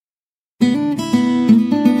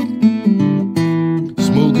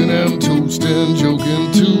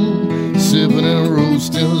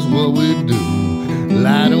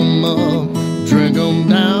'em up, drink 'em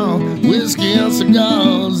down, whiskey and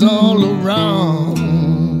cigars all around.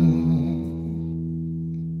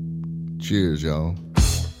 Cheers, y'all.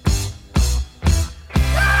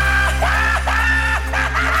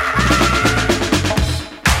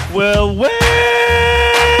 Well.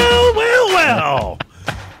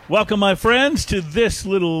 Welcome, my friends, to this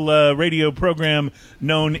little radio program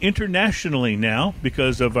known internationally now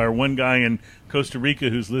because of our one guy in Costa Rica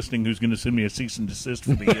who's listening, who's going to send me a cease and desist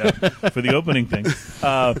for the for the opening thing.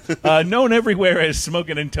 Known everywhere as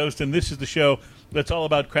Smokin' and Toastin'. This is the show that's all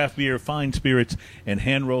about craft beer, fine spirits, and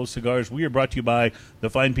hand-rolled cigars. We are brought to you by the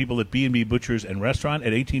fine people at B&B Butchers and Restaurant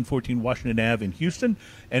at 1814 Washington Ave in Houston,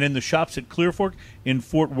 and in the shops at Clear Fork in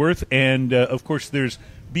Fort Worth. And, of course, there's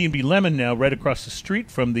B&B Lemon now right across the street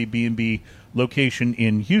from the B&B location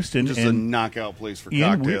in Houston. Just a knockout place for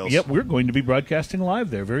cocktails. We're going to be broadcasting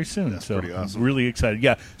live there very soon. That's so pretty awesome. I'm really excited.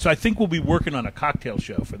 Yeah, so I think we'll be working on a cocktail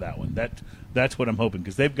show for that one. That's what I'm hoping,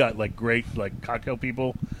 because they've got great cocktail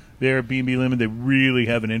people there at B&B Lemon. They really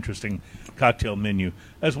have an interesting cocktail menu,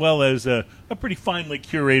 as well as a pretty finely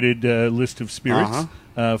curated list of spirits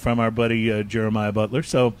from our buddy Jeremiah Butler.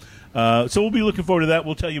 So we'll be looking forward to that.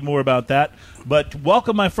 We'll tell you more about that. But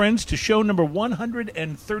welcome, my friends, to show number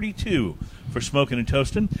 132 for Smokin' and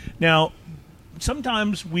Toastin'. Now,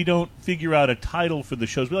 sometimes we don't figure out a title for the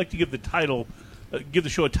shows. We like to give the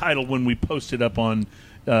show a title when we post it up on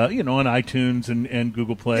on iTunes and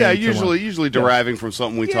Google Play. Yeah, and so on. usually deriving from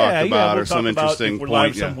something we talked about we'll or some interesting if we're point.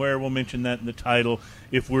 Live somewhere, we'll mention that in the title.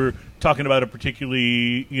 If we're talking about a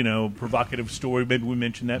particularly provocative story, maybe we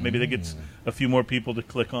mention that. Maybe that gets a few more people to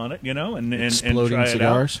click on it, and Exploding try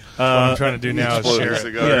cigars. it out. What I'm trying to do now is share it.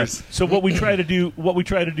 Cigars. Yeah. So what we try to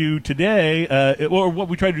do today, or what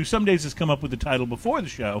we try to do some days, is come up with the title before the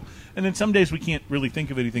show, and then some days we can't really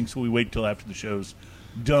think of anything, so we wait till after the show's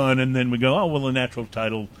done, and then we go, oh well, the natural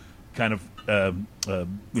title kind of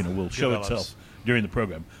will show Develops. itself during the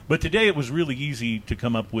program. But today it was really easy to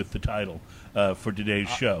come up with the title for today's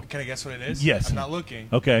show. Can I guess what it is? Yes. I'm not looking.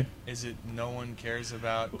 Okay. Is it No One Cares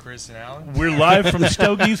About Chris and Alan? We're live from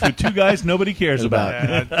Stogies with two guys nobody cares about.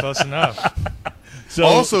 Yeah, close enough. So,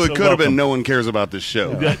 Also, it could have welcome. been No One Cares About This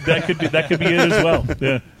Show. That could be it as well.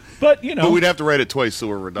 Yeah. But But we'd have to write it twice, so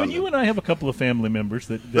we're But redundant. you and I have a couple of family members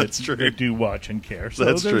that true. that do watch and care. So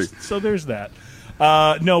That's true. So there's that.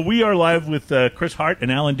 No, we are live with Chris Hart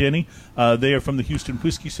and Alan Denny. They are from the Houston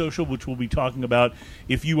Whiskey Social, which we'll be talking about.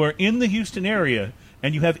 If you are in the Houston area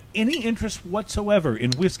and you have any interest whatsoever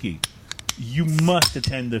in whiskey, you must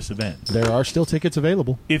attend this event. There are still tickets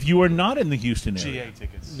available. If you are not in the Houston area GA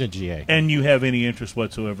tickets. The GA. and you have any interest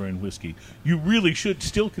whatsoever in whiskey, you really should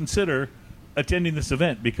still consider attending this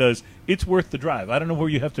event, because it's worth the drive. I don't know where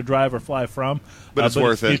you have to drive or fly from, But it's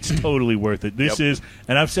worth it. It's totally worth it. This Yep. is,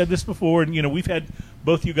 and I've said this before, and we've had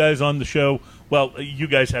both you guys on the show. Well, you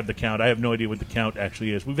guys have the count. I have no idea what the count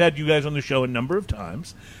actually is. We've had you guys on the show a number of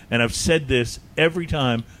times, and I've said this every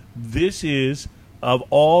time. This is, of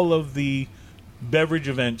all of the beverage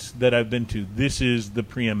events that I've been to, this is the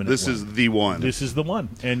preeminent This one. is the one. This is the one,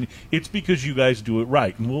 and it's because you guys do it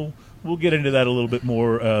right, and we'll get into that a little bit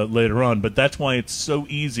more later on. But that's why it's so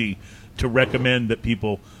easy to recommend that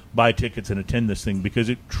people buy tickets and attend this thing, because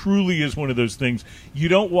it truly is one of those things. You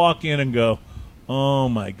don't walk in and go, "Oh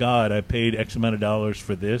my God, I paid X amount of dollars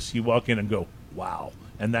for this." You walk in and go, "Wow,"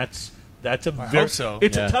 and that's a hope so.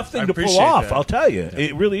 It's Yeah. a tough thing I to pull appreciate off. that. I'll tell you,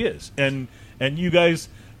 it really is. And you guys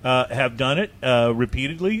have done it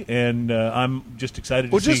repeatedly, and I'm just excited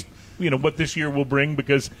to see what this year will bring,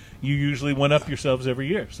 because you usually one up yourselves every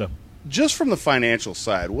year. So. Just from the financial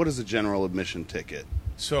side, what is a general admission ticket?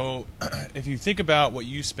 So, if you think about what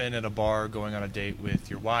you spend at a bar going on a date with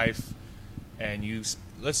your wife, and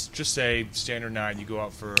let's just say standard night, you go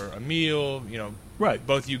out for a meal, Right.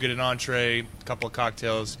 both of you get an entree, a couple of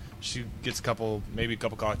cocktails, she gets maybe a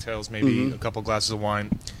couple cocktails, maybe a couple glasses of wine,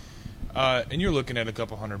 and you're looking at a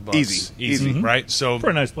couple $100. Easy. Right? So For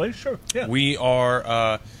a nice place, sure. Yeah. we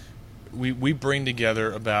are we bring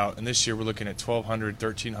together about, and this year we're looking at 1,200,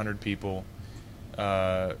 1,300 people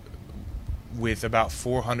with about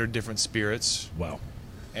 400 different spirits. Wow.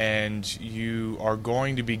 And you are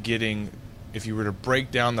going to be getting, if you were to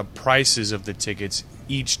break down the prices of the tickets,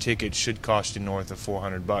 each ticket should cost you north of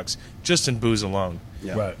 $400 just in booze alone.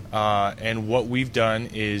 Yeah. Right. And what we've done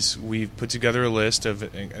is we've put together a list of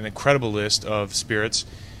an incredible list of spirits,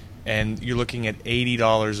 and you're looking at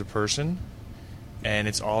 $80 a person, and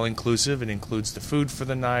it's all inclusive. It includes the food for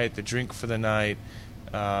the night, the drink for the night.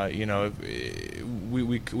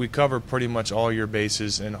 We cover pretty much all your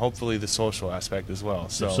bases, and hopefully the social aspect as well.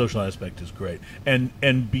 So The social aspect is great.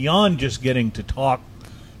 And beyond just getting to talk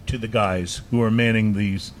to the guys who are manning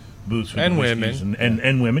these booths with And the whiskeys women.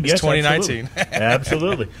 and women. It's Yes, 2019.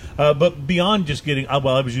 absolutely. But beyond just getting, well,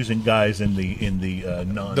 I was using guys in the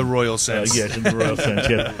non The royal sense. yes, in the royal sense.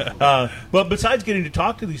 Yes. But besides getting to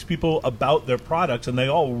talk to these people about their products, and they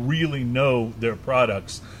all really know their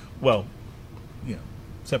products, well, you know,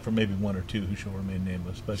 except for maybe one or two who shall remain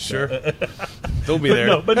nameless. But Sure. They'll be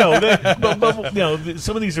there. but you know,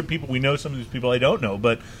 some of these are people we know. Some of these people I don't know.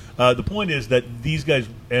 But the point is that these guys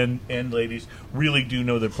and ladies really do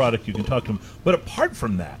know their product. You can talk to them. But apart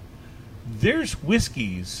from that, there's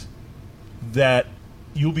whiskeys that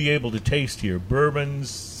you'll be able to taste here: bourbons,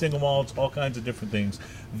 single malts, all kinds of different things.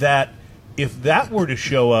 That if that were to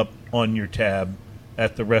show up on your tab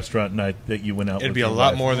at the restaurant night that you went out, It'd with be a your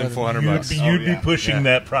lot wife, more than $400. You'd be pushing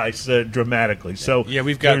that price dramatically. So Yeah,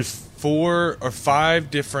 we've got there's- 4 or 5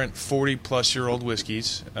 different 40-plus-year-old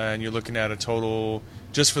whiskeys, and you're looking at a total,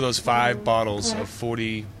 just for those 5 bottles of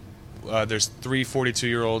 40, there's 3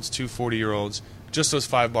 42-year-olds, 2 40-year-olds. Just those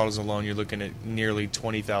 5 bottles alone, you're looking at nearly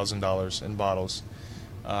 $20,000 in bottles.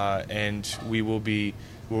 And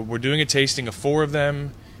we're doing a tasting of 4 of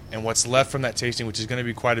them, and what's left from that tasting, which is going to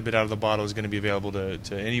be quite a bit out of the bottle, is going to be available to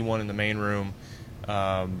anyone in the main room.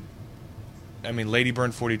 I mean, Lady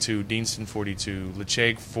Byrne 42, Deanston 42,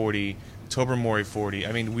 Lechaig 40, Tobermory 40.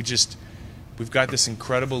 I mean, we've got this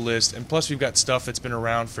incredible list, and plus we've got stuff that's been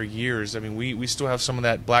around for years. I mean, we still have some of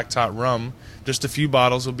that Black Tot rum. Just a few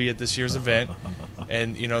bottles will be at this year's event,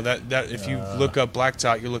 and you know that if you look up Black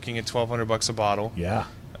Tot, you're looking at $1,200 a bottle. yeah.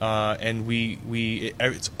 And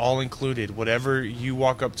it's all included. Whatever you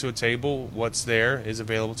walk up to a table, what's there is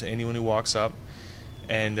available to anyone who walks up.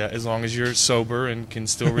 And as long as you're sober and can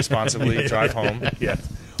still responsibly drive home. Yeah.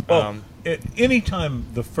 Well, anytime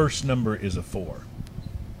the first number is a 4,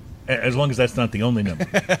 as long as that's not the only number,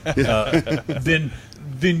 then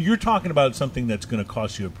you're talking about something that's going to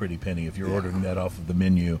cost you a pretty penny if you're ordering that off of the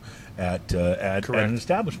menu at an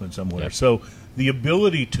establishment somewhere. Yep. So the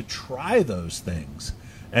ability to try those things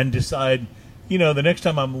and decide, you know, the next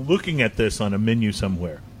time I'm looking at this on a menu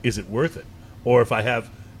somewhere, is it worth it? Or if I have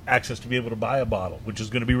access to be able to buy a bottle, which is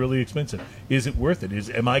going to be really expensive, is it worth it?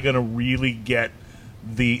 Am I going to really get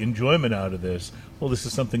the enjoyment out of this? Well, this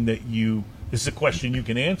is something that this is a question you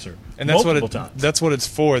can answer And that's multiple times. That's what it's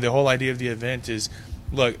for. The whole idea of the event is,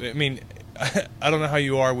 look, I mean, I don't know how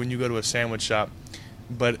you are when you go to a sandwich shop,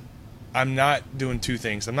 but I'm not doing 2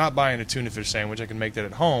 things. I'm not buying a tuna fish sandwich. I can make that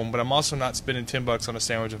at home, but I'm also not spending $10 on a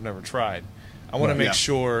sandwich I've never tried. I want to make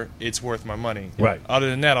sure it's worth my money. Right. Other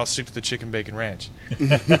than that, I'll stick to the chicken bacon ranch.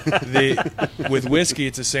 With whiskey,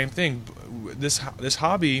 it's the same thing. This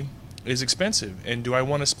hobby is expensive, and do I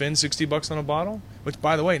want to spend $60 on a bottle? Which,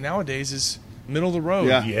 by the way, nowadays is middle of the road.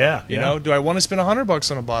 Yeah. You know, do I want to spend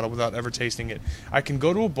 $100 on a bottle without ever tasting it? I can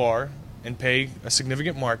go to a bar and pay a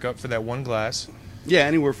significant markup for that one glass. Yeah,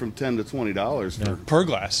 anywhere from $10 to $20 Per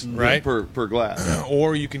glass, right? per glass.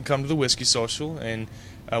 Or you can come to the Whiskey Social, and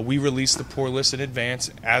we release the pour list in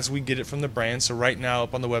advance as we get it from the brand. So right now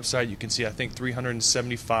up on the website you can see, I think,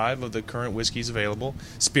 375 of the current whiskeys available.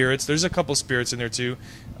 Spirits, there's a couple spirits in there too.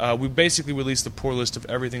 We basically released the pour list of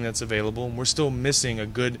everything that's available, and we're still missing a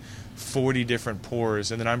good 40 different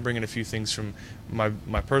pours. And then I'm bringing a few things from my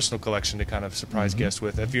personal collection to kind of surprise guests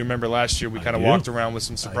with. If you remember last year, we kind of do. walked around with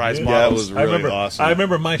some surprise Yeah, Yeah, it bottles. was really awesome. I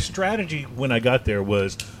remember my strategy when I got there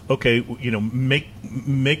was, okay, you know, make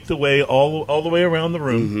the way all the way around the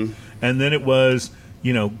room, and then it was,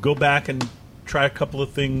 you know, go back and try a couple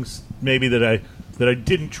of things maybe that I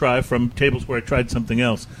didn't try from tables where I tried something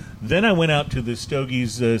else. Then I went out to the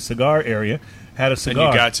Stogie's cigar area, had a And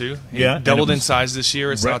cigar. you got to. Yeah, It doubled and it in was- size this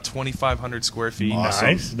year. It's now Right. 2,500 square feet.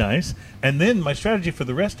 Nice. And then my strategy for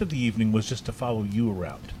the rest of the evening was just to follow you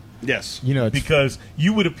around. Yes. You know, it's Because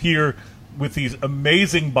you would appear with these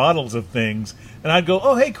amazing bottles of things, and I'd go,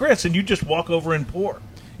 "Oh, hey, Chris," and you just walk over and pour.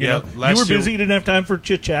 You Yeah, know, last you were year- busy, you didn't have time for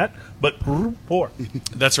chit chat, but pour.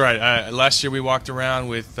 That's right. Last year we walked around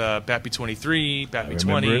with Pappy 23, Pappy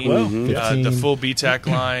 20, it well. the 15. full BTAC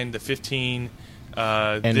line, the 15.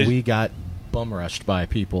 and we got bum rushed by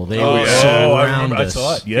people. They Oh, were yeah. I surround remember. I us.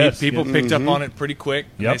 saw it. Yes, people yes. picked up on it pretty quick.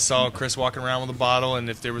 Yep. They saw Chris walking around with a bottle, and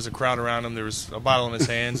if there was a crowd around him, there was a bottle in his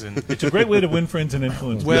hands. And It's a great way to win friends and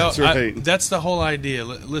influence. well, That's right. that's the whole idea.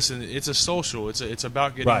 Listen, it's a social. It's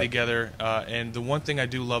about getting Right. together. And the one thing I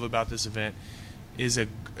do love about this event is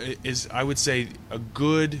I would say a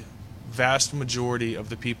good vast majority of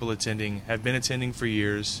the people attending have been attending for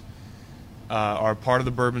years. Are part of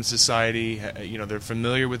the Bourbon Society. You know, they're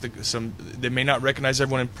familiar with they may not recognize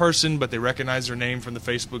everyone in person, but they recognize their name from the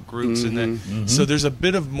Facebook groups, and then so there's a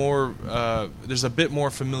bit more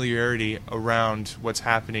familiarity around what's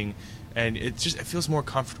happening, and it feels more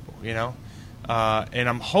comfortable. You know, And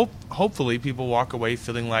I'm hopefully people walk away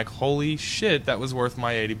feeling like, holy shit, that was worth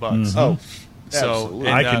my $80. Oh, So, absolutely.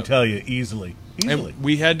 and, I can tell you easily. and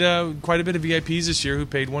we had quite a bit of VIPs this year who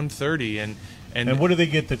paid $130, And what do they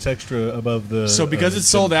get that's extra above the? so because it's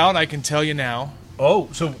sold out, I can tell you now. Oh,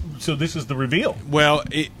 so this is the reveal. Well,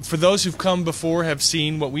 for those who've come before have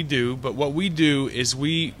seen what we do, but what we do is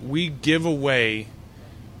we give away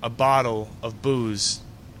a bottle of booze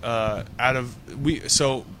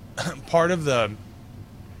So part of the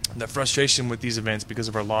frustration with these events, because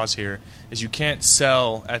of our laws here, is you can't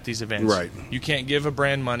sell at these events. Right. You can't give a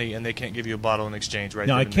brand money, and they can't give you a bottle in exchange. Right.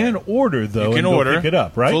 Now I then and can there. order though. You can and order. Go pick it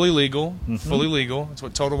up, right? Fully legal. Fully legal. That's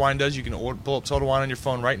what Total Wine does. You can pull up Total Wine on your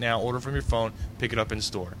phone right now, order from your phone, pick it up in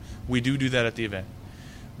store. We do that at the event.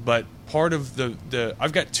 But part of the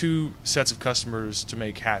I've got two sets of customers to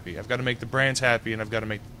make happy. I've got to make the brands happy, and I've got to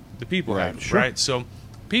make the people Right, happy. sure. Right. So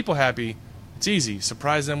people happy. It's easy.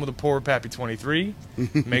 Surprise them with a pour of Pappy 23.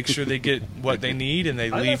 Make sure they get what they need, and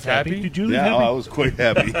they I leave left happy. happy. Did you leave Yeah, happy? I was quite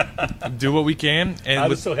happy. Do what we can, and I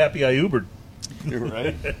was with so happy I Ubered. You're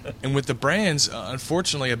right. And with the brands,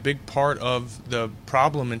 unfortunately, a big part of the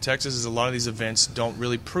problem in Texas is a lot of these events don't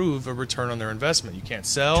really prove a return on their investment. You can't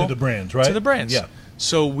sell To the brands, right? To the brands. Yeah.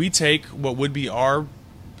 So we take what would be our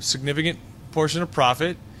significant portion of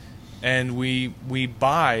profit, and we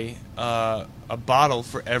buy a bottle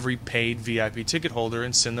for every paid VIP ticket holder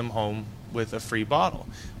and send them home with a free bottle.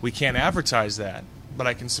 We can't advertise that, but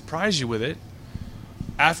I can surprise you with it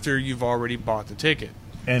after you've already bought the ticket.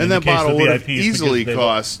 in And the that case of bottle would have VIPs, easily because they-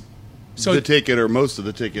 cost So- the ticket or most of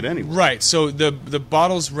the ticket anyway. Right. So the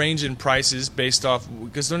bottles range in prices based off,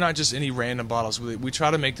 because they're not just any random bottles. We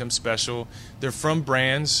try to make them special. They're from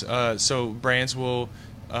brands. So brands will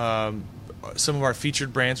some of our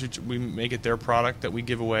featured brands, we make it their product that we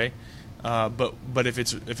give away. But if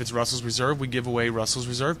it's Russell's Reserve, we give away Russell's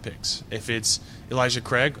Reserve picks. If it's Elijah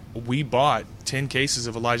Craig, we bought 10 cases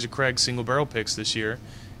of Elijah Craig single barrel picks this year,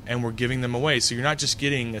 and we're giving them away. So you're not just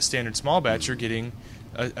getting a standard small batch; you're getting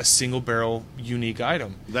a single barrel unique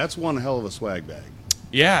item. That's one hell of a swag bag.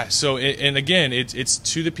 Yeah. So and again, it's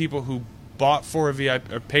to the people who bought for a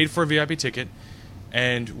VIP or paid for a VIP ticket,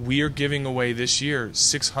 and we are giving away this year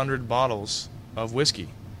 600 bottles of whiskey.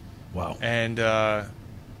 Wow. And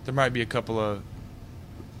there might be a couple of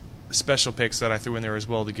special picks that I threw in there as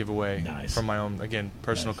well to give away Nice. from my own, again,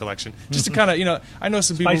 personal collection. Just to kind of, I know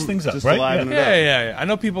some people. Spice things up, Just right? liven Yeah. it up. Yeah. I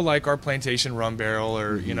know people like our Plantation rum barrel,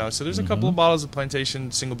 or so there's a couple Mm-hmm. of bottles of Plantation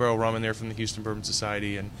single barrel rum in there from the Houston Bourbon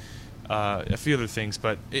Society, and a few other things.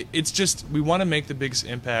 But it's just, we want to make the biggest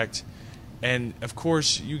impact, and of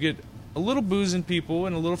course you get a little booze in people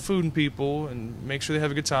and a little food in people, and make sure they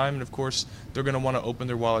have a good time. And of course they're going to want to open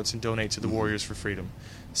their wallets and donate to the Warriors for Freedom.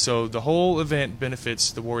 So the whole event benefits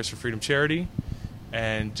the Warriors for Freedom charity,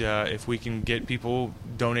 and if we can get people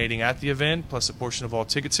donating at the event, plus a portion of all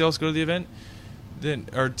ticket sales go to the event, then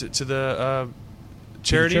or to the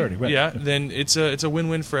charity, right. yeah, then it's a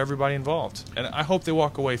win-win for everybody involved, and I hope they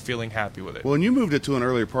walk away feeling happy with it. Well, and you moved it to an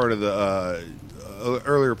earlier part of the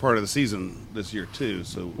season this year too.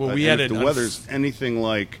 So Well, we and had if it the weather's anything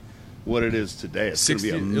like what it is today, it's going to be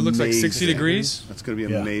 60 amazing. it looks like 60 degrees. That's going to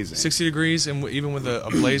be Yeah. amazing. 60 degrees, and even with a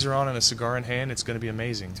blazer on and a cigar in hand, it's going to be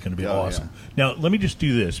amazing. It's going to be Oh, awesome. Now, let me just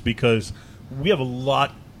do this because we have a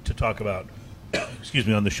lot to talk about. Excuse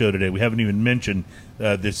me, on the show today. We haven't even mentioned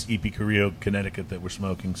this EP Carrillo, Connecticut that we're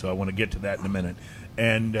smoking, so I want to get to that in a minute.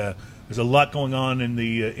 And there's a lot going on in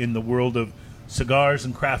the world of cigars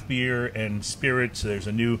and craft beer and spirits. There's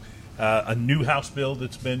a new House bill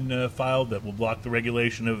that's been filed that will block the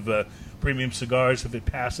regulation of premium cigars if it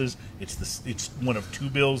passes. It's one of two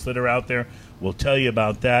bills that are out there. We'll tell you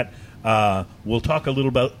about that. We'll talk a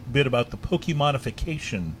little bit about the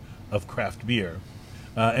Pokemonification of craft beer.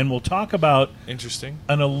 And we'll talk about Interesting.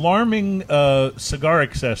 an alarming cigar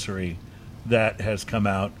accessory that has come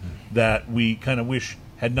out that we kind of wish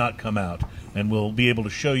had not come out. And we'll be able to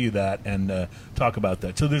show you that and talk about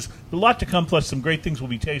that. So there's a lot to come, plus some great things we'll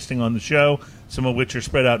be tasting on the show, some of which are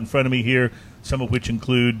spread out in front of me here, some of which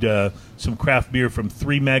include some craft beer from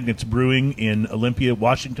Three Magnets Brewing in Olympia,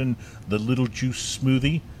 Washington, the Little Juice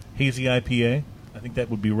Smoothie, Hazy IPA. I think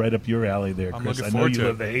that would be right up your alley there, I'm Chris. looking I know forward you to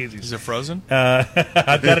love the it. hazies. Is it frozen?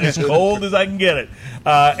 I've got it as cold as I can get it.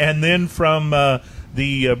 And then from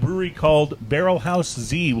the brewery called Barrel House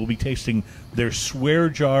Z, we'll be tasting their Swear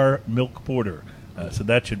Jar Milk Porter. So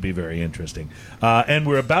that should be very interesting. And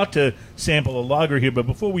we're about to sample a lager here, but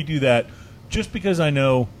before we do that, just because I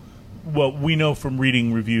know, well, we know from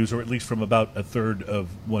reading reviews, or at least from about a third of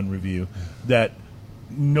one review, that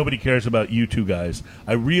nobody cares about you two guys.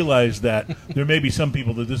 I realize that there may be some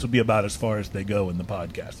people that this will be about as far as they go in the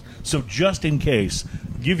podcast. So just in case,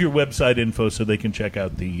 give your website info so they can check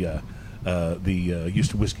out the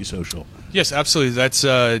Houston Whiskey Social. Yes, absolutely. That's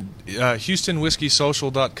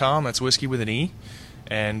HoustonWhiskeySocial.com. That's whiskey with an E.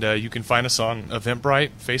 And you can find us on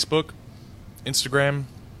Eventbrite, Facebook, Instagram.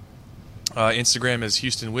 Instagram is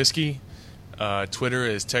Houston Whiskey. Twitter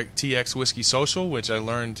is TX Whiskey Social, which I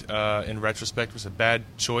learned in retrospect was a bad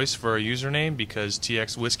choice for a username because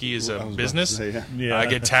TX Whiskey is a business. Yeah. I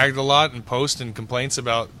get tagged a lot and posts and complaints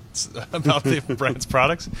about the brand's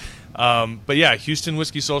products. But yeah,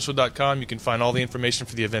 HoustonWhiskeySocial.com. You can find all the information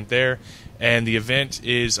for the event there. And the event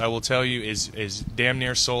is, I will tell you, is damn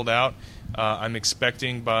near sold out. I'm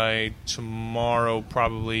expecting by tomorrow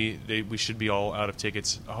probably we should be all out of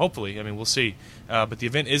tickets. Hopefully. I mean, we'll see. But the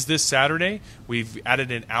event is this Saturday. We've added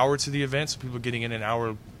an hour to the event, so people are getting in an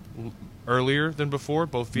hour earlier than before,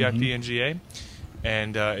 both VIP and GA.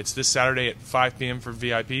 And it's this Saturday at 5 p.m. for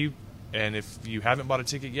VIP. And if you haven't bought a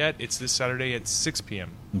ticket yet, it's this Saturday at 6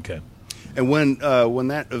 p.m. Okay. And when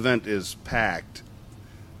that event is packed,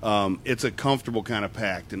 it's a comfortable kind of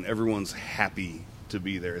packed, and everyone's happy to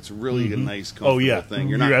be there. It's really a nice, comfortable thing.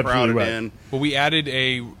 You're not crowded in. Well, we added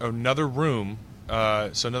another room,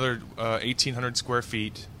 so another 1,800 square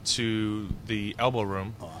feet to the elbow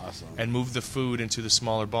room, Awesome. and moved the food into the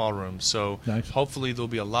smaller ballroom. So Nice. hopefully there'll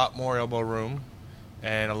be a lot more elbow room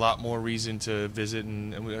and a lot more reason to visit,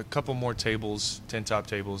 and a couple more tables, 10 top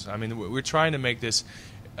tables. I mean, we're trying to make this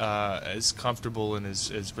as comfortable and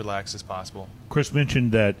as relaxed as possible. Chris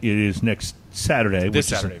mentioned that it is next Saturday. This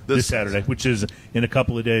Saturday. This Saturday, which is in a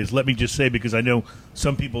couple of days. Let me just say, because I know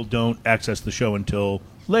some people don't access the show until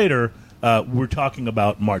later, we're talking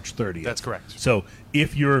about March 30th. That's correct. So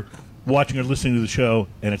if you're watching or listening to the show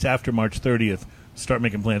and it's after March 30th, start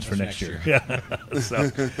making plans for next year. Yeah. So,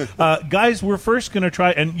 guys, we're first going to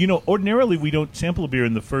try, and ordinarily we don't sample a beer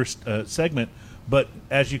in the first segment, but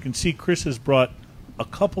as you can see, Chris has brought a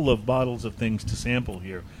couple of bottles of things to sample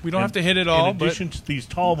here. We don't have to hit it all, In addition to these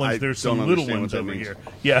tall ones, I there's don't some little understand ones what over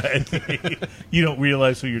that means. here. Yeah, you don't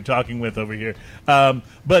realize who you're talking with over here. So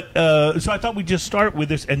I thought we'd just start with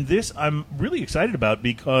this, and this I'm really excited about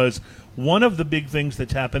because one of the big things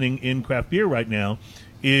that's happening in craft beer right now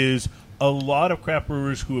is a lot of craft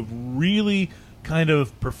brewers who have really kind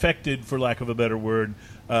of perfected, for lack of a better word,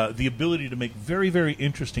 the ability to make very, very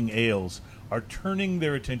interesting ales are turning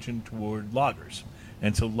their attention toward lagers.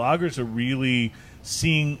 And so lagers are really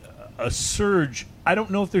seeing a surge. I don't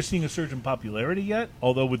know if they're seeing a surge in popularity yet,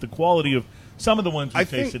 although with the quality of some of the ones we've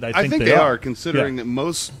tasted, I think they are, considering Yeah.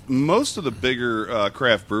 that most of the bigger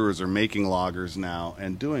craft brewers are making lagers now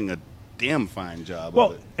and doing a damn fine job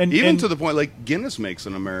Well, of it. and- Even and- to the point, like Guinness makes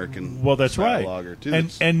an American Well, that's style right. lager too. And,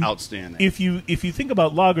 It's and outstanding. If you think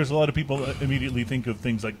about lagers, a lot of people immediately think of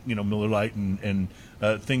things like Miller Lite and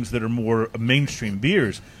things that are more mainstream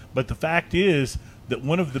beers. But the fact is that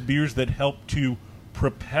one of the beers that helped to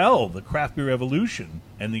propel the craft beer evolution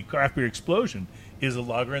and the craft beer explosion is a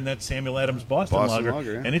lager, and that's Samuel Adams Boston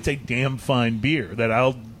Lager, yeah. and it's a damn fine beer that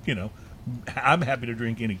I'm happy to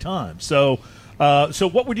drink any time. So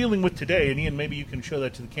what we're dealing with today, and Ian, maybe you can show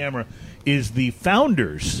that to the camera, is the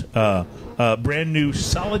Founders brand new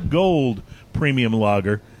Solid Gold Premium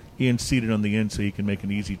Lager. Ian's seated on the end so you can make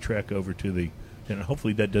an easy trek over to the, and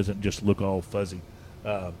hopefully that doesn't just look all fuzzy.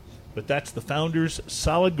 But that's the Founders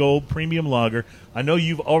Solid Gold Premium Lager. I know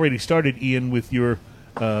you've already started, Ian, with your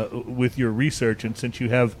research, and since you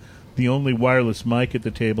have the only wireless mic at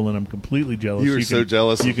the table, and I'm completely jealous. You were so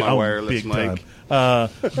jealous of my oh, wireless big mic. time.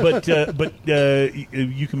 But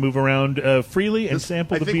you can move around freely and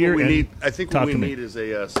sample the beer. I think talk what we to me. need is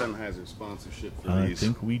a Sennheiser sponsorship for I these.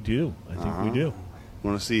 think we do. We do.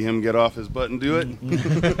 Want to see him get off his butt and do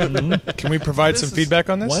it? Can we provide some feedback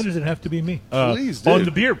on this? Why does it have to be me? Please do. On the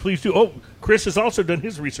beer, please do. Oh, Chris has also done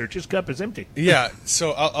his research. His cup is empty. Yeah,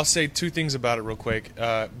 so I'll say two things about it real quick.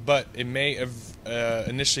 But it may have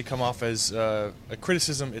initially come off as a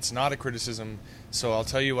criticism. It's not a criticism. So I'll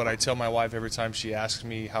tell you what I tell my wife every time she asks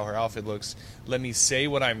me how her outfit looks. Let me say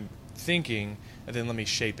what I'm thinking, and then let me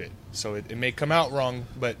shape it. So it may come out wrong,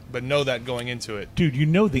 but know that going into it. Dude, you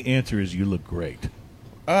know the answer is you look great.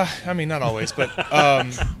 I mean, not always, but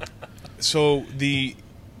so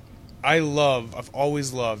I've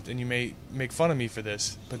always loved, and you may make fun of me for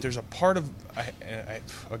this, but there's a part of,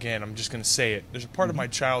 again, I'm just going to say it. There's a part of my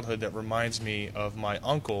childhood that reminds me of my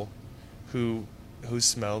uncle, who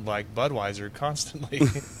smelled like Budweiser constantly,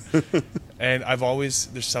 and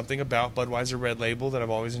there's something about Budweiser Red Label that I've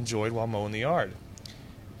always enjoyed while mowing the yard,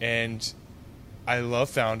 and I love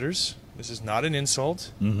Founders. This is not an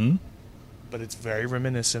insult. Mm-hmm. but it's very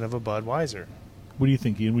reminiscent of a Budweiser. What do you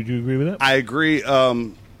think, Ian? Would you agree with that? I agree.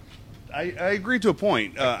 I agree to a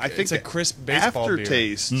point. I think it's a crisp baseball beer.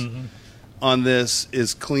 Aftertaste on this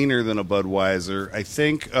is cleaner than a Budweiser. I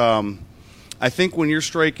think when you're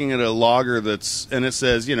striking at a lager and it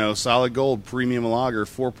says, solid gold premium lager,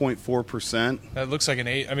 4.4%. That looks like an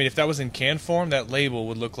 8. I mean, if that was in can form, that label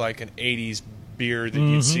would look like an 80s beer that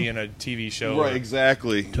you'd see in a TV show. Right,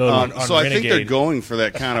 exactly. Totally. So I think they're going for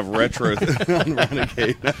that kind of retro on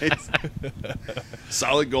Renegade. Nice.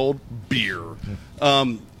 Solid gold beer.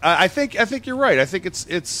 I think you're right. I think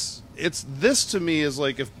it's this to me is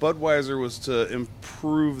like if Budweiser was to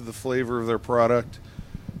improve the flavor of their product.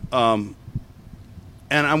 And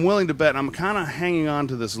I'm willing to bet, and I'm kind of hanging on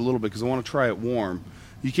to this a little bit because I want to try it warm.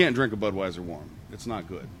 You can't drink a Budweiser warm. It's not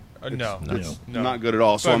good. No. Not good at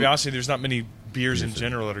all. So obviously, there's not many beers in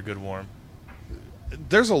general that are good warm.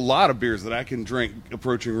 There's a lot of beers that I can drink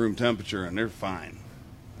approaching room temperature, and they're fine.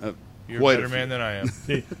 You're a better man than I am.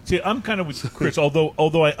 See, I'm kind of with Chris.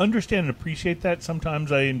 Although I understand and appreciate that,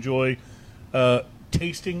 sometimes I enjoy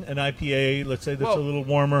tasting an IPA, let's say that's a little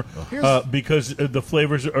warmer, because the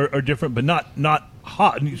flavors are different, but not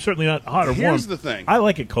hot, and certainly not hot or warm. Here's the thing: I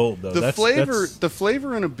like it cold though. The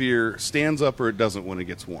flavor in a beer stands up or it doesn't when it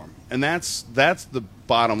gets warm, and that's the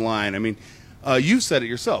bottom line. I mean, you said it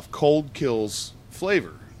yourself: cold kills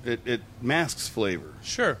flavor. It masks flavor.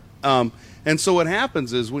 Sure. And so what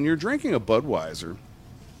happens is when you're drinking a Budweiser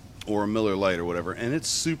or a Miller Lite or whatever, and it's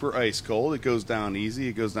super ice cold, it goes down easy,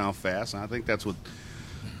 it goes down fast, and I think that's what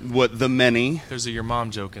the many. There's a your mom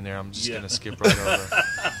joke in there. I'm just going to skip right over.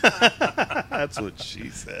 That's what she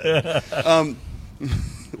said.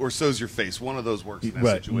 Or so's your face. One of those works in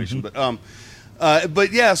that situation. Mm-hmm.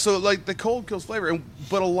 But yeah, so like the cold kills flavor,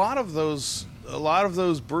 but a lot of those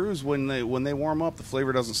brews when they warm up, the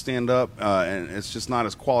flavor doesn't stand up, and it's just not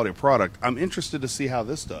as quality a product. I'm interested to see how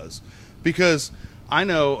this does, because I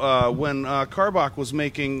know when Karbach was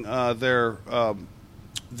making their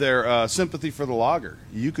sympathy for the lager,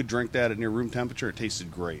 you could drink that at near room temperature. It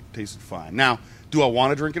tasted great. It tasted fine. Now, do I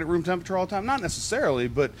want to drink it at room temperature all the time? Not necessarily,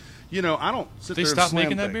 but I don't sit there and stop slam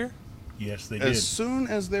making that things. beer? Yes, they did. As soon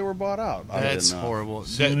as they were bought out. That's horrible.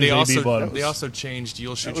 They also changed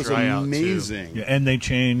You'll Shoot Your Eye Out, too. Amazing. Yeah, and they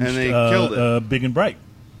changed and they killed it. Big and Bright.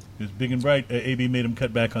 Because Big and Bright, AB made them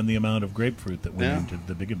cut back on the amount of grapefruit that went into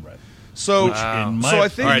the Big and Bright. So, I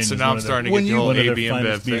think, all right. So now I'm starting to get the whole AB and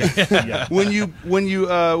Bev thing. Yeah. when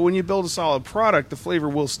you build a solid product, the flavor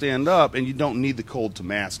will stand up, and you don't need the cold to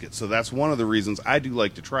mask it. So that's one of the reasons I do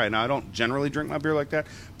like to try it. Now I don't generally drink my beer like that,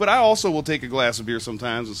 but I also will take a glass of beer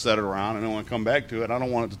sometimes and set it around, and then when I come back to it, I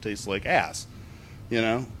don't want it to taste like ass.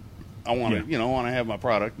 I want to, want to have my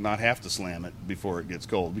product, not have to slam it before it gets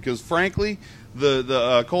cold. Because frankly,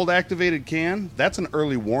 the cold activated can, that's an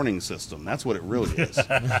early warning system. That's what it really is.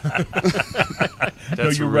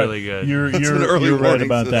 That's really good. You're right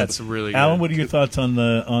about that. That's really good. Alan, what are your thoughts on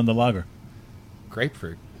the lager?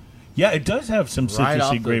 Grapefruit. Yeah, it does have some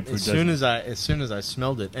citrusy grapefruit. As soon as I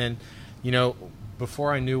smelled it, and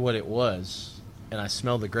before I knew what it was, and I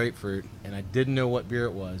smelled the grapefruit, and I didn't know what beer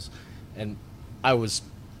it was, and I was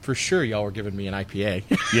for sure y'all were giving me an IPA.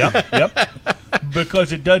 Yep.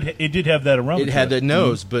 Because it did have that aroma. It had that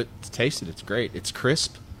nose, but taste it. It's great. It's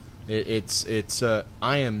crisp. It's.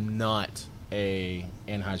 I am not a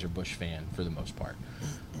Anheuser-Busch fan for the most part.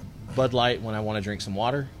 Bud Light when I want to drink some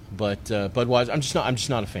water, but Budweiser I'm just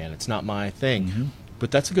not a fan. It's not my thing. Mm-hmm. But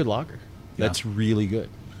that's a good lager. That's really good.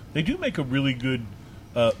 They do make a really good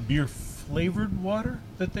beer flavored water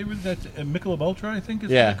that's Michelob Ultra, I think is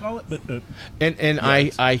what they call it. But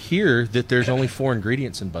I hear that there's only 4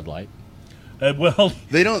 ingredients in Bud Light. Well,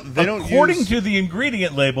 they don't. According to the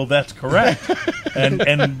ingredient label, that's correct.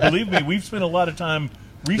 and believe me, we've spent a lot of time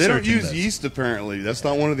researching. They don't use yeast. Apparently, that's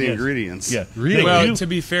not one of the ingredients. Yeah, really. Well, to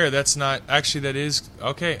be fair, that's not actually. That is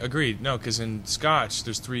okay. Agreed. No, because in Scotch,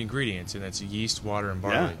 there's 3 ingredients, and that's yeast, water, and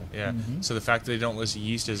barley. Yeah. Mm-hmm. So the fact that they don't list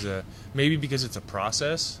yeast as maybe because it's a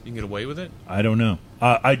process, you can get away with it. I don't know.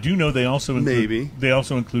 I do know they also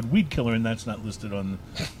include weed killer, and that's not listed on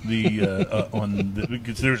the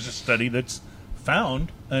because there's a study that's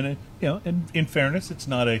found, and and in fairness, it's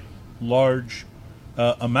not a large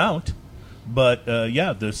amount. But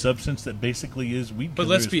the substance that basically is weed killer. But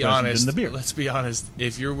let's be honest. In the beer. Let's be honest.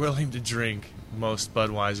 If you're willing to drink most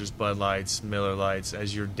Budweisers, Bud Lights, Miller Lights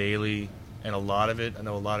as your daily, and a lot of it, I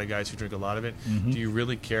know a lot of guys who drink a lot of it. Mm-hmm. Do you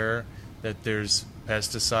really care that there's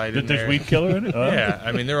pesticide in there? That there's weed killer in it? Yeah,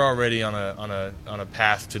 I mean they're already on a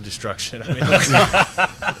path to destruction. I mean,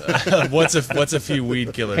 what's a few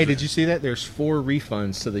weed killers? Hey, did you see that? There's 4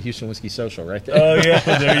 refunds to the Houston Whiskey Social right there. Oh yeah,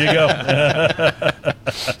 there you go.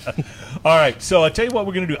 All right, so I'll tell you what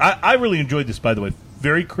we're going to do. I really enjoyed this, by the way.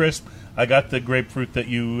 Very crisp. I got the grapefruit that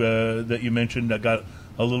you mentioned. I got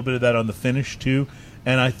a little bit of that on the finish, too.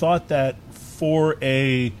 And I thought that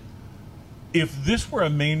if this were a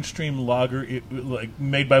mainstream lager, like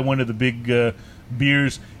made by one of the big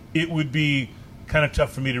beers, it would be kind of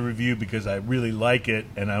tough for me to review because I really like it,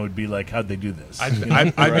 and I would be like, how'd they do this?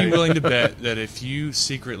 I'd be willing to bet that if you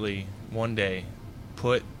secretly one day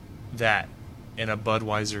put that in a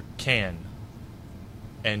Budweiser can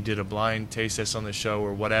and did a blind taste test on the show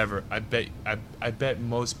or whatever, I bet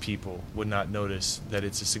most people would not notice that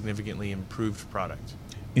it's a significantly improved product.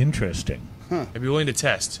 Interesting. I'd be willing to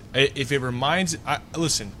test. If it reminds...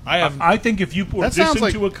 listen, I think if you poured That this sounds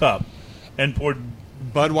into a cup and poured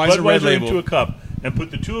Budweiser Red Label into a cup and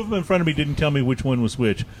put the two of them in front of me, didn't tell me which one was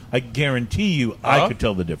which, I guarantee you I could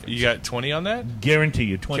tell the difference. You got 20 on that? Guarantee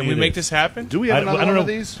you 20. Can we make this happen? Do we have another I don't one know. of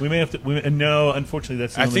these? We may have to. No, unfortunately,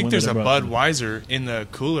 that's the I only think one there's that a I brought. Budweiser in the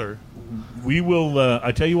cooler. We will.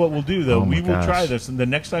 I tell you what we'll do though. Oh my We will gosh. try this, and the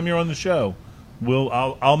next time you're on the show,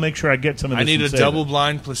 I'll make sure I get some of this. I need and a save double it.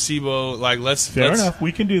 blind placebo. Like Fair enough.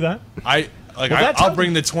 We can do that. that's I'll how-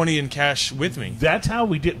 bring the 20 in cash with me. That's how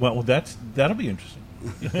we did. Well, that'll be interesting.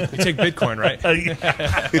 You take Bitcoin, right?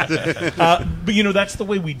 But that's the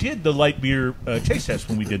way we did the light beer taste test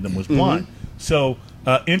when we did them was blind. So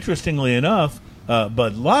interestingly enough,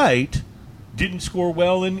 Bud Light didn't score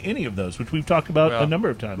well in any of those, which we've talked about Well- a number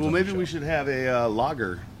of times. Well, on the maybe show. we should have a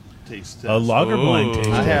lager taste test. A lager blind Ooh. taste.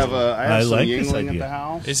 I test. have some like this Yingling at idea. the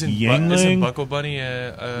house. Isn't Yingling. Buckle Bunny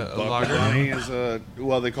a lager? Bunny is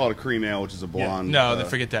they call it a cream ale, which is a blonde. No,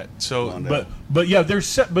 forget that. So, blonde But yeah, there's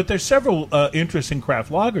several interesting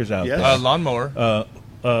craft lagers out Yes. there. lawnmower.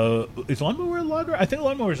 Is Lawnmower a lager? I think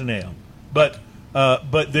Lawnmower is an ale. But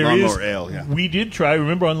there Lawnmower is ale, yeah. We did try.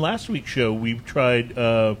 Remember on last week's show we tried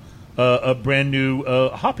a brand new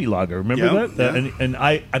hoppy lager. Remember Yeah, that? yeah.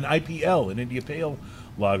 An IPL, an India Pale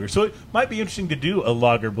lager. So it might be interesting to do a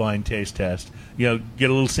lager blind taste test. Get a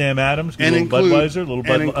little Sam Adams, get And a little include- Budweiser, a little and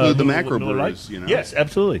Bud, include the little macro Miller Lite. brews, Yes,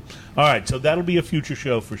 absolutely. All right, so that'll be a future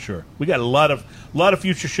show for sure. We got a lot of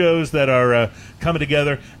future shows that are coming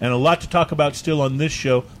together, and a lot to talk about still on this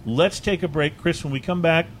show. Let's take a break, Chris. When we come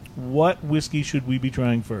back, what whiskey should we be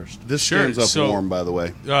trying first? This Sure, stands up so- warm, by the way.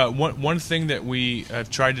 One thing that we have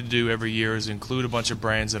tried to do every year is include a bunch of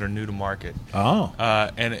brands that are new to market. Oh,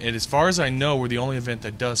 And as far as I know, we're the only event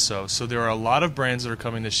that does so. So there are a lot of brands that are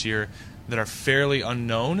coming this year that are fairly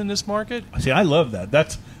unknown in this market. see, I love that.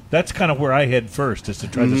 That's kind of where I head first, is to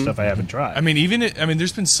try the stuff I haven't tried. I mean,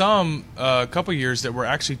 there's been some couple years that were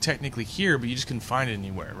actually technically here, but you just couldn't find it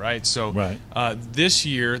anywhere, right? So Right. This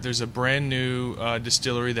year, there's a brand new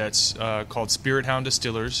distillery that's called Spirit Hound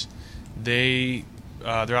Distillers. They're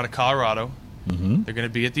out of Colorado. Mm-hmm. They're going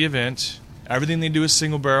to be at the event. Everything they do is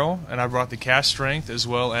single barrel, and I brought the cask strength as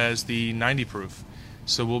well as the 90 proof.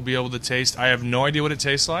 So we'll be able to taste. I have no idea what it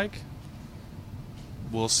tastes like.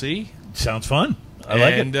 We'll see. Sounds fun. I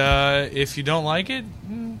like it. And if you don't like it,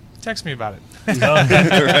 text me about it.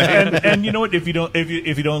 And you know what? If you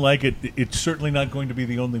don't like it, it's certainly not going to be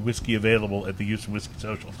the only whiskey available at the Houston Whiskey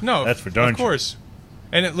Social. No, that's for darn of course.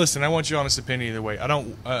 And listen, I want your honest opinion either way. I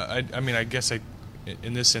don't. I mean, I guess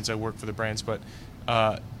in this sense, I work for the brands, but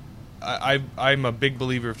I'm a big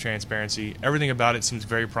believer of transparency. Everything about it seems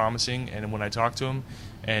very promising, and when I talked to them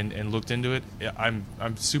and looked into it, I'm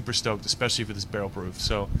super stoked, especially for this barrel proof.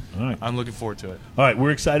 So All right. I'm looking forward to it. All right,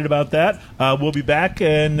 we're excited about that. We'll be back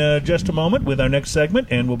in just a moment with our next segment,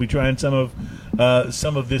 and we'll be trying some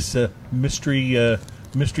of this mystery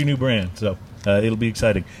new brand. So it'll be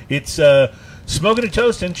exciting. It's Smoking and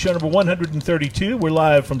Toasting, show number 132. We're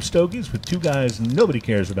live from Stogie's with two guys nobody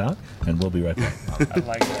cares about, and we'll be right back. I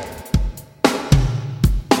like that.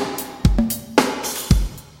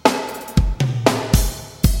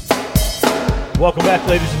 Welcome back,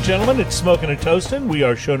 ladies and gentlemen. It's Smoking and Toasting. We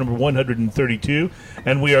are show number 132,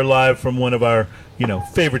 and we are live from one of our,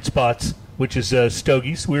 favorite spots, which is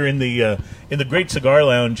Stogie's. We're in the Great Cigar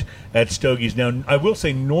Lounge at Stogie's. Now, I will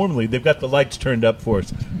say, normally they've got the lights turned up for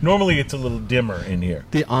us. Normally, it's a little dimmer in here.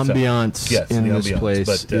 The ambiance yes, in the this ambiance, place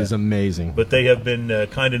but, is amazing. But they have been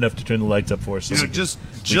kind enough to turn the lights up for us. So we can- Just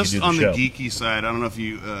we can do on the show. geeky side, I don't know if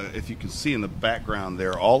you can see in the background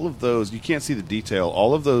there, all of those, you can't see the detail,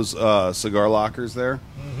 all of those cigar lockers there,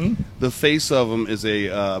 the face of them is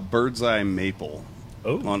a bird's eye maple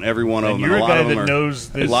Oh. on every one of And them. you're and a a lot guy of them that are, knows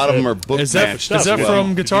this. a lot of them are book Is that matched. is that as well.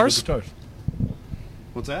 from Guitars? Guitars.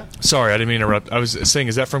 What's that? Sorry, I didn't mean to interrupt. I was saying,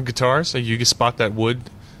 is that from Guitars? You can spot that wood.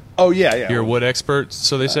 Oh yeah. You're a wood expert,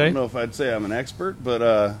 so they I say. don't know if I'd say I'm an expert, but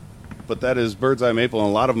that is bird's eye maple, and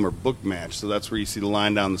a lot of them are book matched. So that's where you see the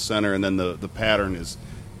line down the center, and then the pattern is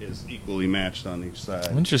is equally matched on each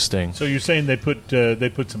side. Interesting. So you're saying they put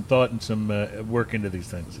some thought and some work into these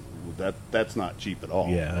things? That's not cheap at all.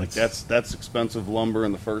 Yeah, like that's expensive lumber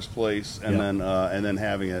in the first place, and then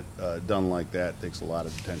having it done like that takes a lot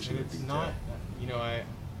of attention to It's detail. not,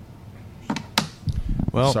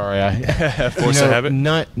 Well, sorry, I force of habit.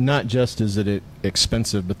 Not just is it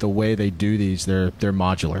expensive, but the way they do these, they're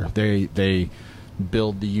modular. They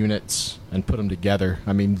build the units and put them together.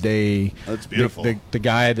 I mean, That's beautiful. The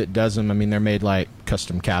guy that does them, I mean, they're made like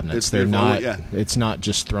custom cabinets. It's They're beautiful, not. yeah. It's not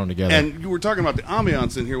just thrown together. And you were talking about the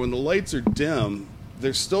ambiance in here. When the lights are dim,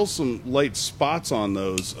 there's still some light spots on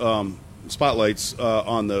those, spotlights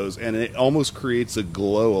on those, and it almost creates a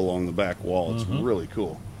glow along the back wall. It's really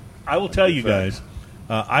cool. I will tell you guys,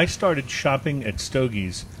 I started shopping at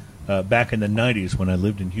Stogie's back in the 90s when I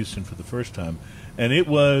lived in Houston for the first time, and it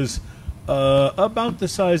was about the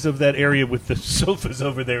size of that area with the sofas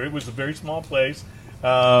over there. It was a very small place.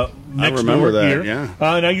 Next remember door that, here. yeah.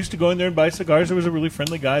 And I used to go in there and buy cigars. There was a really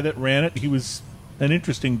friendly guy that ran it. He was an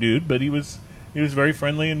interesting dude, but he was very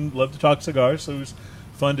friendly and loved to talk cigars, so it was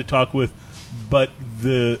fun to talk with. But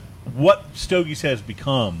what Stogie's has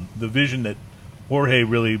become, the vision that Jorge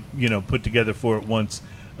really put together for it once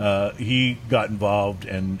he got involved,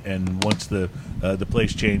 and once the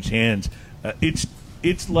place changed hands,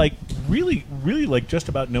 it's like really like just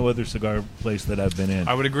about no other cigar place that I've been in.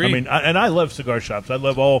 I would agree. I mean, I love cigar shops. I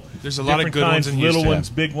love all. There's a lot of different good ones kinds, in little Houston. ones,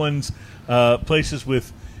 big ones, places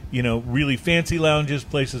with really fancy lounges,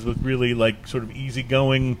 places with really like sort of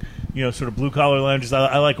easygoing, sort of blue collar lounges.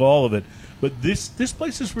 I like all of it, but this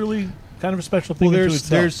place is really kind of a special thing. Well, unto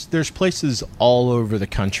itself. there's places all over the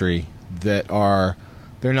country that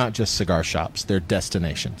they're not just cigar shops; they're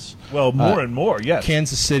destinations. Well, more and more, yes.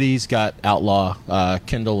 Kansas City's got Outlaw,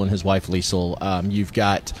 Kendall and his wife Liesl. You've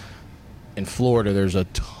got in Florida, there's a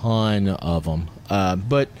ton of them.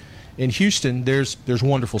 But in Houston, there's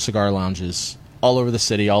wonderful cigar lounges all over the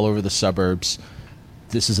city, all over the suburbs.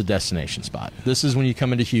 This is a destination spot. This is when you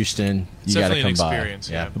come into Houston, It's you got to definitely come an by. experience.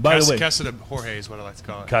 Yeah. By the way- Casa de Jorge is what I like to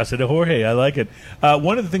call it. Casa de Jorge, I like it.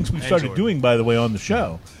 One of the things we've started Jordan. doing, by the way, on the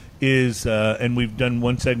show is, and we've done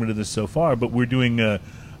one segment of this so far, but we're doing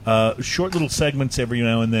short little segments every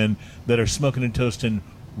now and then that are Smoking and Toasting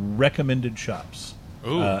recommended shops.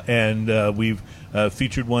 Ooh. And we've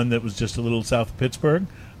featured one that was just a little south of Pittsburgh.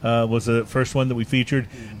 Was the first one that we featured,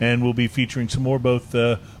 and we'll be featuring some more both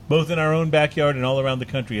in our own backyard and all around the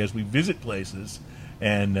country as we visit places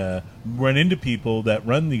and run into people that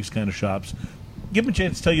run these kind of shops. Give them a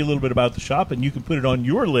chance to tell you a little bit about the shop, and you can put it on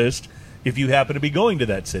your list if you happen to be going to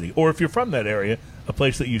that city, or if you're from that area, a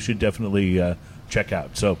place that you should definitely check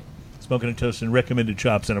out. So, Smoking and Toasting recommended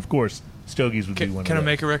shops, and of course, Stogie's would be one Can of I them.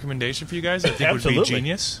 make a recommendation for you guys? I think would be Absolutely.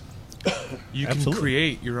 genius. You can Absolutely.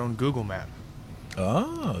 create your own Google map.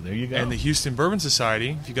 Oh, there you go. And the Houston Bourbon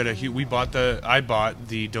Society, if you go to, I bought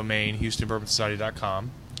the domain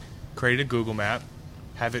HoustonBourbonSociety.com, created a Google map,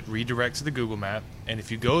 have it redirect to the Google map, and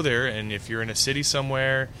if you go there, and if you're in a city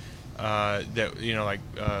somewhere, like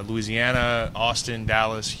Louisiana, Austin,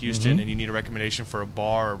 Dallas, Houston, and you need a recommendation for a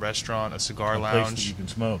bar, a restaurant, a cigar a place that lounge, you can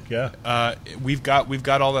smoke, yeah. we've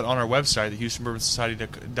got all that on our website, the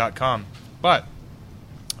HoustonBourbonSociety.com. But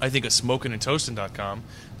I think a SmokingandToasting.com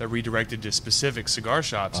that redirected to specific cigar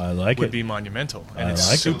shops I like would it. be monumental, and I it's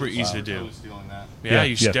like it. super easy to do. Totally stealing that. Yeah,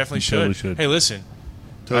 you definitely you should. totally should. Hey, listen.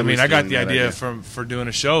 Totally I got stealing the that idea idea. for doing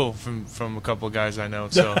a show from a couple of guys I know.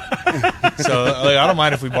 So, I don't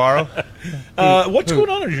mind if we borrow. What's going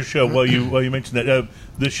on at your show? While you mentioned that,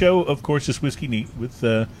 the show, of course, is Whiskey Neat with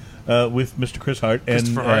Mr. Chris Hart, and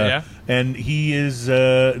Christopher Hart, yeah. and he is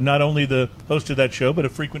not only the host of that show, but a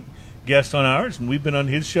frequent guest on ours, and we've been on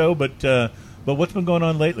his show. But what's been going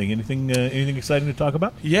on lately? Anything exciting to talk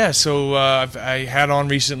about? Yeah, so I had on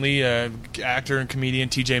recently actor and comedian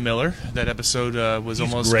T.J. Miller. That episode was He's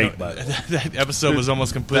almost great, by the way. that episode was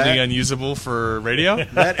almost completely That- unusable for radio.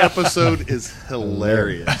 That episode is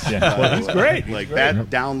hilarious. Yeah, well, he's great. He's Like great. that,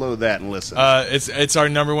 download that and listen. It's our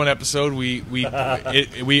number one episode. We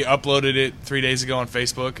uploaded it 3 days ago on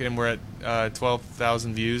Facebook, and we're at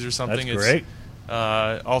 12,000 views or something. That's great.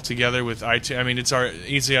 All together with iTunes. I mean, it's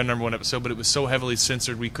easily our number one episode, but it was so heavily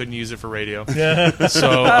censored we couldn't use it for radio.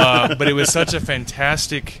 So, but it was such a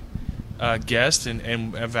fantastic guest,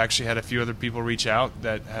 and I've actually had a few other people reach out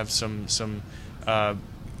that have some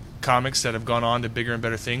comics that have gone on to bigger and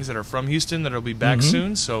better things that are from Houston that will be back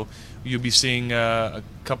soon. So you'll be seeing a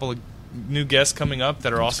couple of new guests coming up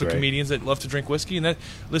that are also great. comedians that love to drink whiskey. And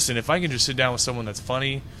listen, if I can just sit down with someone that's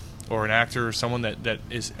funny, or an actor, or someone that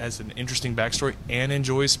has an interesting backstory and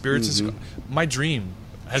enjoys spirits, my dream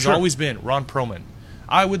has Sure. always been Ron Perlman.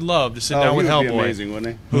 I would love to sit Oh, down he with would be Hellboy, amazing,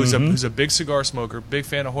 wouldn't he? who's a big cigar smoker, big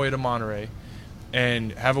fan of Hoya de Monterey,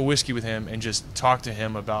 and have a whiskey with him and just talk to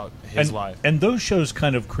him about his life. And those shows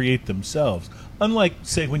kind of create themselves. Unlike,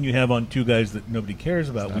 say, when you have on two guys that nobody cares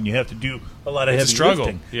about, when you have to do a lot of It's a heavy struggle.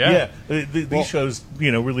 lifting. Yeah. These shows,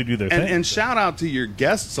 really do their And, thing. and shout out to your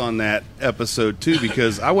guests on that episode too,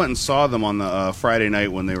 because I went and saw them on the Friday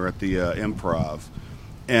night when they were at the Improv.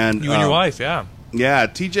 And You and your wife, yeah. Yeah,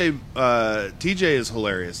 TJ is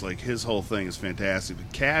hilarious. Like, his whole thing is fantastic.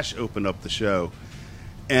 But Cash opened up the show,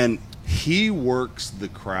 and he works the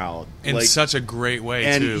crowd In such a great way,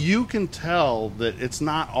 and too. you can tell that it's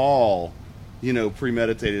not all,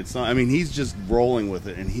 premeditated. I mean, he's just rolling with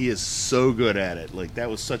it, and he is so good at it. Like, that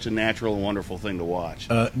was such a natural and wonderful thing to watch.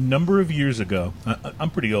 A number of years ago, I'm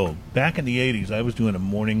pretty old. Back in the 80s, I was doing a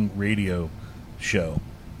morning radio show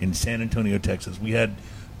in San Antonio, Texas. We had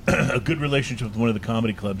a good relationship with one of the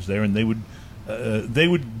comedy clubs there, and they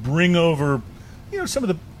would bring over, some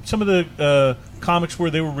of the comics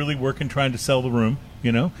where they were really working, trying to sell the room,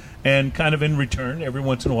 and kind of in return, every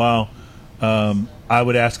once in a while, I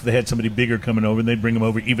would ask if they had somebody bigger coming over, and they'd bring them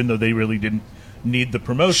over, even though they really didn't need the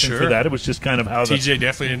promotion for Sure. that. It was just kind of how TJ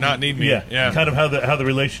definitely did not need me. yeah, kind of how the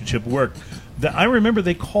relationship worked. I remember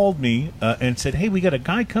they called me and said, "Hey, we got a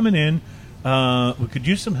guy coming in. We could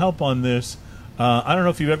use some help on this. I don't know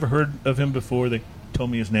if you've ever heard of him before." They told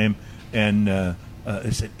me his name, and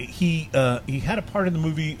they said he had a part in the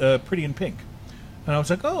movie Pretty in Pink. And I was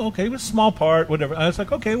like, "Oh, okay, it was a small part, whatever." I was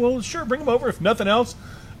like, "Okay, well, sure, bring him over. If nothing else,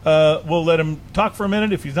 we'll let him talk for a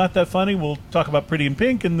minute. If he's not that funny, we'll talk about Pretty in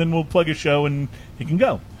Pink, and then we'll plug his show, and he can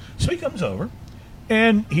go." So he comes over,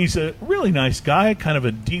 and he's a really nice guy, kind of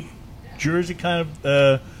a deep Jersey kind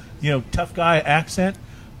of, tough guy accent.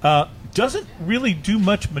 Doesn't really do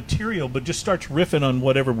much material, but just starts riffing on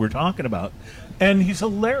whatever we're talking about. And he's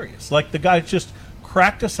hilarious. Like, the guy just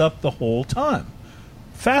cracked us up the whole time.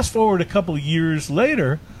 Fast forward a couple of years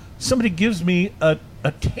later, somebody gives me a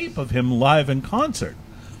tape of him live in concert.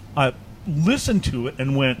 I listened to it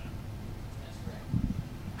and went,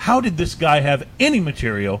 how did this guy have any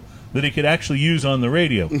material that he could actually use on the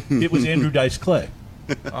radio? It was Andrew Dice Clay.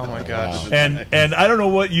 Oh, my gosh. And I don't know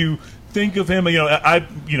what you think of him. I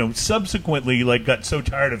subsequently got so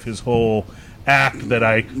tired of his whole act that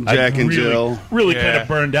I Jack and Jill. really Yeah. kind of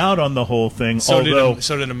burned out on the whole thing. So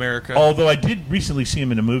did America. Although I did recently see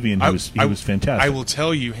him in a movie, and he was fantastic. I will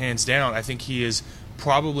tell you, hands down, I think he is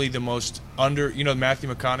probably the most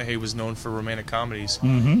Matthew McConaughey was known for romantic comedies,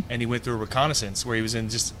 and he went through a Reconnaissance where he was in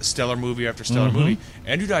just stellar movie after stellar movie.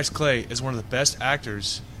 Andrew Dice Clay is one of the best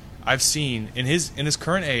actors I've seen in his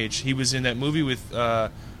current age. He was in that movie with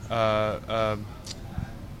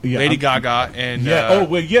Lady Gaga and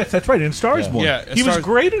yes, that's right. In Stars Born, Yeah, he was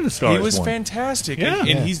great in A Star Is He was Born. fantastic. Yeah.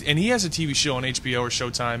 And he has a TV show on HBO or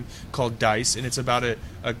Showtime called Dice, and it's about a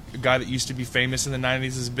guy that used to be famous in the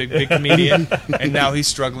 90s as a big comedian, and now he's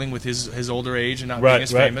struggling with his older age and not being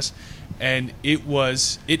as famous. And it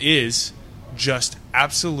is just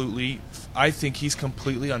absolutely, I think he's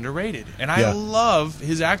completely underrated, and I love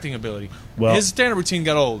his acting ability. Well, his stand-up routine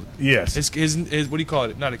got old. Yes. His what do you call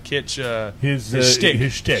it? Not a kitsch. His shtick.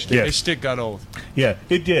 his shtick, yes. His shtick got old. Yeah,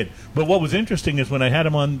 it did. But what was interesting is when I had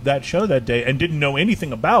him on that show that day and didn't know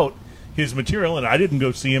anything about his material, and I didn't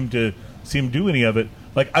go see him do any of it.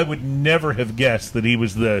 Like, I would never have guessed that he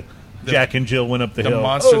was the Jack and Jill went up the hill. The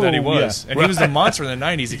monster that he was. Yeah, and he was the monster in the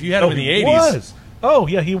 90s. If you had him in the 80s. Was. Oh,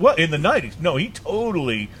 yeah, he was. In the 90s. No, he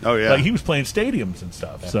totally... Oh, yeah. Like, he was playing stadiums and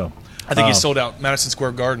stuff, so... I think he sold out Madison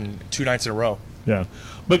Square Garden 2 nights in a row. Yeah.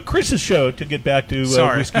 But Chris's show, to get back to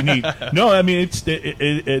Whiskey Neat... No, I mean,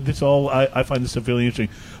 it's all... I find this stuff really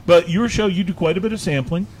interesting. But your show, you do quite a bit of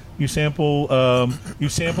sampling. You sample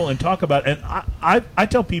and talk about... And I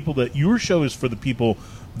tell people that your show is for the people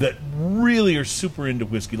that really are super into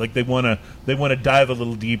whiskey. Like, they want to dive a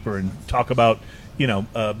little deeper and talk about...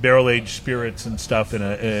 barrel-aged spirits and stuff in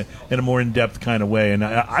a more in-depth kind of way, and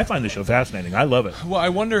I find the show fascinating. I love it. Well, I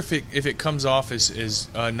wonder if it comes off as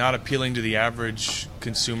not appealing to the average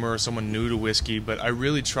consumer or someone new to whiskey, but I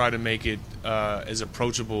really try to make it as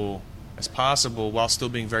approachable as possible while still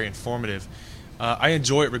being very informative. I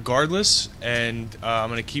enjoy it regardless, and I'm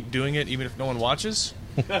going to keep doing it even if no one watches.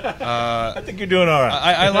 I think you're doing all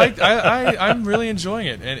right. I'm really enjoying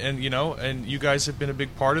it, and you guys have been a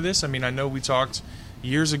big part of this. I mean, I know we talked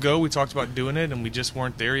years ago. We talked about doing it, and we just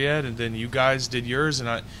weren't there yet. And then you guys did yours,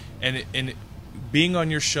 and being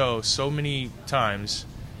on your show so many times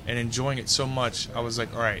and enjoying it so much, I was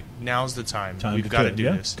like, all right, now's the time. We've got to do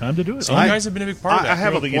this. Time to do it. So you guys have been a big part of that. I have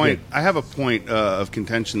Thrilled that a you point. did. I have a point of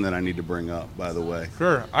contention that I need to bring up. By the way,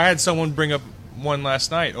 Sure. I had someone bring up one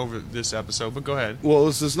last night over this episode, but go ahead. Well,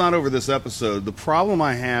 this is not over this episode. The problem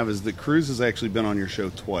I have is that Cruz has actually been on your show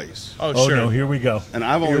twice, Oh, Oh sure. no, here we go. and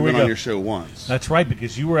I've only Here we been go. on your show once. That's right,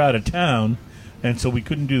 because you were out of town, and so we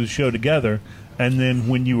couldn't do the show together. And then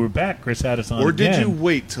when you were back, Chris had us on Or did again. you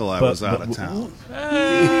wait till I But- was out but- of town?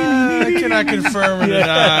 I cannot confirm or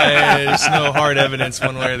deny. There's no hard evidence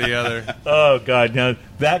one way or the other. Oh God! Now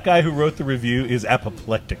that guy who wrote the review is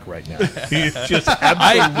apoplectic right now. He's just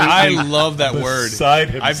absolutely. I love that word. beside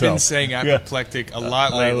himself. I've been saying Yeah. apoplectic a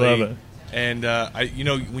lot I lately. love it. And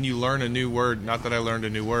when you learn a new word, not that I learned a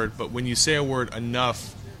new word, but when you say a word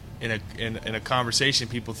enough in a conversation,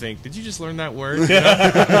 people think, "Did you just learn that word?" You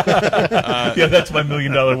know? Yeah, that's my $1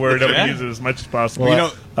 million word. I'm Yeah. going to use it as much as possible.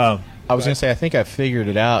 Well, I I was going to say, I think I figured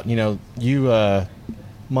it out. You know, you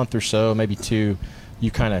month or so, maybe 2,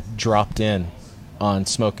 you kind of dropped in on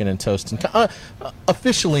smoking and toasting,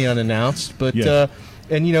 officially unannounced. But Yes.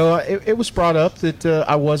 and you know, it was brought up that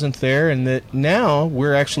I wasn't there, and that now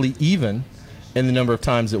we're actually even in the number of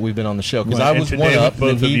times that we've been on the show, because Right, I and was today one with up, both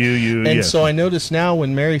and of he, you, and yes. so I notice now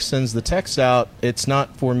when Mary sends the text out, it's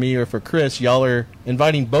not for me or for Chris. Y'all are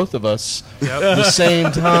inviting both of us Yep. at the same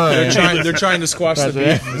time. They're trying to squash the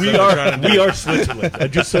That's beef. right. we are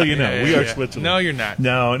Switzerland. Just so you know, Yeah, we yeah, are yeah. Switzerland. No, you're not.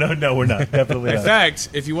 No, we're not. Definitely In not. fact,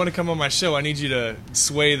 if you want to come on my show, I need you to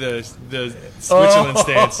sway the Switzerland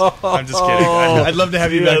stance. I'm just kidding. I'd love to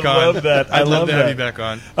have you Dude, I back on. love that. I I'd love love to have that. you back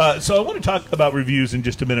on. So I want to talk about reviews in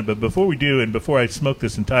just a minute, but before we do, and before I smoke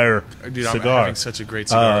this entire Dude, I'm cigar, having such a great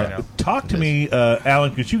cigar right now. talk to me,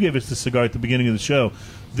 Alan, because you gave us the cigar at the beginning of the show.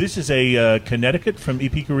 This is a Connecticut from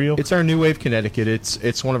EP Carrillo. It's our New Wave Connecticut.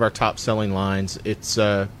 It's one of our top selling lines. It's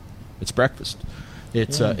breakfast.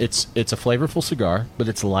 It's a flavorful cigar, but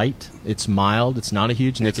it's light. It's mild. It's not a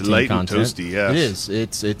huge nicotine light and content. toasty, yes. It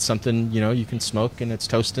is. It's something you can smoke, and it's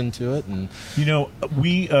toasting to it. And You know,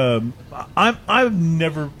 I've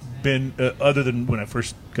never been other than when I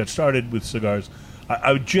first got started with cigars.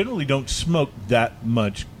 I generally don't smoke that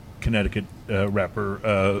much Connecticut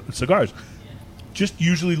wrapper cigars. Just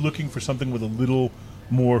usually looking for something with a little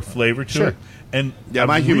more flavor to Sure. it. And Yeah, I've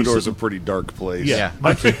my humidor is recently- a pretty dark place. Yeah,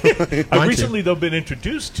 mine too. I've Mine recently though been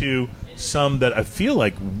introduced to some that I feel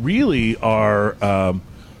like really are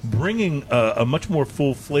bringing a much more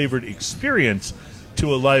full flavored experience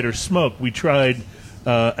to a lighter smoke. We tried,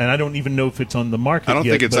 and I don't even know if it's on the market. I don't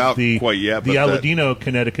yet, think it's but out the, quite yet, The but that- Aladino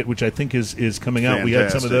Connecticut, which I think is coming out. We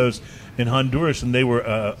had some of Fantastic. those in Honduras, and they were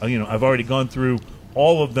I've already gone through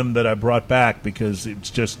all of them that I brought back because it's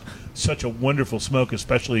just such a wonderful smoke,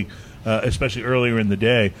 especially earlier in the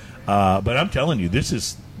day. But I'm telling you, this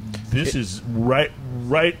is right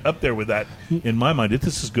up there with that in my mind.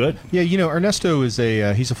 This is good. yeah, Ernesto is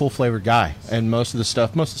he's a full flavored guy, and most of the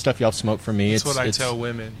stuff y'all smoke from me. That's it's what I it's- tell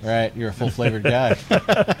women. Right, you're a full flavored guy,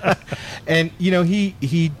 and he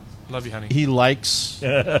Love you, honey. he likes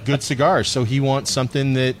good cigars, so he wants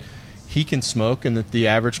something that he can smoke and that the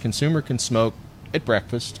average consumer can smoke at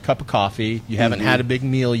breakfast, cup of coffee. You haven't had a big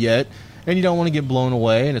meal yet, and you don't want to get blown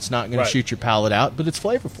away, and it's not going Right. to shoot your palate out, but it's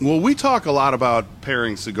flavorful. Well, we talk a lot about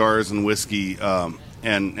pairing cigars and whiskey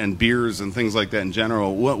and beers and things like that in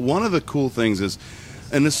general. One of the cool things is,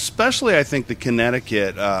 and especially I think the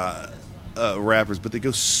Connecticut wrappers, but they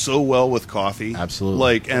go so well with coffee. Absolutely.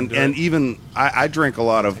 Like and even I drink a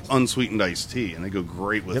lot of unsweetened iced tea, and they go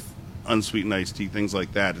great with unsweetened iced tea, things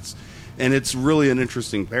like that. It's really an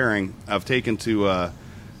interesting pairing. I've taken to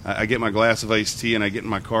I get my glass of iced tea and I get in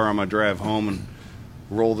my car on my drive home and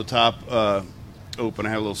roll the top open. I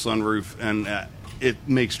have a little sunroof, and it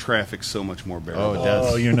makes traffic so much more bearable. Oh, it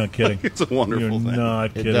does. Oh, you're not kidding. It's a wonderful You're thing. not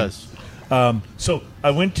It kidding. does. So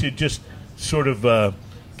I went to just sort of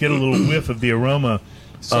get a little whiff of the aroma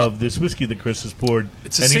of this whiskey that Chris has poured,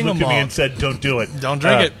 It's a and he single looked at me malt. and said, "Don't do it. Don't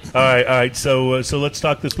drink it." All right. So let's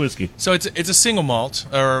talk this whiskey. So it's a single malt,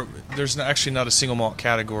 or there's actually not a single malt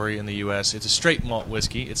category in the U.S. It's a straight malt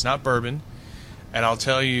whiskey. It's not bourbon, and I'll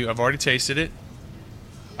tell you, I've already tasted it.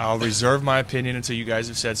 I'll reserve my opinion until you guys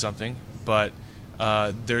have said something. But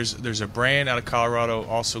there's a brand out of Colorado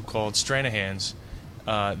also called Stranahan's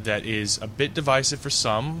that is a bit divisive for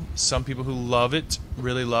some. Some people who love it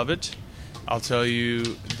really love it. I'll tell you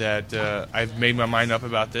that I've made my mind up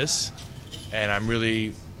about this, and I'm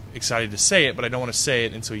really excited to say it, but I don't want to say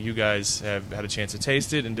it until you guys have had a chance to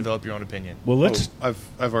taste it and develop your own opinion. Well, let's. I've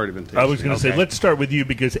already been tasting. I was going to say, Okay. let's start with you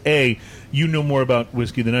because A, you know more about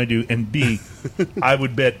whiskey than I do, and B, I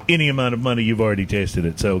would bet any amount of money you've already tasted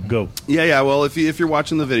it. So go. Yeah. Well, if you're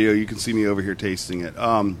watching the video, you can see me over here tasting it.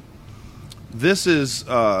 This is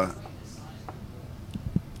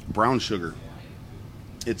brown sugar.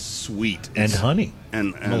 It's sweet. And honey.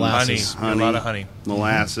 And Molasses. honey, A lot of honey.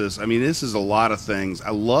 molasses. I mean, this is a lot of things.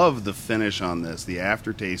 I love the finish on this. The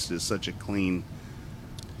aftertaste is such a clean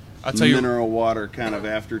I'll tell you, mineral water kind of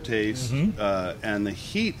aftertaste. And the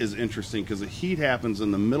heat is interesting because the heat happens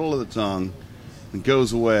in the middle of the tongue and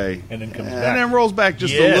goes away. And then comes and back. then rolls back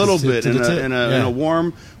just Yes. a little To bit the in tip. in Yeah. a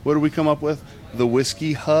warm, what do we come up with? The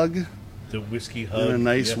whiskey hug. The whiskey hug. And a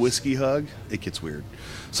nice yes. whiskey hug. It gets weird.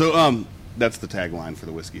 So, that's the tagline for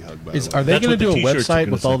the whiskey hug, by the way. Are they That's going to what do the a t-shirts are website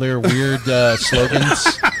gonna with say. all their weird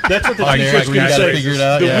slogans? That's what the On there, t-shirt's we going to gotta say. figure it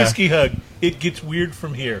out, The yeah. whiskey hug. It gets weird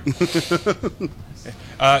from here.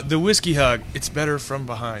 the whiskey hug. It's better from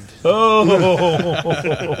behind.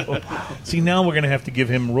 Oh. See, now we're going to have to give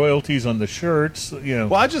him royalties on the shirts. You know.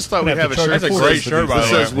 Well, I just thought We're we'd gonna have a to shirt charge That's a for great these. shirt, by that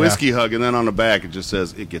the way. says whiskey hug, and then on the back it just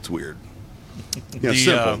says it gets weird. Yeah,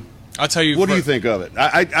 simple. I'll tell you. What do for- you think of it?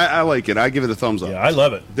 I like it. I give it a thumbs up. Yeah, I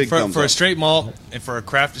love it. Big thumbs For a up. straight malt and for a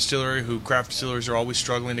craft distillery, craft distillers are always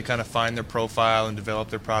struggling to kind of find their profile and develop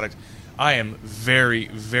their product. I am very,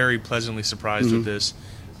 very pleasantly surprised with this.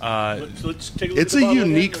 Let's take a look It's at the a bottle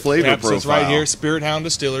unique again. flavor Yep, so it's right profile. here, Spirit Hound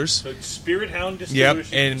Distillers. So it's Spirit Hound Distillers. Yep, You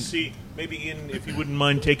can and- see maybe if you wouldn't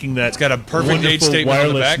mind taking that. It's got a perfect wonderful age statement on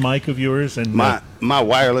the wireless back. mic of yours and My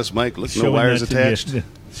wireless mic. Look, no showing wires that to attached.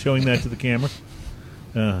 showing that to the camera.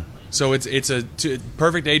 So it's a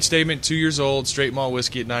perfect age statement, 2 years old, straight malt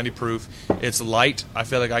whiskey at 90 proof. It's light. I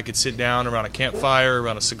feel like I could sit down around a campfire,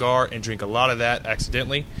 around a cigar, and drink a lot of that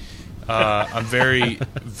accidentally. I'm very,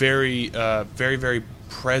 very, very, very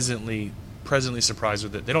presently surprised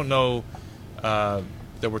with it. They don't know that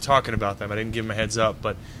we're talking about them. I didn't give them a heads up,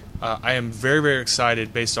 but I am very, very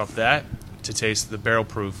excited based off that to taste the barrel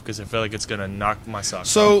proof because I feel like it's going to knock my socks off.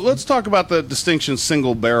 So let's talk about the distinction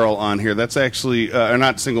single barrel on here. That's actually, or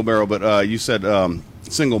not single barrel, but you said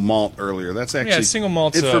single malt earlier. That's actually single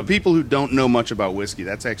malt's, It's for people who don't know much about whiskey.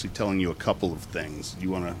 That's actually telling you a couple of things. You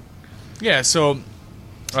want to? Yeah, so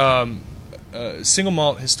single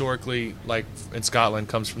malt historically, like in Scotland,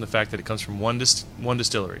 comes from the fact that it comes from one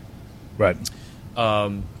distillery, Right.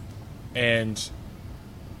 and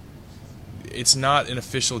it's not an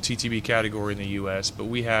official TTB category in the U.S. But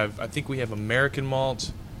I think we have American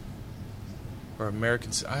malt or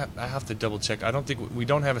American. I have to double check. I don't think we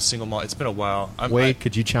don't have a single malt. It's been a while. Wade,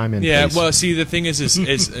 could you chime in? Yeah, please? well, see, the thing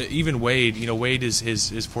is even Wade. You know, Wade is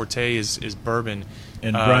his forte is bourbon.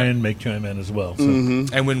 And Brian make chime in as well. So.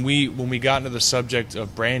 And when we got into the subject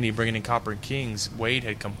of brandy, bringing in Copper and Kings, Wade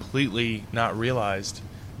had completely not realized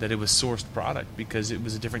that it was sourced product because it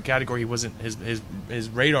was a different category. He wasn't his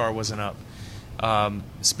radar wasn't up.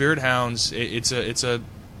 Spirit Hounds, it's a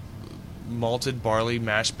malted barley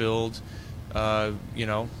mash build,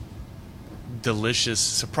 delicious,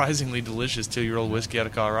 surprisingly delicious 2-year-old whiskey out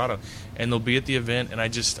of Colorado, and they'll be at the event. And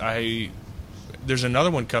there's another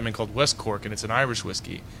one coming called West Cork, and it's an Irish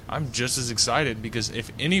whiskey. I'm just as excited because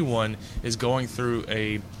if anyone is going through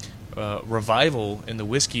a revival in the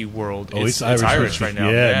whiskey world, it's Irish whiskey. right now.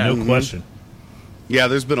 Yeah, no question. Yeah,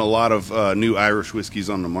 there's been a lot of new Irish whiskeys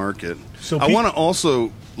on the market. So I want to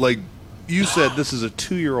also, like you said, this is a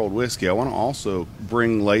 2-year-old whiskey. I want to also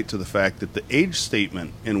bring light to the fact that the age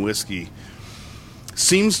statement in whiskey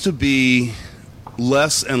seems to be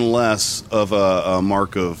less and less of a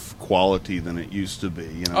mark of quality than it used to be.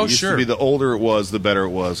 You know, Oh, it used sure. to be the older it was, the better it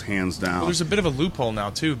was, hands down. Well, there's a bit of a loophole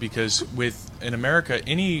now too because in America,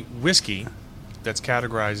 any whiskey that's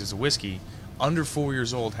categorized as a whiskey under 4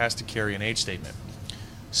 years old has to carry an age statement.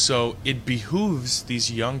 So it behooves these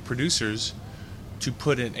young producers to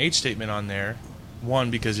put an age statement on there. One,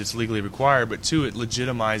 because it's legally required, but two, it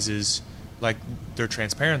legitimizes like their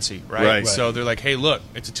transparency, right? Right. So they're like, hey, look,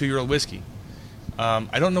 it's a 2-year-old whiskey.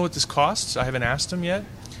 I don't know what this costs. I haven't asked him yet.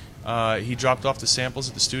 He dropped off the samples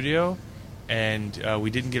at the studio, and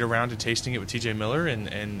we didn't get around to tasting it with TJ Miller,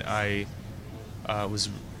 and I was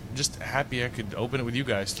just happy I could open it with you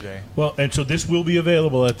guys today Well, and so this will be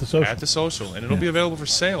available at the social. at the social, and it'll be available for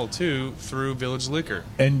sale too through Village Liquor.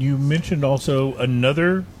 And you mentioned also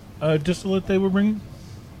another distillate they were bringing,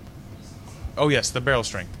 Oh yes, the barrel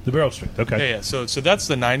strength. the barrel strength. Okay. Yeah. So that's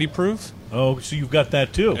the 90 proof, Oh, so you've got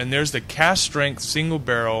that too. and there's the cast strength single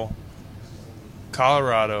barrel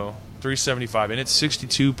Colorado 375, and it's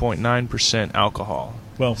 62.9% alcohol.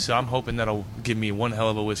 Well- so I'm hoping that'll give me one hell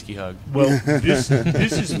of a whiskey hug. Well, this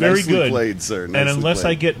is very Nicely good. played, sir. And Nicely unless I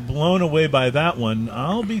played. get blown away by that one,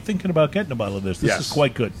 I'll be thinking about getting a bottle of this. This Yes. is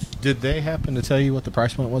quite good. Did they happen to tell you what the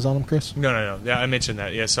price point was on them, Chris? No. Yeah, I mentioned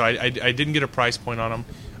that. Yeah, so I didn't get a price point on them.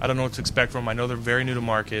 I don't know what to expect from them. I know they're very new to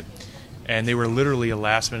market, and they were literally a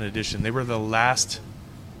last-minute edition. They were the last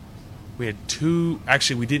We had two.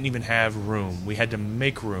 Actually, we didn't even have room. We had to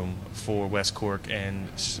make room for West Cork and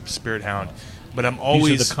Spirit Hound. But I'm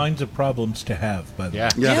always These are the kinds of problems to have, by the way.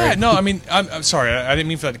 Yeah, no, I mean, I'm sorry. I didn't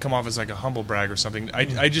mean for that to come off as like a humble brag or something.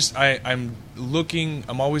 I'm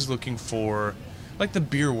always looking for, like the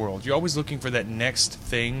beer world. You're always looking for that next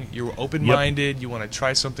thing. You're open-minded. You want to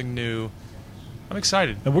try something new. I'm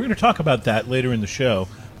excited. And we're going to talk about that later in the show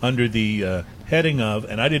under the heading of,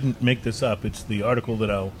 and I didn't make this up, it's the article that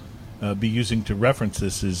I'll be using to reference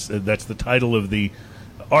this. That's the title of the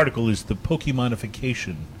article is The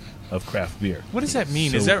Pokemonification of Craft Beer. What does that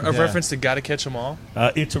mean? So, Is that a reference to Gotta Catch 'Em All?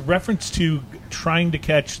 It's a reference to trying to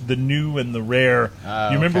catch the new and the rare.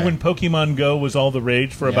 You remember okay. when Pokemon Go was all the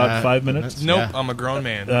rage for about 5 minutes? Nope, Yeah. I'm a grown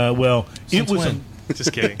man. Well, Since it was when?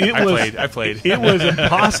 Just kidding. it was- I played. it was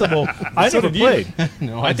impossible. I never played.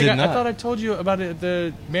 No, I did not. thought I told you about it at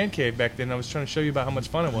the man cave back then. I was trying to show you about how much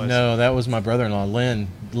fun it was. No, that was my brother-in-law, Lynn.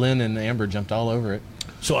 Lynn and Amber jumped all over it.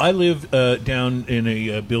 So I live down in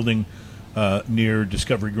a building near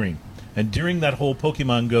Discovery Green, and during that whole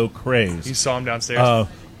Pokemon Go craze, You saw him downstairs.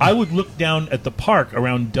 I would look down at the park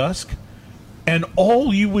around dusk, and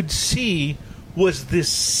all you would see was this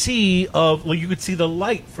sea of, like, you could see the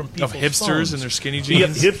light from people's Of hipsters phones. in their skinny Yeah,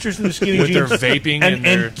 jeans. hipsters in their skinny With their jeans, vaping and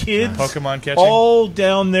their kids, Pokemon catching. all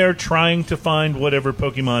down there trying to find whatever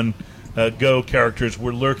Pokemon Go characters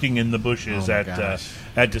were lurking in the bushes Oh my gosh.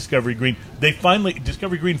 at Discovery Green.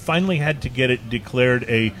 Discovery Green finally had to get it declared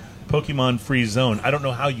a Pokemon-free zone. I don't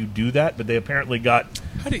know how you do that, but they apparently How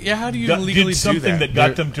do you legally did something do that?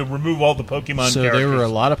 got them to remove all the Pokemon So characters. there were a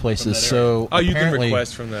lot of places. So Oh, you can apparently-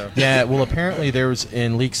 request from the... Yeah, well, apparently there was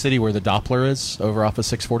in League City where the Doppler is over off of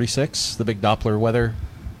 646, the big Doppler weather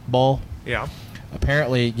ball. Yeah.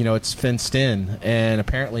 Apparently, it's fenced in, and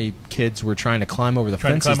apparently kids were trying to climb over the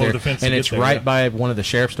Trying to fences climb over there, the fence to and get it's there, right yeah. by one of the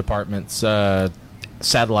sheriff's department's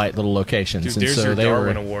satellite little locations. Dude, and there's so your they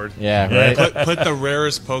Darwin were, Award. Yeah, Yeah. right. Put the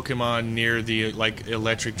rarest Pokemon near the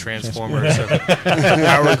electric transformers of the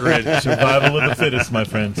power grid. Survival of the fittest, my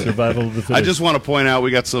friend. Survival of the fittest. I just want to point out we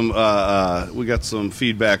got some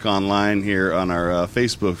feedback online here on our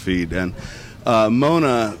Facebook feed, and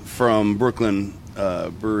Mona from Brooklyn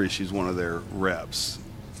Brewery, she's one of their reps,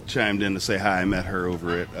 chimed in to say hi. I met her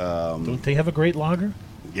over at Don't they have a great lager?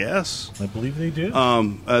 yes. I believe they do.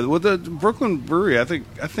 With the Brooklyn Brewery, I think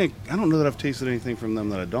I don't know that I've tasted anything from them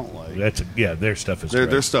that I don't like. Their stuff is Their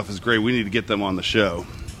great. stuff is great. We need to get them on the show.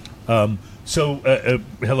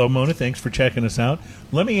 Hello, Mona. Thanks for checking us out.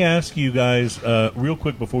 Let me ask you guys real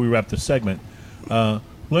quick before we wrap this segment. Talk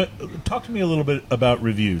to me a little bit about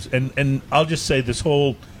reviews, and I'll just say this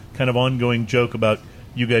whole kind of ongoing joke about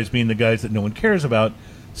you guys being the guys that no one cares about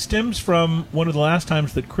stems from one of the last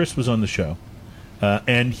times that Chris was on the show,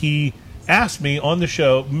 and he asked me on the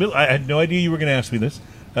show. I had no idea you were going to ask me this.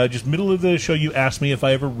 Just middle of the show, you asked me if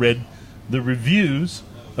I ever read the reviews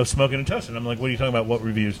of Smoking and Toasting. I'm like, what are you talking about? What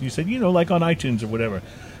reviews? And you said, like on iTunes or whatever.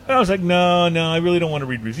 And I was like, no, I really don't want to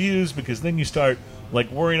read reviews because then you start like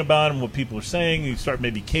worrying about them, what people are saying. You start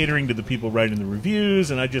maybe catering to the people writing the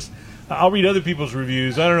reviews, and I'll read other people's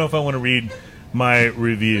reviews. I don't know if I want to read my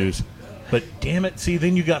reviews. But damn it, see,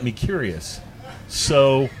 then you got me curious.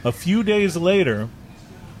 So a few days later,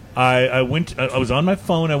 I was on my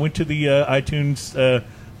phone. I went to the iTunes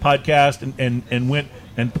podcast and went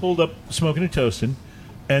and pulled up Smoking and Toasting,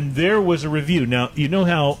 and there was a review. Now, you know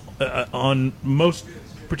how on most,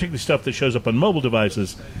 particularly stuff that shows up on mobile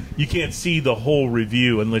devices, you can't see the whole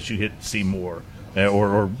review unless you hit see more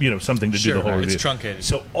or something to do the whole review. It's truncated.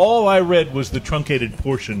 So all I read was the truncated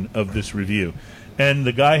portion of this review. And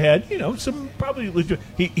the guy had, some probably legit.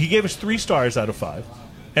 He gave us 3 stars out of 5.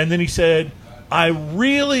 And then he said, I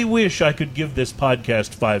really wish I could give this podcast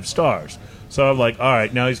 5 stars. So I'm like, all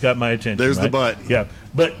right, now he's got my attention. There's the right? but. Yeah.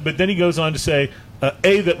 But then he goes on to say,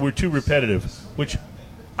 that we're too repetitive, which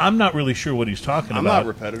I'm not really sure what he's talking I'm about. not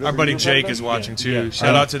repetitive. Our Are buddy you Jake repetitive? is watching too. Yeah.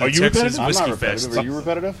 Shout out to the Are you Texas repetitive? I'm Whiskey not repetitive. Fest. Are you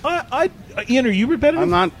repetitive? Ian, are you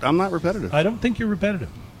repetitive? I'm not repetitive. I don't think you're repetitive.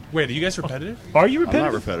 Wait, are you guys repetitive? Are you I'm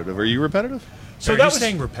repetitive? not repetitive. Are you repetitive? So Are that you was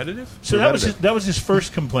saying repetitive? So that was his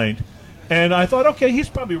first complaint, and I thought, okay, he's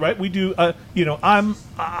probably right. We do,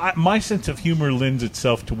 my sense of humor lends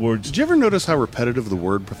itself towards. Did you ever notice how repetitive the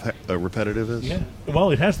word repetitive is? Yeah. Well,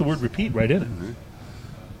 it has the word repeat right in it,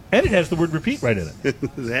 and it has the word repeat right in it.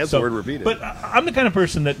 It has the word repeated. But I'm the kind of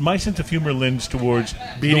person that my sense of humor lends towards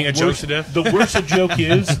Beating the a joke worse- to death? The worse a joke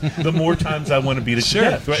is, the more times I want to beat it Sure, to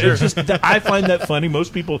death. Right? sure. It's just I find that funny.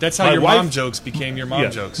 Most people. That's how my your wife- mom jokes became your mom Yeah,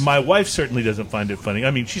 jokes. My wife certainly doesn't find it funny.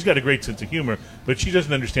 I mean, she's got a great sense of humor, but she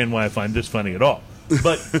doesn't understand why I find this funny at all.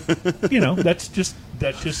 But that's just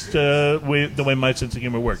the way my sense of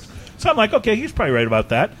humor works. So I'm like, okay, he's probably right about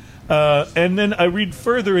that. And then I read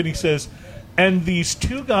further, and he says, and these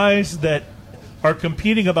two guys that are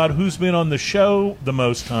competing about who's been on the show the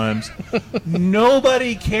most times,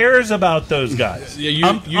 nobody cares about those guys. Yeah, you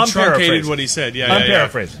I'm truncated paraphrasing. what he said. Yeah, I'm yeah,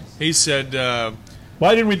 paraphrasing. He said, Well,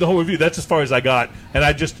 I didn't read the whole review. That's as far as I got, and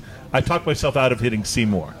I talked myself out of hitting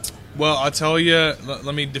Seymour. well, I'll tell you,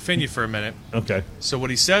 let me defend you for a minute. Okay. So what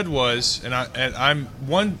he said was,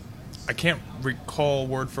 I can't recall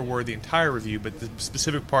word for word the entire review, but the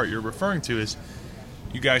specific part you're referring to is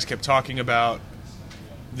you guys kept talking about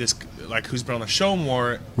this, like, who's been on the show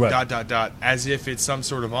more, Right. as if it's some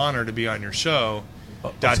sort of honor to be on your show,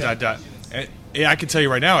 what's that? And, yeah, I can tell you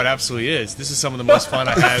right now, it absolutely is. This is some of the most fun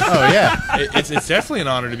I had. Oh yeah. It's definitely an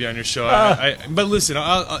honor to be on your show. But listen,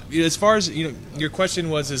 as far as your question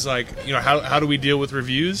is like, how do we deal with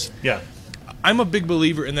reviews? Yeah. I'm a big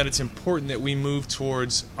believer in that it's important that we move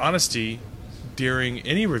towards honesty during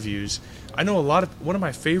any reviews. I know one of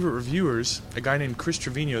my favorite reviewers, a guy named Chris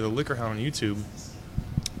Trevino, the Liquor Hound on YouTube.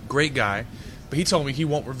 Great guy, but he told me he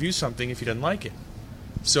won't review something if he doesn't like it.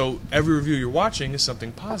 So every review you're watching is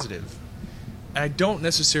something positive. And I don't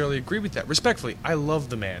necessarily agree with that. Respectfully, I love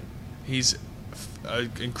the man. He's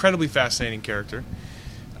an incredibly fascinating character.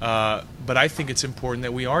 But I think it's important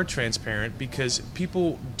that we are transparent because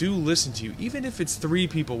people do listen to you. Even if it's 3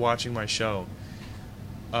 people watching my show.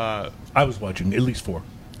 I was watching at least 4.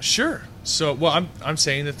 Sure. So, well, I'm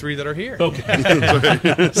saying the 3 that are here.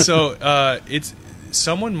 Okay. So it's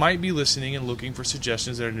someone might be listening and looking for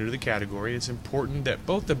suggestions that are new to the category. It's important that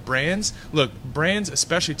both the brands,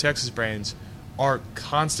 especially Texas brands, are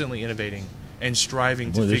constantly innovating and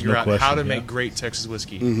striving to Well, there's figure no out question, how to yeah. make great Texas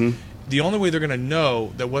whiskey. The only way they're going to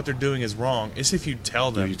know that what they're doing is wrong is if you tell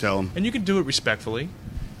them. If you tell them. And you can do it respectfully.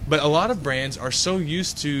 But a lot of brands are so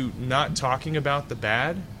used to not talking about the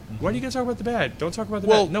bad. Why are you going to talk about the bad? Don't talk about the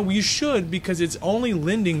bad. No, you should, because it's only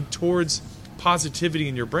lending towards positivity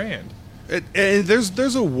in your brand. And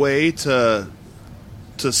there's a way to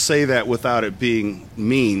say that without it being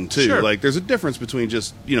mean too. Sure. Like there's a difference between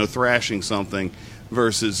just thrashing something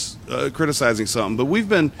versus criticizing something. But we've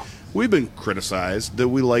been criticized that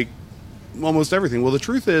we like almost everything. Well, the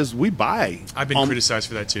truth is we buy. I've been criticized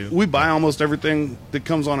for that too. We buy almost everything that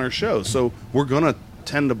comes on our show, so we're gonna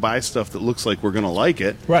tend to buy stuff that looks like we're gonna like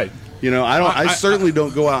it. Right. I certainly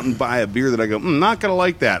don't go out and buy a beer that I go, not gonna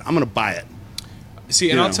like that. I'm gonna buy it. See,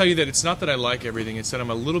 and I'll tell you that it's not that I like everything. It's that I'm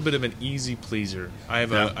a little bit of an easy pleaser. I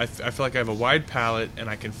feel like I have a wide palate, and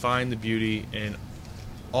I can find the beauty in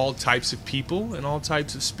all types of people and all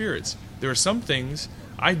types of spirits. There are some things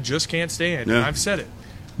I just can't stand, and I've said it.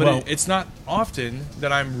 But it's not often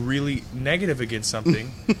that I'm really negative against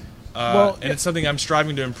something, and it's something I'm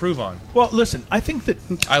striving to improve on. Well, listen, I think that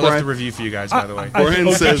I left the review for you guys, by the way.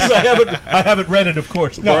 Brian says, I haven't read it, of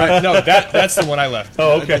course. No, that's the one I left.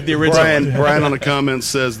 Oh, okay. The original one. Brian on the comments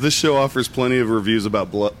says this show offers plenty of reviews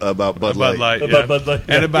about Bud Light. Bud Light, About Bud Light,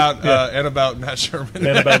 yeah. and about Matt Sherman.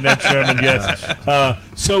 And about Ned Sherman, yes.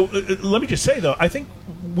 So let me just say, though, I think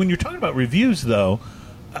when you're talking about reviews, though,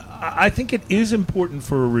 I think it is important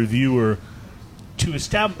for a reviewer to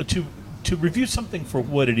review something for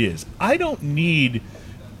what it is. I don't need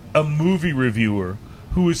a movie reviewer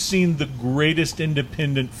who has seen the greatest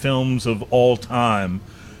independent films of all time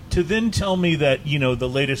to then tell me that, the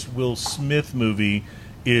latest Will Smith movie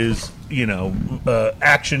is,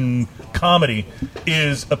 action comedy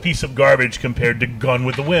is a piece of garbage compared to Gone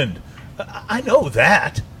with the Wind. I know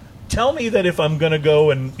that. Tell me that if I'm going to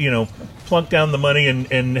go and, plunk down the money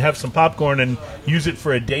and have some popcorn and use it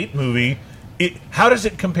for a date movie, how does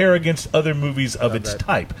it compare against other movies of its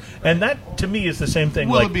type? And that, to me, is the same thing.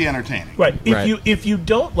 Will it be entertaining? Right. If you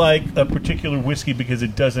don't like a particular whiskey because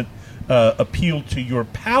it doesn't appeal to your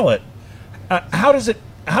palate, how does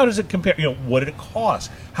it compare? What did it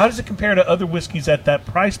cost? How does it compare to other whiskeys at that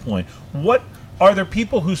price point? What are there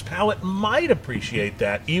people whose palate might appreciate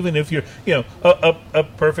that, even if you're, a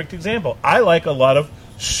perfect example? I like a lot of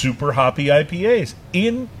super hoppy IPAs.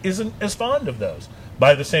 Ian isn't as fond of those.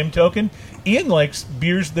 By the same token, Ian likes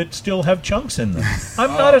beers that still have chunks in them.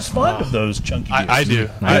 I'm not as fond of those chunky beers. I do.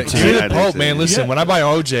 I do. You're I the do pulp, too. man. Listen, Yeah. when I buy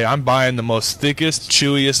OJ, I'm buying the most thickest,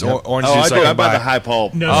 chewiest orange juice I can buy buy. the high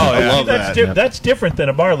pulp. No, I see, love that's that. that's different than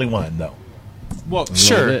a barley wine, though. Well,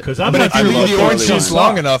 sure. bit. Because I'm But if not you love leave the orange barley juice wine.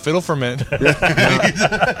 long enough, it'll ferment.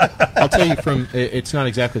 I'll tell you it's not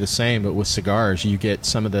exactly the same, but with cigars, you get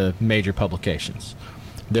some of the major publications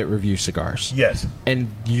that review cigars. Yes. And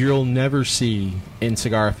you'll never see in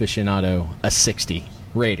Cigar Aficionado a 60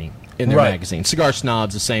 rating. in their Right. magazine. Cigar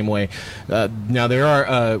Snob's the same way. Now there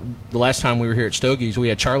are the last time we were here at Stogie's, we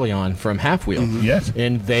had Charlie on from Half Wheel. Yes.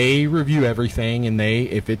 And they review everything, and they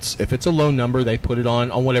if it's a low number, they put it on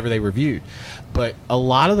whatever they reviewed. But a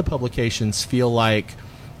lot of the publications feel like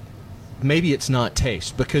maybe it's not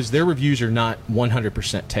taste, because their reviews are not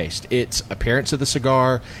 100% taste. It's appearance of the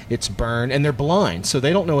cigar, it's burn, and they're blind, so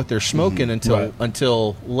they don't know what they're smoking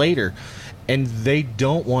until later. And they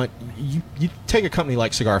don't want you take a company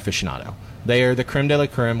like Cigar Aficionado. They are the creme de la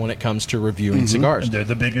creme when it comes to reviewing cigars. And they're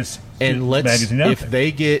the biggest And magazine out if there.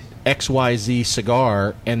 they get XYZ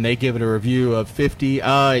cigar and they give it a review of 50,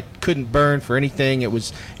 it couldn't burn for anything. It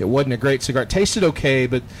wasn't a great cigar. It tasted okay,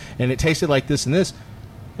 and it tasted like this and this.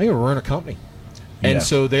 They're going to ruin a company. And Yeah.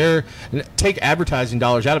 so take advertising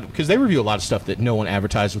dollars out of it, because they review a lot of stuff that no one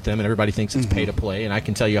advertised with them, and everybody thinks it's pay to play. And I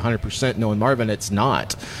can tell you 100%, knowing Marvin, it's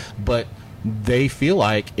not. But they feel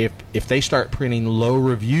like if they start printing low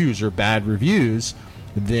reviews or bad reviews,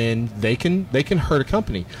 then they can hurt a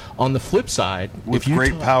company. On the flip side, With if you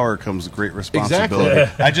great power comes great responsibility.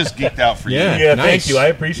 Exactly. I just geeked out for you. Yeah, nice. thank you. I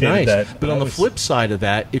appreciated Nice. that. But on That the was- flip side of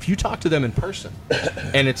that, if you talk to them in person,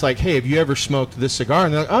 and it's like, hey, have you ever smoked this cigar?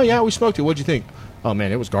 And they're like, oh, yeah, we smoked it. What'd you think? Oh,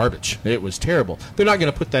 man, it was garbage. It was terrible. They're not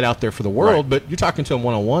going to put that out there for the world, but you're talking to them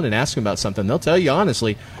one-on-one and asking about something. They'll tell you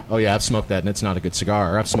honestly, oh, yeah, I've smoked that, and it's not a good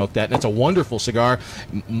cigar. Or I've smoked that, and it's a wonderful cigar.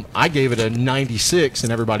 I gave it a 96,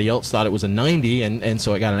 and everybody else thought it was a 90, and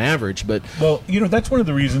so it got an average. But Well, that's one of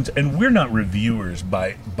the reasons, and we're not reviewers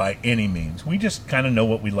by any means. We just kind of know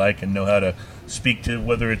what we like and know how to speak to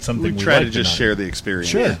whether it's something We we try like to or just not. share the experience.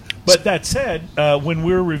 Sure. But that said, when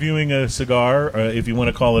we're reviewing a cigar, if you want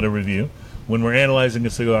to call it a review, when we're analyzing a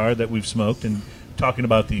cigar that we've smoked and talking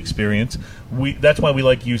about the experience, that's why we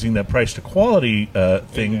like using that price to quality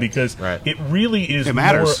thing, because Right. it really is It more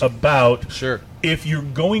matters. about Sure. if you're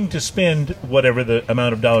going to spend whatever the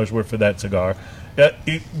amount of dollars were for that cigar.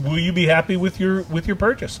 Will you be happy with your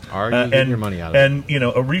purchase? Are you getting your money out of it? And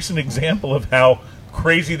a recent example of how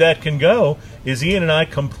crazy that can go is Ian and I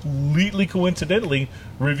completely coincidentally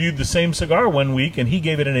reviewed the same cigar one week, and he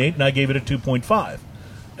gave it an 8 and I gave it a 2.5,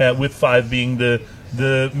 with 5 being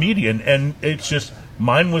the median. And it's just,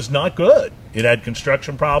 mine was not good. It had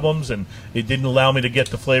construction problems, and it didn't allow me to get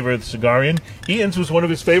the flavor of the cigar in. Ian's was one of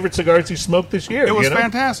his favorite cigars he smoked this year. It was you know?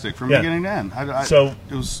 fantastic from Yeah. beginning to end. So-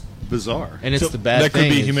 it was bizarre. and it's So the bad That thing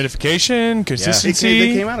could be is- humidification, consistency.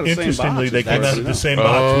 They came out of the same Interestingly, box. they came out of the same box.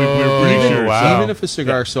 Oh, We were pretty even- sure. wow. Even if a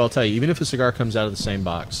cigar, so I'll tell you, even if a cigar comes out of the same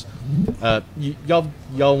box,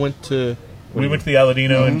 y'all went to. We went to the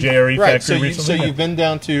Aladino and JRE Right, so, factory so recently. you've been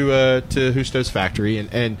down to Justo's factory,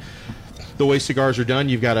 and the way cigars are done,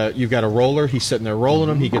 you've got a roller. He's sitting there rolling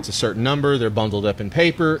them. He gets a certain number. They're bundled up in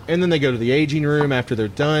paper, and then they go to the aging room after they're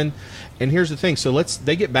done. And here's the thing: so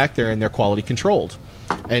they get back there and they're quality controlled.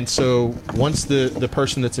 And so once the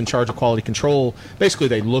person that's in charge of quality control, basically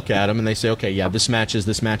they look at them and they say, okay, yeah, this matches.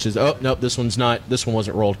 Oh, nope, this one's not. This one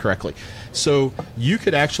wasn't rolled correctly. So you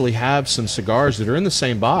could actually have some cigars that are in the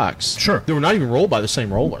same box. Sure. That were not even rolled by the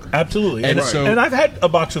same roller. Absolutely. And And, so- and I've had a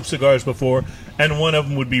box of cigars before, and one of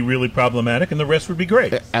them would be really problematic, and the rest would be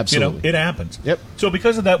great. Absolutely. It happens. Yep. So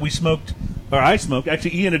because of that, I smoked.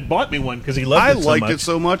 Actually, Ian had bought me one because he loved I it so liked much. it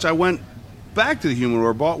so much, I went back to the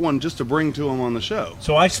Humidor, bought one just to bring to him on the show.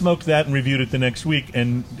 So I smoked that and reviewed it the next week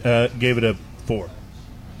and gave it a 4.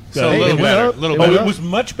 So a Hey, little it went better. up. Little It Oh, better. it was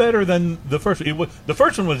much better than the first. The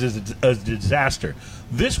first one was a disaster.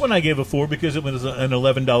 This one I gave a 4 because it was an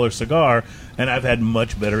 $11 cigar, and I've had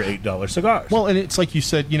much better $8 cigars. Well, and it's like you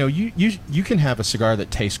said, you can have a cigar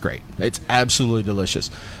that tastes great. It's absolutely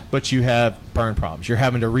delicious, but you have burn problems. You're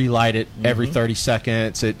having to relight it every 30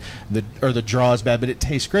 seconds. The draw is bad, but it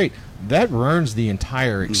tastes great. That ruins the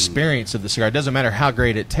entire experience of the cigar. It doesn't matter how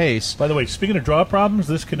great it tastes. By the way, speaking of draw problems,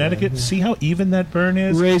 this Connecticut, see how even that burn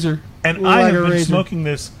is? Razor. And Like I have a been razor. smoking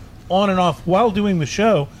this on and off while doing the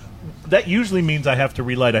show. That usually means I have to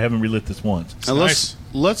relight. I haven't relit this once. And let's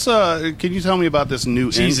can you tell me about this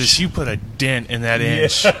new Jesus, inch? you put a dent in that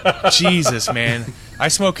inch. Jesus, man. I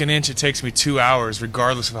smoke an inch. It takes me 2 hours,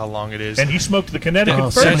 regardless of how long it is. And he smoked the Connecticut Oh,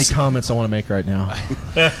 first. so many comments I want to make right now.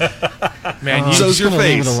 Man, you, So's your Just gonna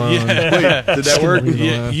leave it face. alone. Wait, did that work?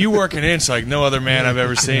 you work an inch like no other man I've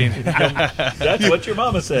ever seen. That's what your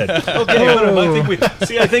mama said.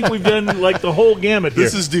 Okay, I think we've done like the whole gamut here.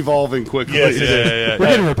 This is devolving quickly. Yes, it is. Yeah. We're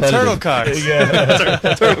getting repetitive. Turtle cocks.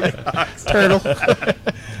 Yeah. Turtle.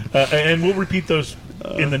 And we'll repeat those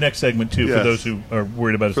in the next segment too. For Yes. those who are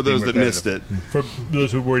worried about it For being those that repetitive. missed it. For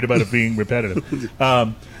those who are worried about it being repetitive.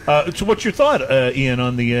 So, what's your thought, Ian,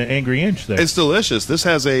 on the Angry Inch there? It's delicious. This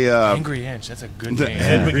has a Angry Inch. That's a good the- name.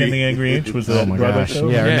 Hedwig and the Angry Inch was the Oh my Bravo gosh! show.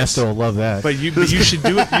 Yeah, Yes. Ernesto will love that. But you should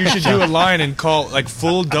do it. You should do a line and call like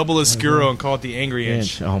full double oscuro and call it the Angry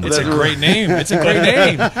Inch. Inch. Oh my It's a God. great name. It's a great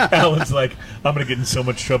name. Alan's like, I'm going to get in so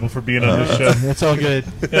much trouble for being on this show. It's all good.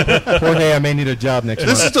 Jorge, I may need a job next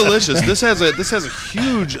This month. is delicious. This has a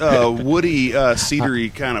huge woody,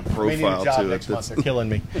 cedary kind of I may need profile a job to it. next month. That's They're killing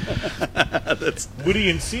me. Woody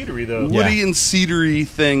and cedary, though. woody and cedary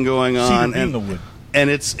thing going Cedar on, being and the wood.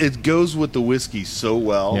 it goes with the whiskey so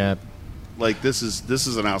well. Yeah. Like this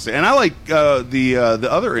is an outstanding, and I like the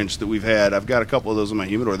other inch that we've had. I've got a couple of those in my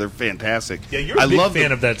humidor. They're fantastic. Yeah, you're a big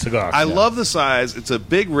fan of that cigar. I love the size. It's a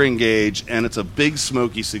big ring gauge, and it's a big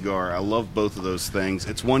smoky cigar. I love both of those things.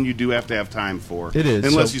 It's one you do have to have time for. It is,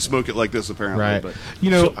 unless so- you smoke it like this, apparently. Right. But You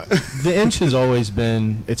know, the Inch has always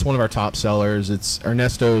been, it's one of our top sellers. It's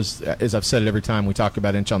Ernesto's, as I've said it every time we talk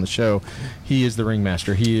about Inch on the show, he is the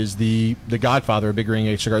ringmaster. He is the godfather of big ring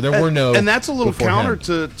age cigar. There were no and that's a little before counter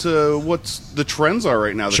him. to what's the trends are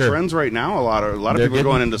right now. The Sure. trends right now, a lot of They're people are getting-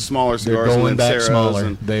 going into smaller they're cigars going and back Lanceros smaller.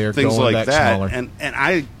 and They are things going like back that. smaller. And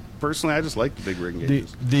I personally, I just like the big ring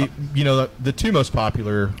gauges. The two most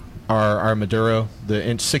popular are Maduro, the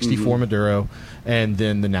Inch 64 Mm-hmm. Maduro, and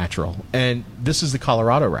then the Natural. And this is the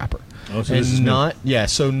Colorado wrapper. Oh, so and this is new.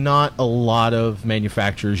 so not a lot of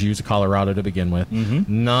manufacturers use a Colorado to begin with.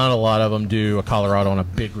 Mm-hmm. Not a lot of them do a Colorado on a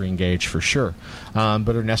big ring gauge for sure.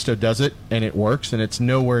 But Ernesto does it, and it works, and it's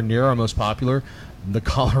nowhere near our most popular. The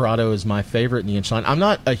Colorado is my favorite in the Inch line. I'm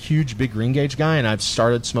not a huge big ring gauge guy, and I've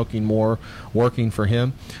started smoking more working for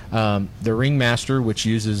him. The Ringmaster, which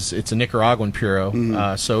it's a Nicaraguan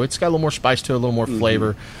Puro, so it's got a little more spice to it, a little more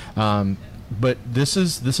flavor. But this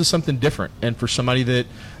is something different, and for somebody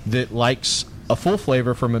that likes a full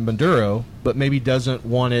flavor from a Maduro, but maybe doesn't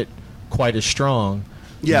want it quite as strong.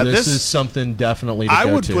 Yeah, this this- is something definitely to I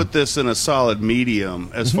go would to. put this in a solid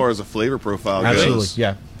medium as far as a flavor profile Absolutely, goes.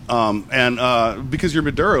 yeah. And because your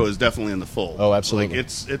Maduro is definitely in the full. Oh, absolutely. Like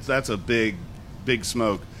it's that's a big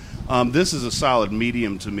smoke. This is a solid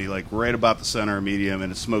medium to me, like right about the center of medium,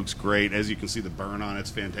 and it smokes great. As you can see, the burn on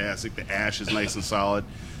it's fantastic. The ash is nice and solid.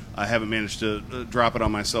 I haven't managed to drop it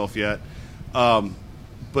on myself yet.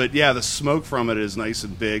 But yeah, the smoke from it is nice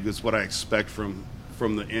and big. That's what I expect from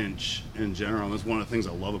the Inch in general. And that's one of the things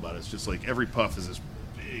I love about it. It's just like every puff is this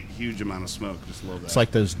big, huge amount of smoke. Just love that. It's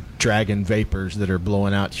like those dragon vapors that are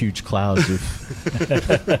blowing out huge clouds of.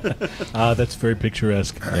 That's very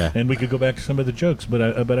picturesque. Yeah. And we could go back to some of the jokes, but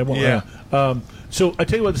I won't. Yeah. So I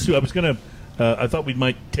tell you what, Sue, I was going to. I thought we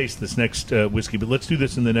might taste this next whiskey, but let's do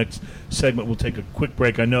this in the next segment. We'll take a quick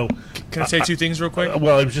break. I know. Can I say two things real quick?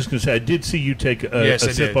 Well, I was just going to say I did see you take a Yes,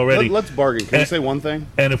 I sip did. already. Let's bargain. Can you And- say one thing?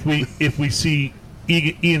 And if we see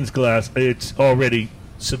Ian's glass, it's already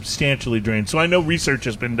substantially drained. So I know research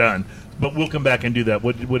has been done, but we'll come back and do that.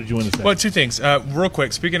 What did you want to say? Well, two things. Real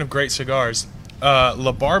quick, speaking of great cigars,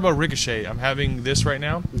 La Barba Ricochet. I'm having this right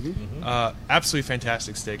now. Absolutely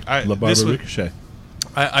fantastic stick. La Barba this was- Ricochet.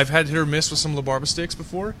 I've had hit or miss with some La Barba sticks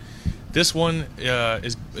before. This one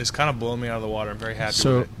is kind of blowing me out of the water. I'm very happy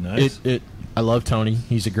So with it. Nice. I love Tony.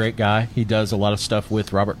 He's a great guy. He does a lot of stuff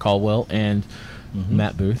with Robert Caldwell and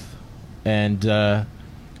Matt Booth, and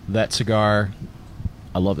that cigar.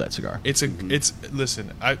 I love that cigar. It's a great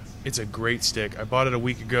stick. I bought it a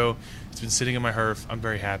week ago. It's been sitting in my herf. I'm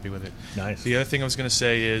very happy with it. Nice. The other thing I was going to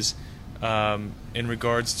say is, in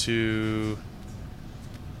regards to,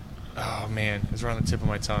 oh man, it's right on the tip of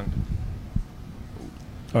my tongue.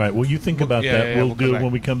 All right. Well, you think about yeah, that. yeah, We'll we'll do come it back.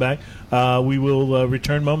 when we come back. We will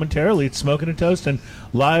return momentarily. It's Smoking and Toast and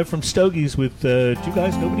live from Stogie's with two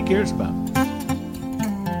guys nobody cares about.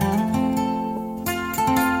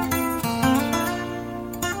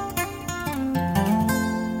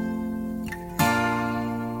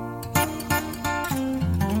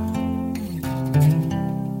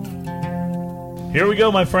 Here we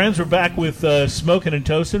go, my friends. We're back with Smoking and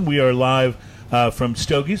Toasting. We are live from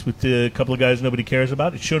Stogie's with a couple of guys nobody cares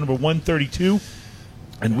about. It's show number 132,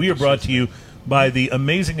 and we are brought to you by the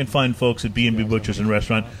amazing and fine folks at B&B Butchers and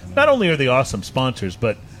Restaurant. Not only are they awesome sponsors,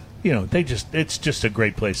 but you know it's just a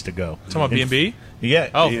great place to go. Talking about B&B? Yeah.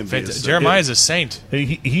 Oh, B&B is fantastic. so Jeremiah's a saint.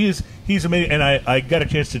 He's amazing, and I got a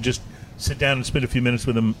chance to just sit down and spend a few minutes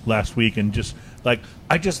with him last week, and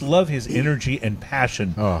I just love his energy and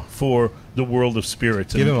passion for the world of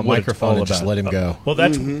spirits. Give and him a what it's microphone all and just about. let him go. Well,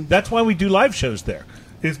 that's why we do live shows there.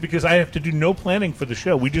 Is because I have to do no planning for the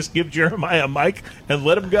show. We just give Jeremiah a mic and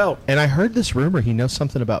let him go. And I heard this rumor he knows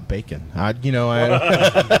something about bacon. Well,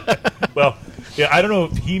 Yeah, I don't know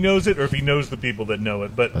if he knows it or if he knows the people that know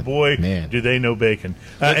it, but boy, man. do they know bacon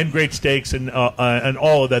and great steaks and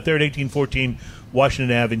all of that. They're at 1814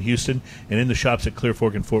 Washington Ave in Houston, and in the shops at Clear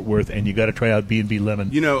Fork and Fort Worth. And you got to try out B&B Lemon.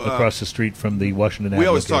 Across the street from the Washington Ave. We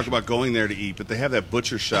always location. talk about going there to eat, but they have that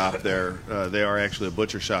butcher shop there. They are actually a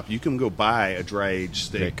butcher shop. You can go buy a dry-aged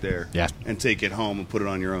steak there Yeah. and take it home and put it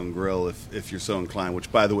on your own grill if you're so inclined,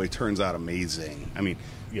 which, by the way, turns out amazing. I mean,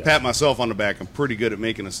 Yes. pat myself on the back. I'm pretty good at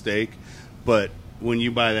making a steak, but when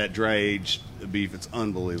you buy that dry-aged beef, it's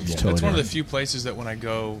unbelievable. Yeah. That's one of Totally. the few places that when I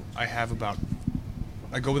go, I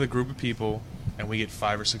go with a group of people, and we get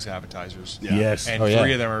 5 or 6 appetizers. Yeah. Yes. And Oh, yeah.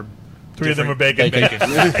 3 of them are Three of them are different- bacon.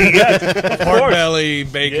 bacon. Pork belly,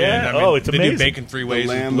 bacon. Yeah. I mean, Oh, it's they amazing. do bacon 3 ways.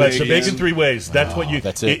 lamb Let's the bacon. bacon 3 ways. That's what you.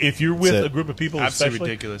 that's it. If you're with That's it. a group of people, Absolutely especially,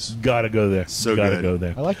 ridiculous. Gotta go there. So gotta good. go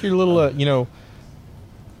there. I like your little,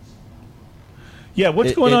 Yeah,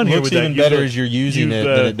 what's it, going it on here looks with even that? better as you're using it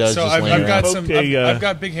than it does So just I've laying got around. I've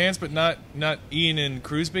got big hands, but not Ian and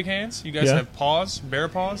Cruz big hands. You guys Yeah. have paws, bear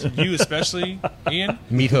paws. You especially, Ian.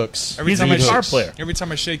 Meat hooks. Every He's time a I guitar shake, player. Every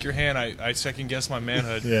time I shake your hand, I second guess my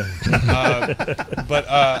manhood. Yeah. But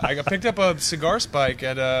I got picked up a cigar spike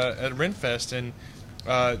at Renfest, and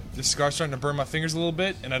the cigar's starting to burn my fingers a little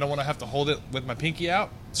bit, and I don't want to have to hold it with my pinky out.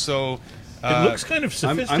 So It looks kind of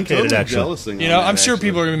I'm sophisticated, totally actually. jealous. you know, I'm sure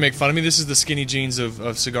people are going to make fun of me. This is the skinny jeans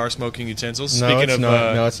of cigar smoking utensils. No, Speaking it's of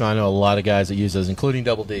not. No, it's not. I know a lot of guys that use those, including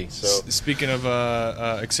Double D. So speaking of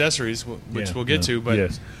accessories, which Yeah, we'll get no, to, but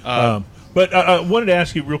yes. But I wanted to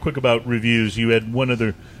ask you real quick about reviews. You had one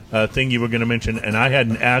other thing you were going to mention, and I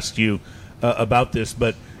hadn't asked you about this,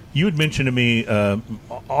 but you had mentioned to me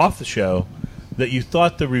off the show that you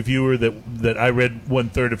thought the reviewer that I read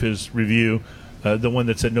 1/3 of his review, the one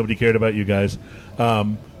that said nobody cared about you guys,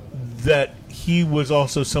 that he was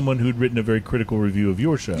also someone who'd written a very critical review of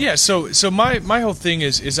your show. yeah. So my whole thing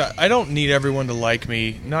is I don't need everyone to like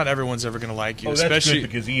me. Not everyone's ever going to like you, Oh, that's especially good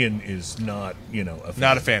because Ian is not, a fan.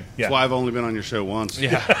 not a fan. Yeah. That's why I've only been on your show once.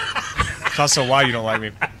 Yeah, that's also why you don't like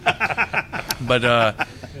me. But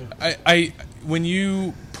I when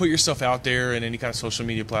you put yourself out there in any kind of social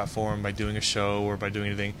media platform by doing a show or by doing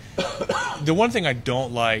anything, the one thing I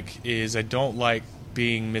don't like is I don't like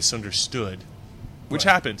being misunderstood, which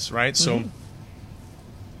happens, right? So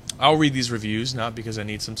I'll read these reviews not because I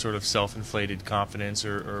need some sort of self-inflated confidence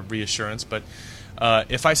or reassurance, but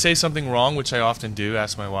if I say something wrong, which I often do,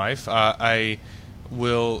 ask my wife, I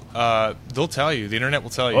will they'll tell you. The internet will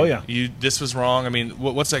tell you. Oh, yeah. This was wrong. I mean,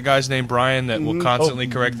 what's that guy's name, Brian, that will constantly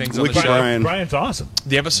correct things on the Wiki show? Brian. Brian's awesome.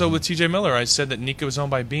 The episode with TJ Miller, I said that Nika was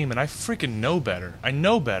owned by Beam, and I freaking know better. I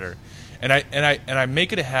know better. And I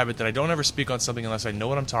make it a habit that I don't ever speak on something unless I know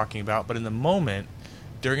what I'm talking about. But in the moment,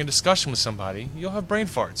 during a discussion with somebody, you'll have brain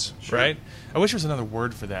farts, right? I wish there was another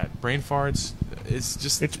word for that. Brain farts. It's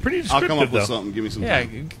just It's pretty I'll descriptive, come up with though. something. Give me some yeah.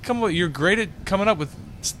 time. You're great at coming up with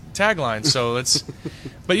taglines. So it's,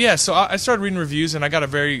 but yeah. So I started reading reviews, and I got a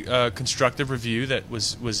very constructive review that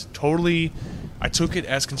was totally. I took it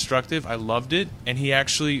as constructive. I loved it, and he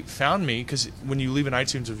actually found me because when you leave an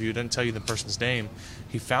iTunes review, it doesn't tell you the person's name.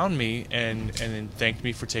 He found me and then thanked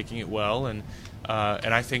me for taking it well, and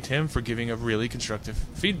I thanked him for giving a really constructive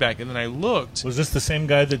feedback. And then I looked. Was this the same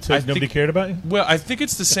guy that said I nobody think- cared about you? Well, I think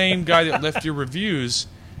it's the same guy that left your reviews,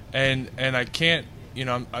 and I can't,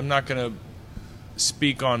 I'm not going to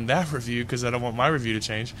speak on that review because I don't want my review to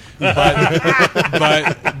change. But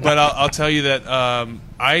I'll tell you that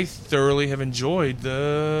I thoroughly have enjoyed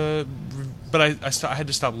but I had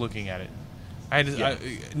to stop looking at it.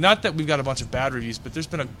 Not that we've got a bunch of bad reviews, but there's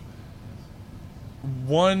been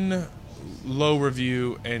one low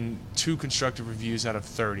review and 2 constructive reviews out of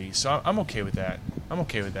 30. So I'm okay with that.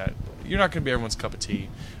 You're not going to be everyone's cup of tea,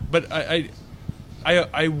 but I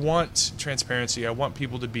want transparency. I want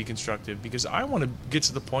people to be constructive because I want to get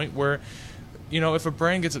to the point where, if a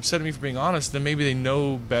brand gets upset at me for being honest, then maybe they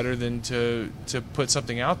know better than to put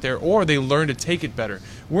something out there, or they learn to take it better.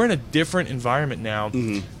 We're in a different environment now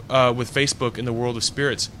with Facebook in the world of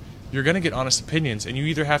spirits. You're going to get honest opinions, and you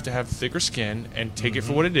either have to have thicker skin and take it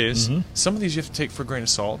for what it is. Some of these you have to take for a grain of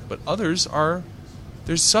salt, but others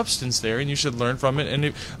there's substance there, and you should learn from it.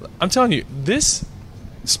 And I'm telling you, this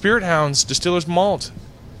Spirit Hounds Distiller's Malt,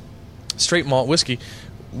 straight malt whiskey,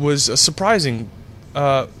 was surprising.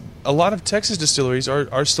 A lot of Texas distilleries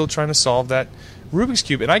are still trying to solve that Rubik's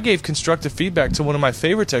Cube. And I gave constructive feedback to one of my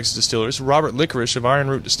favorite Texas distillers, Robert Licorice of Iron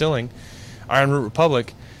Root Distilling, Iron Root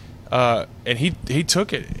Republic. And he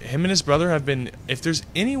took it. Him and his brother have been, if there's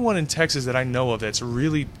anyone in Texas that I know of that's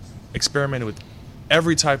really experimented with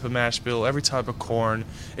every type of mash bill, every type of corn,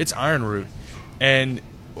 it's Iron Root. And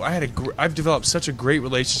I've developed such a great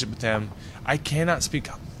relationship with them. I cannot speak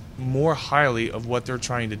more highly of what they're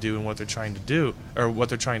trying to do and what they're trying to do, or what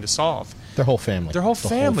they're trying to solve. Their whole family. Their whole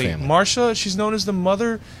family. Marsha, she's known as the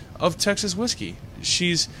mother of Texas whiskey.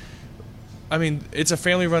 It's a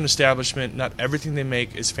family-run establishment. Not everything they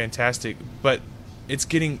make is fantastic, but it's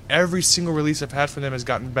getting, every single release I've had from them has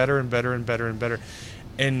gotten better and better and better and better.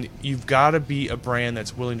 And you've got to be a brand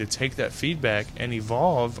that's willing to take that feedback and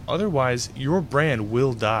evolve. Otherwise, your brand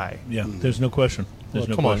will die. Yeah, there's no question. Well,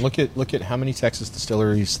 come on, look at how many Texas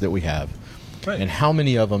distilleries that we have, Right. and how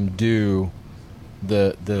many of them do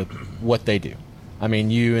the what they do. I mean,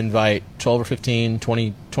 you invite 12 or 15,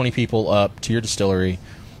 20 people up to your distillery.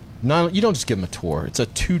 You don't just give them a tour. It's a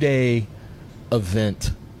 2-day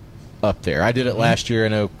event up there. I did it last year. I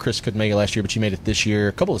know Chris couldn't make it last year, but you made it this year.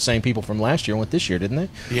 A couple of the same people from last year went this year, didn't they?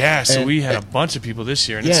 Yeah, so we had a bunch of people this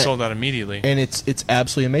year, and it sold out immediately. And it's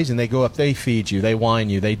absolutely amazing. They go up, they feed you, they wine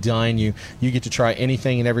you, they dine you. You get to try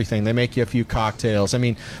anything and everything. They make you a few cocktails. I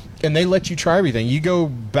mean, and they let you try everything. You go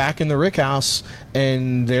back in the Rick House,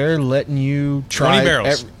 and they're letting you try 20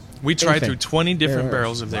 barrels. We tried anything. through 20 different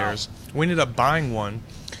barrels of theirs. We ended up buying one.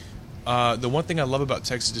 The one thing I love about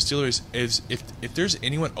Texas Distilleries is if there's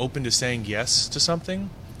anyone open to saying yes to something,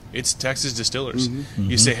 it's Texas Distillers.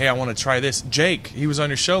 You say, hey, I want to try this. Jake, he was on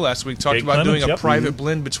your show last week, talked Jake about Clemens, doing a private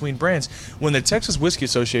blend between brands. When the Texas Whiskey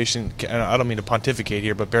Association, and I don't mean to pontificate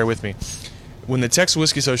here, but bear with me. When the Texas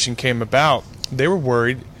Whiskey Association came about, they were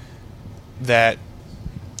worried that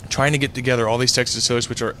trying to get together all these Texas distilleries,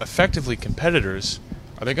 which are effectively competitors,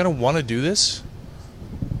 are they going to want to do this?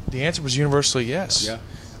 The answer was universally yes. Yeah.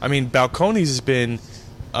 I mean, Balcones has been,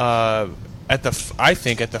 at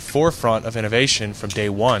the forefront of innovation from day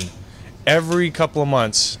one. Every couple of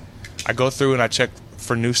months, I go through and I check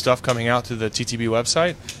for new stuff coming out to the TTB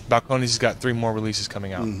website. Balcones has got 3 more releases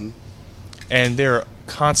coming out. And they're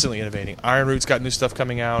constantly innovating. Iron Root's got new stuff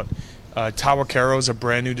coming out. Tawakero is a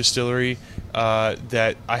brand new distillery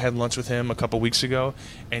that I had lunch with him a couple weeks ago,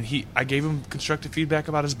 and I gave him constructive feedback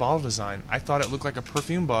about his bottle design. I thought it looked like a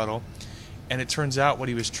perfume bottle, and it turns out what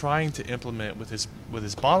he was trying to implement with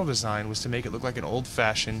his bottle design was to make it look like an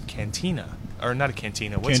old-fashioned cantina, or not a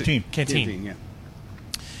cantina. What's Canteen. it? Canteen. Yeah.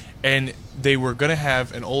 And they were going to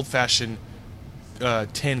have an old-fashioned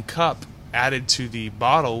tin cup added to the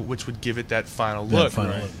bottle, which would give it that final look.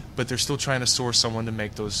 But they're still trying to source someone to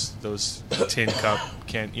make those tin cup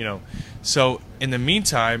So in the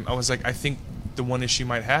meantime, I was like, I think the one issue you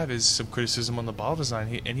might have is some criticism on the bottle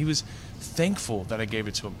design. And he was thankful that I gave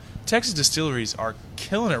it to him. Texas distilleries are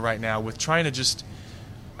killing it right now with trying to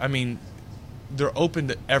they're open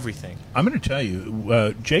to everything. I'm going to tell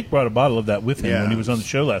you, Jake brought a bottle of that with him when he was on the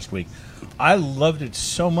show last week. I loved it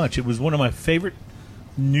so much. It was one of my favorite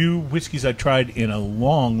new whiskeys I tried in a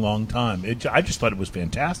long, long time. I just thought it was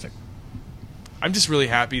fantastic. I'm just really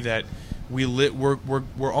happy that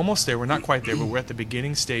we're almost there. We're not quite there, but we're at the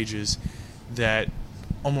beginning stages that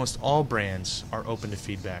almost all brands are open to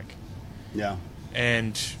feedback. Yeah.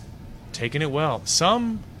 And taking it well.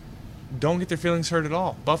 Some don't get their feelings hurt at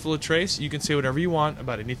all. Buffalo Trace, you can say whatever you want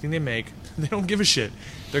about anything they make. They don't give a shit.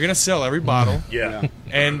 They're going to sell every bottle. Yeah.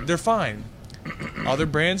 And they're fine. Other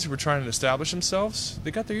brands who were trying to establish themselves,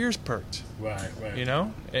 they got their ears perked. Right. You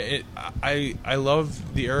know? I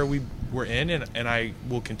love the era we're in, and I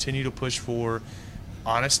will continue to push for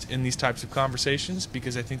honest in these types of conversations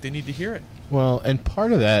because I think they need to hear it. Well, and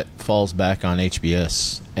part of that falls back on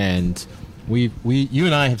HBS, and you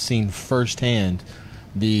and I have seen firsthand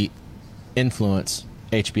the influence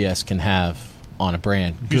HBS can have on a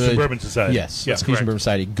brand. Houston Bourbon Society. Yes, Yeah, Houston correct. Bourbon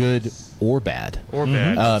Society, good or bad. Or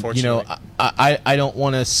bad, unfortunately. I don't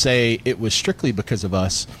want to say it was strictly because of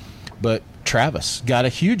us, but Travis got a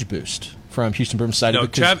huge boost from Houston Bourbon Society. No,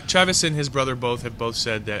 because Travis and his brother have both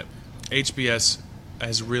said that HBS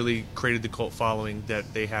has really created the cult following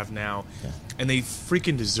that they have now, and they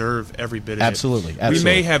freaking deserve every bit of Absolutely, it. absolutely. We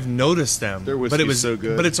may have noticed them, Their but it whiskey's was so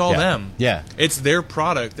good. But it's all Yeah. them. Yeah. It's their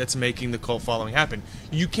product that's making the cult following happen.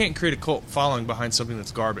 You can't create a cult following behind something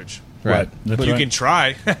that's garbage. Right. That's But you right. can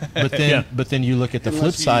try. But then you look at the flip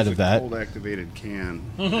Unless you side use of a that. cold activated can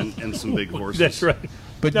and some big horses. That's right.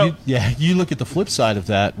 But No. you look at the flip side of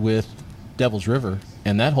that with Devil's River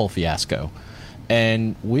and that whole fiasco.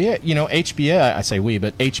 And HBS, I say we,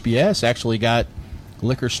 but HBS actually got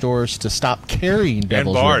liquor stores to stop carrying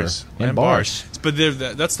Devil's bars. River. And bars. But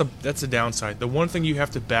that's the downside. The one thing you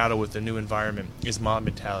have to battle with the new environment is mob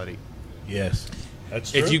mentality. Yes.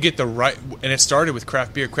 That's true. If you get the right, and it started with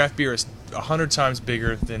craft beer. Craft beer is 100 times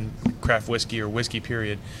bigger than craft whiskey or whiskey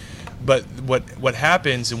period. But what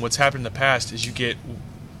happens and what's happened in the past is you get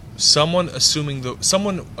someone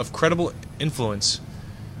of credible influence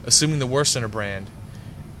assuming the worst in a brand,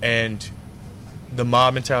 and the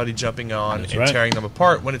mob mentality jumping on That's and right. tearing them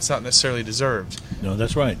apart when it's not necessarily deserved. No,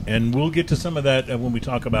 that's right. And we'll get to some of that when we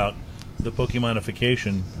talk about the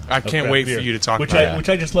Pokemonification. I of can't craft wait beer, for you to talk which about which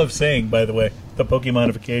I just love saying, by the way, the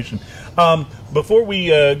Pokemonification. Before we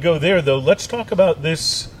go there, though, let's talk about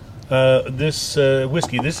this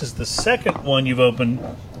whiskey. This is the second one you've opened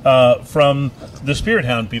from the Spirit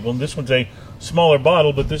Hound people. And this one's a smaller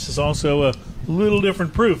bottle, but this is also a little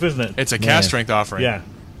different proof, isn't it? It's a cast strength offering. Yeah.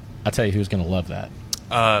 I'll tell you who's going to love that.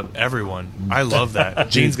 Everyone. I love that.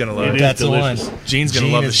 Gene's going to love It it. is That's delicious. the one. Gene's going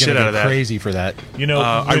to love the is shit gonna out go of that. Crazy for that. You know,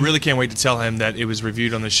 I when- really can't wait to tell him that it was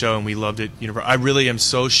reviewed on the show and we loved it. I really am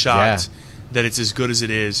so shocked that it's as good as it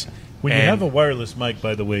is. When you And have a wireless mic,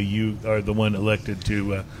 by the way, you are the one elected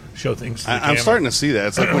to show things to the I'm camera. starting to see that.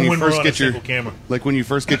 It's like when you When we're first on a get your single camera. like when you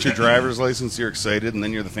first get your driver's license, you're excited, and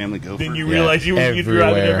then you're the family gopher. Then you realize you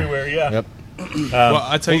drive it everywhere. Yeah. Yep. well,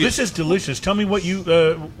 I tell you, This is delicious. Tell me what you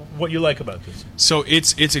like about this. so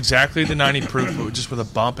it's exactly the 90 proof, but just with a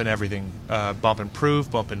bump and everything. Bump in proof,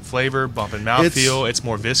 bump in flavor, bump in mouthfeel. It's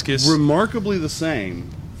more viscous. remarkably the same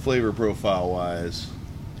flavor profile wise.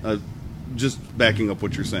 Just backing up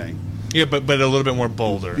what you're saying. Yeah, but a little bit more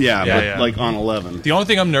bolder. Yeah, but like on 11. The only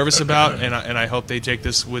thing I'm nervous about, and I hope they take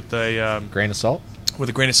this with a Grain of salt.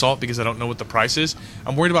 grain of salt because I don't know what the price is.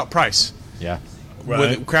 I'm worried about price. Yeah. Right.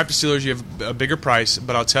 With craft distillers, you have a bigger price,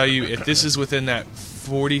 but I'll tell you, if this is within that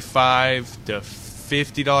 $45 to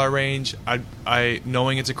 $50 range, I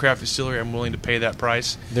knowing it's a craft distillery, I'm willing to pay that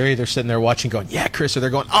price. They're either sitting there watching, going, "Yeah, Chris," or they're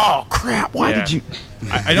going, "Oh crap! Why Yeah. did you?"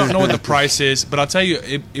 I don't know what the price is, but I'll tell you,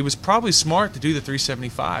 it was probably smart to do the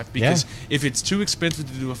 $375 because if it's too expensive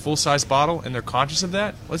to do a full size bottle and they're conscious of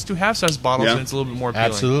that, let's do half size bottles Yeah. and it's a little bit more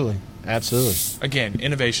appealing. Absolutely. Again,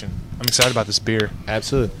 innovation. I'm excited about this beer.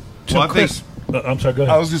 Absolutely. So, Well, I think- Chris, I'm sorry, go I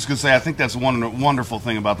ahead. was just going to say, I think that's one wonderful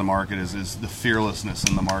thing about the market is the fearlessness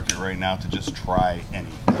in the market right now to just try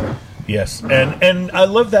anything. Yes, and I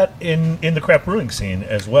love that in the craft brewing scene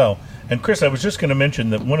as well. And Chris, I was just going to mention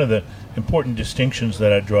that one of the important distinctions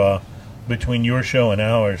that I draw between your show and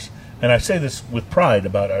ours, and I say this with pride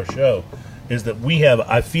about our show, is that we have,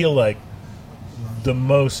 I feel like, the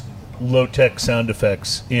most low-tech sound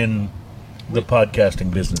effects in the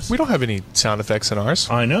podcasting business. We don't have any sound effects in ours.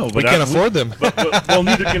 I know, but We can't afford them. But, well,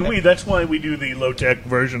 neither can we. That's why we do the low-tech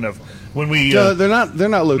version of when we. They're not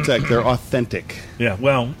low tech. They're authentic. Yeah,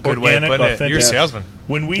 well, Good way of organic, putting it. authentic. You're a salesman.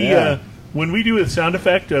 When we Yeah. when we do a sound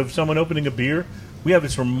effect of someone opening a beer, we have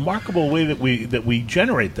this remarkable way that we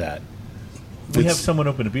generate that. We have someone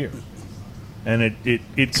open a beer, and it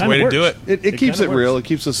It's kind the way of to works. do it. It keeps kinda it real.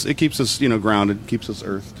 works. It keeps us grounded. Keeps us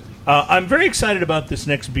earthed. I'm very excited about this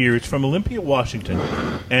next beer. It's from Olympia, Washington,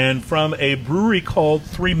 and from a brewery called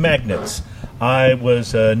Three Magnets. I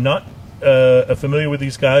was not familiar with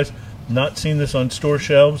these guys, not seen this on store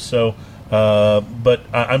shelves, so but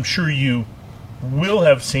I'm sure you will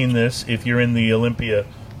have seen this if you're in the Olympia,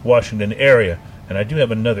 Washington area. And I do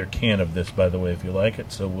have another can of this, by the way, if you like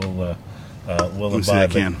it. So we'll me see that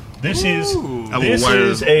imbibe it. can. This is I will this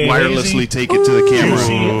is a wirelessly hazy, take it to the camera.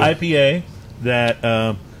 juicy IPA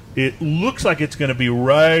that it looks like it's going to be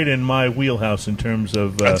right in my wheelhouse in terms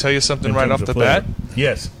of. I'll tell you something in right terms off of the flavor. bat.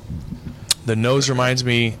 Yes. The nose reminds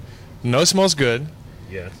me. Nose smells good,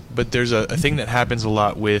 Yes. but there's a thing that happens a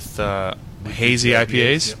lot with hazy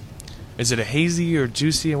IPAs. Yep. Is it a hazy or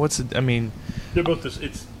juicy? And what's it? I mean, They're both.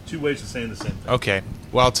 It's two ways of saying the same thing. okay.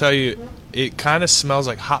 Well, I'll tell you, it kind of smells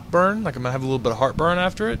like hot burn. Like I'm gonna have a little bit of heartburn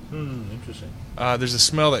after it. Interesting. There's a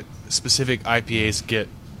smell that specific IPAs get,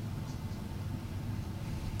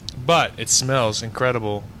 but it smells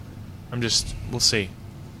incredible. We'll see.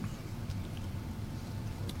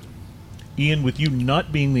 Ian, with you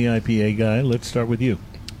not being the IPA guy, let's start with you.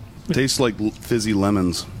 Tastes like fizzy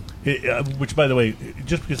lemons. Which, by the way,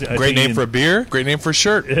 just because I Great think name for a beer. Great name for a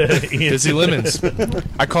shirt. Fizzy lemons.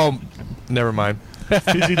 I call. Never mind.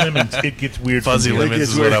 Fizzy lemons. It gets weird. from Fuzzy here. lemons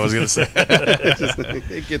gets is what weird. I was gonna say.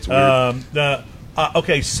 It gets weird.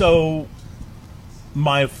 Okay, so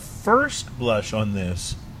my first blush on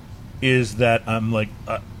this is that I'm like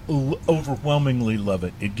overwhelmingly love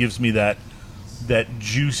it. It gives me that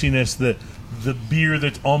juiciness, the beer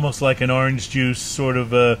that's almost like an orange juice sort of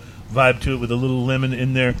vibe to it with a little lemon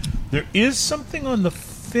in there. There is something on the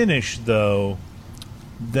finish though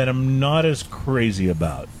that I'm not as crazy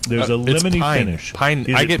about. There's a It's lemony pine. finish. Pine.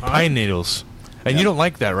 Is I it get pine needles, and you don't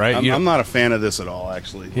like that, right? I'm not a fan of this at all,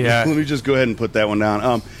 actually. Yeah. Let me just go ahead and put that one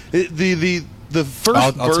down. The first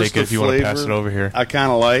I'll burst take it of if you wanna flavor, pass it over here. I kind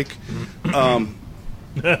of like.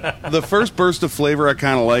 The first burst of flavor I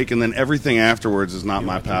kind of like, and then everything afterwards is not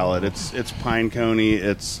my palate. It's pine coney.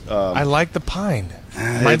 It's I like the pine.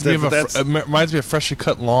 Reminds me of that's- reminds me of freshly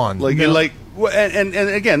cut lawn. like No. like Well, and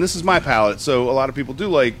again, this is my palate, so a lot of people do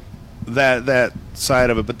like that side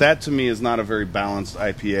of it, but that to me is not a very balanced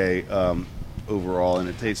IPA overall, and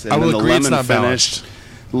it tastes. And I will then the agree it's lemon not finish,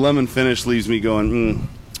 balanced. the lemon finish leaves me going.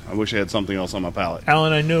 I wish I had something else on my palate.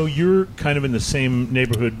 Alan, I know you're kind of in the same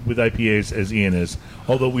neighborhood with IPAs as Ian is,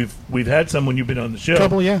 although we've had some when you've been on the show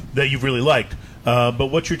Couple, yeah. that you've really liked. But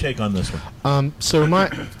what's your take on this one? So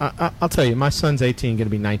I'll tell you, my son's 18, going to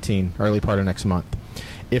be 19, early part of next month.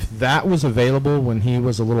 If that was available when he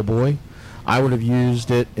was a little boy, I would have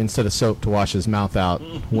used it instead of soap to wash his mouth out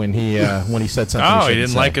when he said something. Oh, he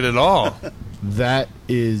didn't like it at all. That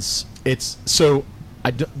is, it's so.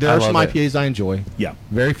 There I are some love it. IPAs I enjoy. Yeah.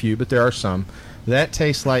 Very few, but there are some. That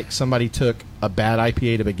tastes like somebody took a bad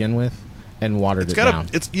IPA to begin with and watered It's it got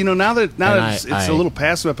down. now that And it's I- a little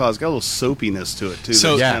past my palate. It's got a little soapiness to it too.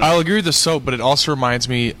 So that's Yeah. kinda- I'll agree with the soap, but it also reminds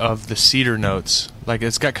me of the cedar notes. Like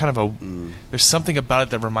it's got kind of a. There's something about it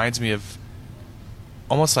that reminds me of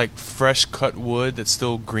almost like fresh cut wood that's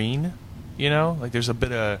still green. You know, like there's a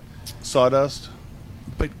bit of, sawdust.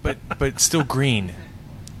 but it's still green.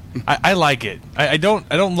 I like it. I don't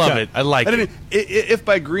love Yeah. it. I like I it. mean, if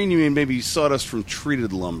by green you mean maybe sawdust from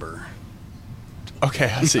treated lumber. Okay,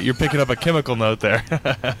 I see. You're picking up a chemical note there. Yeah,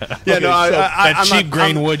 Okay, no, so that I'm cheap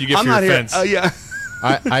grain wood you get I'm for your not here- fence. yeah,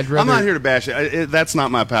 I'd rather. I'm not here to bash it. That's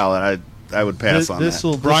not my palate. I would pass on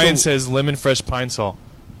that. Brian says lemon fresh pine salt.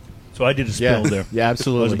 So I did a Yeah, spill there. yeah, I was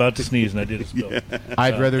absolutely. about to sneeze and I did a spill.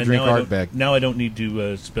 I'd rather And drink now I don't- Ardbeg. Now I don't need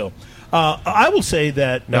to spill. I will say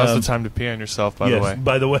that Now's the time to pee on yourself. By yes, the way,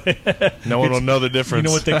 by the way, no one will It's- know the difference. You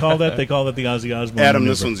know what they call that? They call that the Ozzy Osbourne. Adam,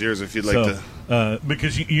 maneuver. this one's yours if you'd like So, to.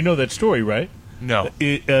 because you know that story, right? No.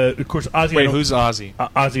 Of course, Ozzy. I Wait, don't- who's Ozzy?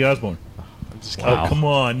 Ozzy Osbourne? Just kidding. Oh, come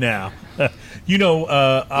on now. You know,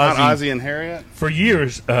 Not Ozzy, Ozzy and Harriet. for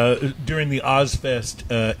years during the Ozfest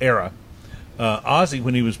era, Ozzy,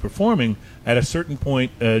 when he was performing, at a certain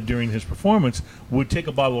point during his performance, would take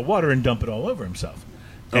a bottle of water and dump it all over himself.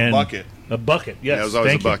 A bucket. A bucket, yes. Yeah, it was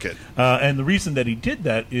always thank a you. bucket. And the reason that he did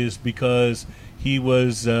that is because he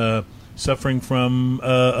was suffering from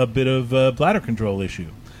a bit of bladder control issue.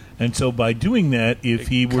 And so by doing that, if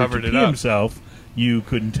he were to covered it pee up. himself, you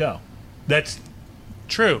couldn't tell. That's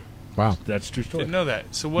True. Wow. True story. Didn't know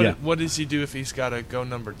that. So what? Yeah. What does he do if he's got to go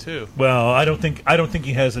number 2? Well, I don't think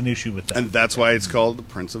he has an issue with that. And that's why it's called the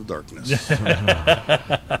Prince of Darkness.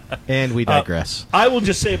 And we digress. I will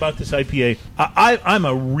just say about this IPA, I'm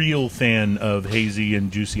a real fan of hazy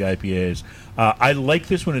and juicy IPAs. I like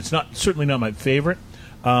this one. It's certainly not my favorite.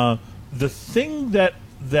 The thing that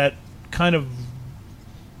kind of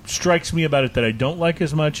strikes me about it that I don't like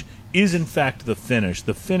as much is, in fact, the finish.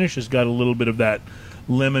 The finish has got a little bit of that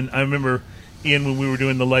lemon. I remember, Ian, when we were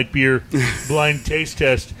doing the light beer blind taste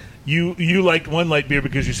test, you liked one light beer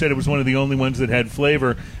because you said it was one of the only ones that had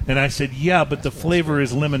flavor, and I said, yeah, but the flavor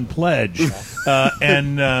is Lemon Pledge.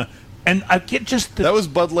 And I get just the... That was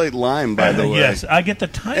Bud Light Lime, by the way. Yes, I get the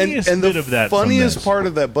tiniest and bit the of that from funniest this. part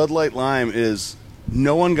of that Bud Light Lime is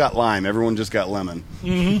no one got lime. Everyone just got lemon.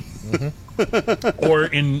 Or,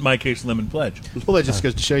 in my case, Lemon Pledge. Well, that just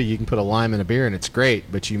goes to show you can put a lime in a beer and it's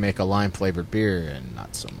great, but you make a lime flavored beer and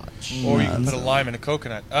not so much. Or you can put a lime in a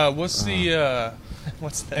coconut. What's the?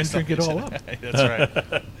 What's that? And drink it all up. That's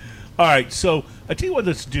right. All right, so I tell you what,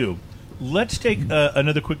 let's do. Let's take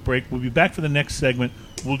another quick break. We'll be back for the next segment.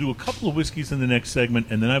 We'll do a couple of whiskeys in the next segment,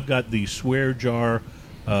 and then I've got the Swear Jar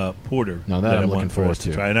Porter. Now that I I'm want looking for forward us to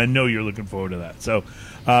to. try, and I know you're looking forward to that. So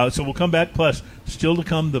we'll come back. Plus, still to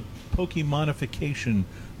come, the Pokemonification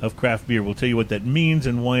of craft beer. We'll tell you what that means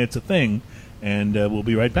and why it's a thing, and we'll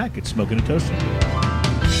be right back. It's Smoking and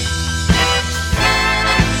Toasting.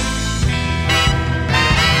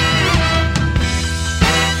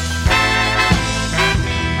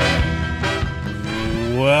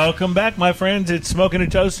 Welcome back, my friends. It's Smoking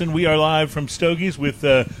and Toasting. We are live from Stogie's with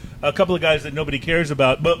a couple of guys that nobody cares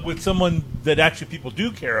about, but with someone that actually people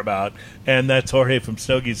do care about, and that's Jorge from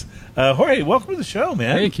Stogie's. Jorge, welcome to the show,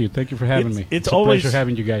 man. Thank you for having me. It's a always pleasure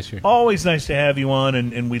having you guys here. Always nice to have you on,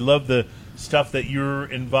 and we love the stuff that you're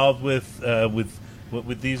involved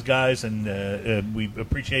with these guys, and we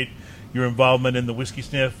appreciate your involvement in the Whiskey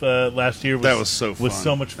Sniff last year. That was so fun. Was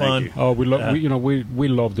so much Thank fun. you. Oh, we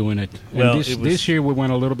love doing it. Well, And it was- this year we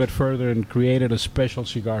went a little bit further and created a special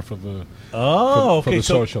cigar for the Oh, for okay. the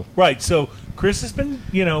So, social. right. So Chris has been,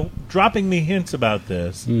 dropping me hints about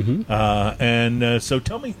this, and so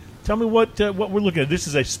tell me what we're looking at. This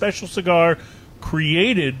is a special cigar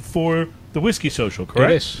created for the Whiskey Social,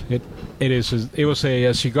 correct? It is. It was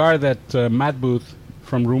a cigar that Matt Booth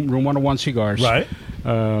from Room 101 Cigars, Right.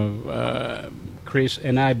 Chris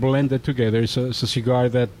and I blended together. It's a cigar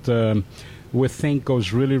that we think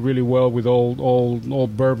goes really, really well with all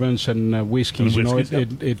bourbons and whiskeys. And You know,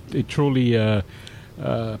 whiskeys, it truly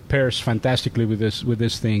pairs fantastically with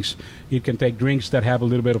these things. It can take drinks that have a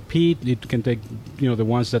little bit of peat. It can take the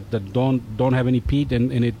ones that don't have any peat,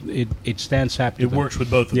 and it stands up to It them. works with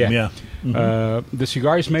both of them, yeah. The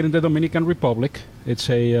cigar is made in the Dominican Republic. It's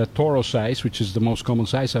a Toro size, which is the most common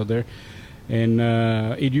size out there. And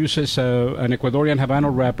it uses an Ecuadorian Habano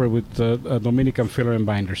wrapper with Dominican filler and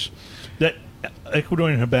binders. That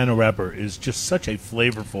Ecuadorian Habano wrapper is just such a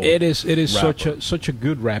flavorful. It is wrapper. such a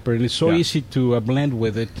good wrapper, and it's so Yeah. easy to blend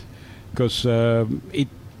with it because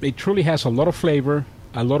it truly has a lot of flavor,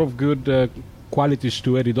 a lot of good qualities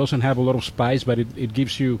to it. It doesn't have a lot of spice, but it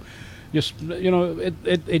gives you just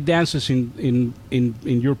it dances in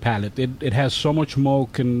your palate. It has so much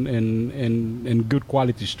smoke and good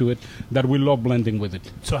qualities to it that we love blending with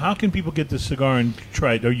it. So how can people get this cigar and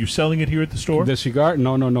try it? Are you selling it here at the store? The cigar,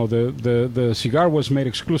 no. The cigar was made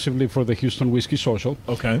exclusively for the Houston Whiskey Social.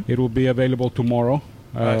 Okay. It will be available tomorrow.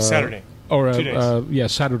 Saturday. Or 2 days. yeah,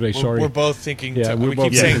 Saturday. Sorry. We're both thinking. Yeah, we both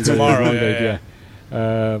keep saying thinking tomorrow. Monday, Yeah.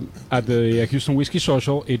 At the Houston Whiskey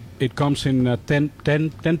Social, it comes in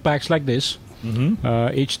 10 packs like this.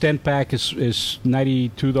 Mm-hmm. Each 10 pack is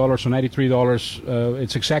 $92 or $93.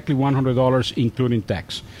 It's exactly $100 including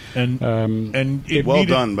tax. And it Well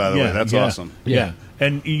needed- done, by the way. That's awesome. Yeah.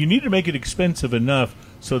 And you need to make it expensive enough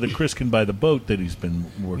so that Chris can buy the boat that he's been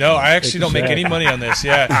working No, on. I actually don't make any money on this.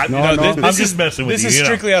 Yeah, No, no. I'm just messing with this you, is you know.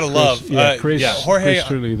 strictly out of love. Chris, Jorge.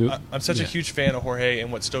 Chris really do- I'm such a yeah. huge fan of Jorge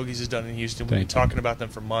and what Stogies has done in Houston. We've Thank been you. talking about them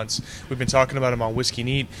for months. We've been talking about them on Whiskey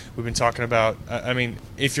Neat. We've been talking about. I mean,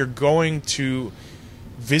 if you're going to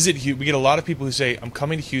visit, we get a lot of people who say, "I'm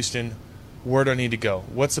coming to Houston. Where do I need to go?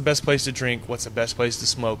 What's the best place to drink? What's the best place to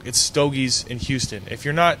smoke?" It's Stogies in Houston. If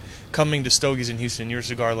you're not coming to Stogies in Houston, you're a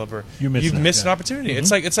cigar lover. You've You've missed an an opportunity. It's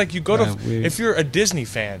like you go to. we- If you're a Disney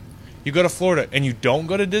fan, you go to Florida and you don't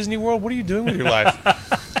go to Disney World. What are you doing with your life?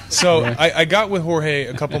 So Yeah. I got with Jorge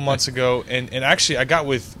a couple months ago, and actually I got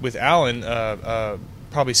with Alan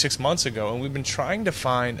probably 6 months ago, and we've been trying to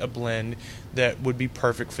find a blend that would be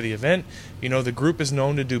perfect for the event. You know, the group is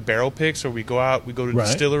known to do barrel picks, where we go out, we go to a Right.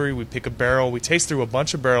 distillery, we pick a barrel, we taste through a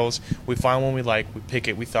bunch of barrels, we find one we like, we pick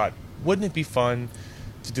it. We thought, wouldn't it be fun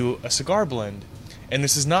to do a cigar blend? And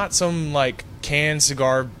this is not some like canned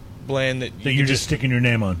cigar blend that That you you're can just sticking your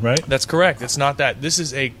name on, right? That's correct. It's not that. This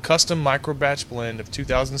is a custom micro batch blend of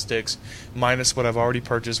 2,000 sticks, minus what I've already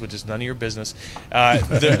purchased, which is none of your business.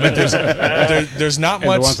 But there's not And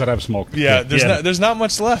much. the ones that I've smoked. Yeah, Yeah. there's not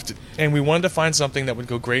much left, and we wanted to find something that would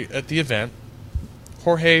go great at the event.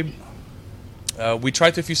 Jorge, we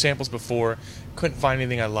tried a few samples before, couldn't find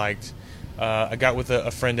anything I liked. I got with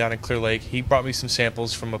a friend down in Clear Lake. He brought me some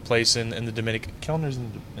samples from a place in the Dominican. Kellner's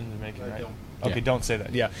in the Dominican, right? Okay, Yeah. don't say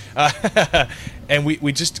that. Yeah, and we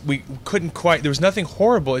couldn't quite. There was nothing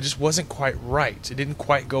horrible. It just wasn't quite right. It didn't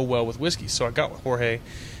quite go well with whiskey. So I got with Jorge,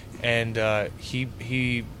 and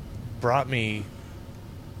he brought me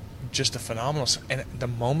just a phenomenal. And the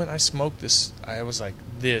moment I smoked this, I was like,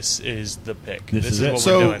 "This is the pick. This is is it. what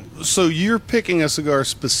we're doing." So you're picking a cigar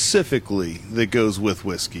specifically that goes with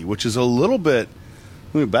whiskey, which is a little bit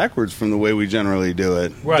backwards from the way we generally do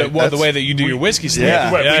it. Right. The way that you do your whiskey stand.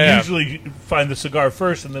 Yeah. Right. Yeah. We usually find the cigar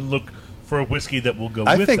first and then look for a whiskey that will go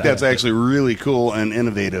I with think that. that's actually really cool and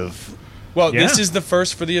innovative. Well, Yeah. this is the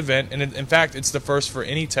first for the event, and in fact, it's the first for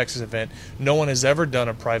any Texas event. No one has ever done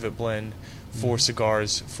a private blend for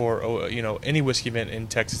cigars for any whiskey event in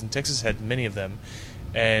Texas, and Texas had many of them.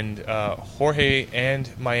 And Jorge and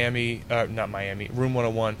Room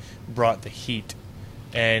 101 brought the heat,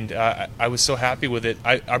 and I was so happy with it.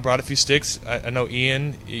 I brought a few sticks. I know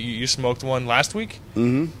Ian, you smoked one last week,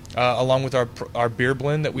 along with our beer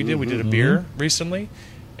blend that we did. We did a beer recently,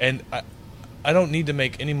 and I don't need to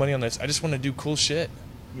make any money on this. I just want to do cool shit.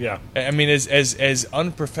 Yeah. I mean, as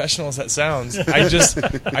unprofessional as that sounds, I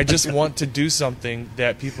just want to do something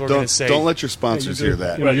that people are going to say. Don't let your sponsors hear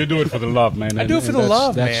that. You do it for the love, man. I do it for the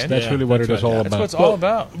love, man. That's Yeah, really what that's it is right. all That's about. what it's all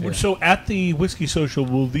about. So at the Whiskey Social,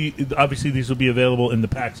 obviously these will be available in the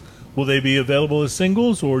packs. Will they be available as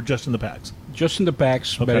singles or just in the packs? Just in the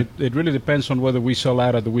packs, but Okay. it really depends on whether we sell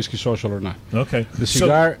out at the Whiskey Social or not. Okay. The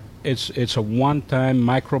cigar, it's a one-time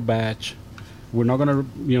micro batch. We're not gonna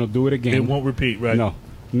do it again. It won't repeat, right? No.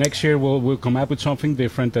 Next year we'll come up with something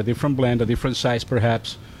different, a different blend, a different size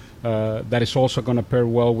perhaps. That is also going to pair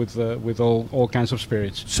well with all kinds of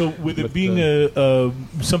spirits. So with it But, being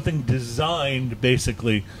something designed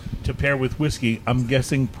basically to pair with whiskey, I'm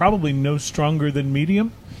guessing probably no stronger than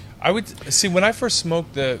medium. I would see when I first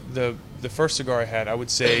smoked the first cigar I had. I would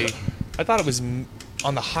say I thought it was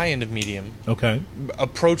on the high end of medium, Okay.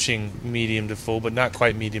 approaching medium to full, but not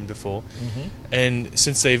quite medium to full. And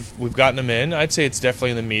since we've gotten them in, I'd say it's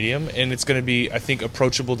definitely in the medium, and it's going to be, I think,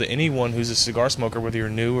 approachable to anyone who's a cigar smoker, whether you're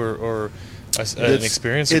new or an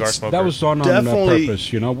experienced cigar smoker. That was done on Definitely-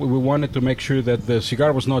 purpose. You know, we wanted to make sure that the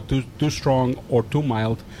cigar was not too strong or too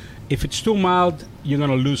mild. If it's too mild, you're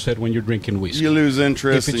going to lose it when you're drinking whiskey. You lose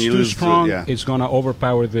interest If and it's you too lose strong, yeah. it's going to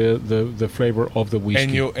overpower the flavor of the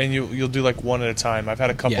whiskey. And you'll do like one at a time. I've had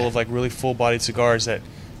a couple Yeah. of like really full-bodied cigars that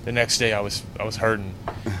the next day I was hurting.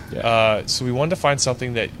 Yeah. So we wanted to find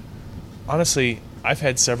something that, honestly, I've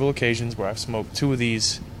had several occasions where I've smoked 2 of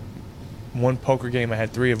these. One poker game, I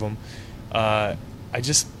had 3 of them. I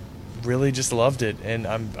just really just loved it, and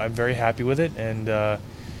I'm very happy with it. And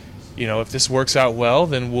you know, if this works out well,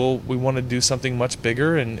 then we want to do something much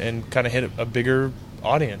bigger and kind of hit a bigger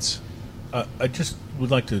audience. I just would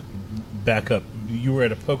like to back up. You were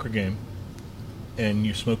at a poker game, and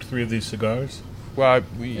you smoked 3 of these cigars. Well,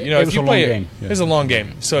 you know, It if was you a play long game, yeah. it was a long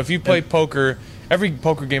game. So if you play poker, every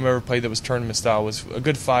poker game I ever played that was tournament style was a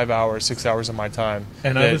good 5 hours, 6 hours of my time.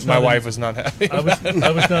 And that I was my not wife was not happy. I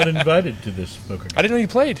was not invited to this poker game. I didn't know you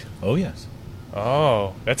played. Oh yes.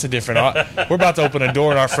 Oh, that's a different. We're about to open a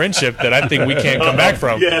door in our friendship that I think we can't come back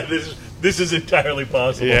from. Yeah, this is entirely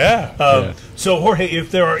possible. Yeah. So Jorge,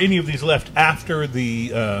 if there are any of these left after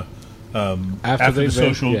the after the the event,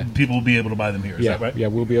 social, yeah. people will be able to buy them here. Is yeah, that right? yeah,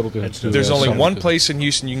 we'll be able to. There's only sell one it to- place in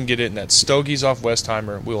Houston you can get it, and that's Stogie's off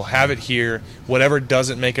Westheimer. We'll have it here. Whatever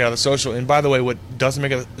doesn't make it out of the social, and by the way, what doesn't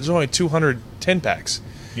make it, there's only 200 10-packs.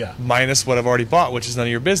 Yeah. Minus what I've already bought, which is none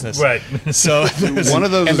of your business. Right. So One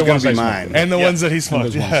of those And is the going ones to be I smoked. mine. and the Yeah. ones that he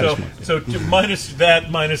smoked. those ones. Yeah. So minus that,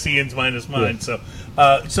 minus Ian's, minus mine.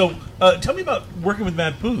 Yeah. So tell me about working with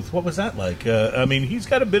Matt Booth. What was that like? I mean, he's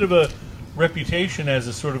got a bit of a reputation as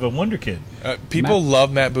a sort of a wonder kid. People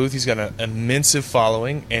love Matt Booth. He's got an immense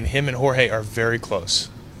following, and him and Jorge are very close.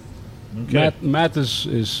 Okay. Matt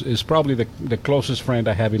is probably the closest friend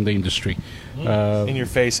I have in the industry. In your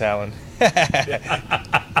face, Alan.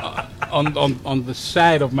 On the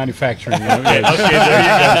side of manufacturing. You know, Okay,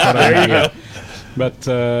 there you go.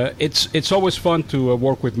 But it's always fun to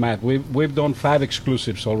work with Matt. We've done 5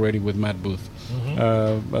 exclusives already with Matt Booth.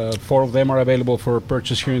 4 of them are available for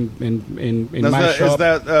purchase here in my shop. Is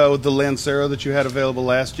that with the Lancero that you had available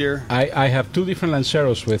last year? I have 2 different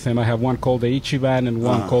Lanceros with him. I have one called the Ichiban and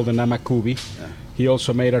one called the Namakubi. He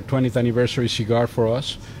also made our 20th anniversary cigar for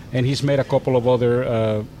us, and he's made a couple of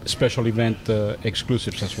other special event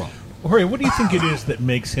exclusives as well. Jorge, what do you think it is that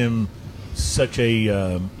makes him such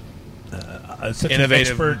a such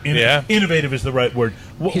Innovative, an expert? yeah. Innovative is the right word.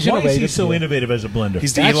 He's Why is he innovative, so yeah. innovative as a blender?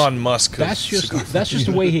 He's the That's- Elon Musk. of That's just cigars.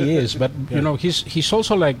 the way he is. But you know, he's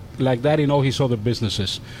also like that in all his other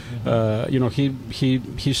businesses. You know,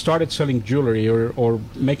 he started selling jewelry or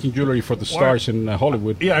making jewelry for the stars in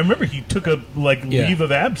Hollywood. Yeah, I remember he took a Yeah. leave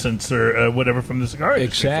of absence or whatever from the cigar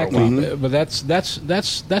industry for a while. Exactly. But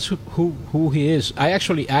that's who he is. I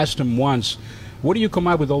actually asked him once, "Where do you come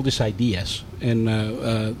up with all these ideas?" And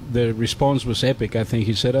the response was epic. I think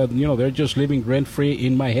he said, "You know, they're just living rent free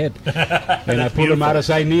in my head, and I put them out as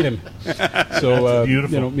I need them." So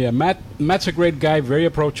beautiful. you know, yeah, Matt's a great guy, very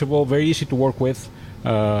approachable, very easy to work with.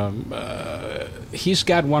 He's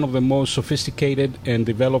got one of the most sophisticated and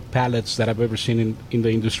developed palettes that I've ever seen in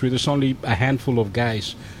the industry. There's only a handful of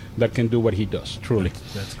guys that can do what he does, truly.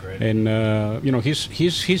 That's great. And you know,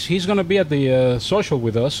 he's going to be at the social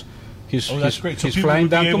with us. That's great. So He's people flying will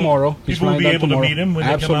be down able- tomorrow. people He's will flying be down able to tomorrow. meet him when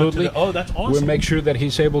they come out to Absolutely. the- oh, that's awesome. We'll make sure that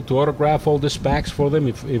he's able to autograph all these packs for them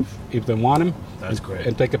if they want him. That's and, great.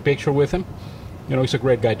 And take a picture with him. You know, he's a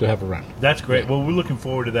great guy to have around. That's great. Well, we're looking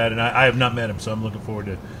forward to that, and I have not met him, so I'm looking forward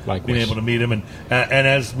to Likewise. being able to meet him. And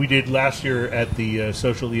as we did last year at the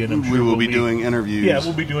social, Ian, I'm sure We will we'll be doing interviews. Yeah,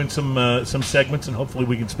 we'll be doing some segments, and hopefully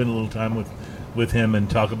we can spend a little time with him and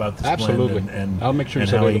talk about this Absolutely. blend and I'll make sure and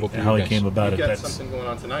it's how available to you how he guys. came about You've it. got That's something going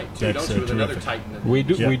on tonight too, that's, don't you? With another terrific. Titan.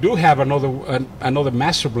 Yeah. We do have another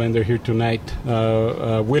master blender here tonight.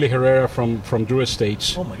 Willie Herrera from Drew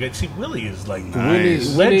Estates. oh my God! See, Willie is like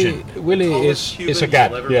Nice. legend. Willie Tallest is a Cuban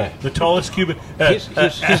god. you'll ever Yeah. The tallest Cuban.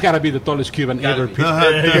 He's got to be the tallest Cuban ever. be.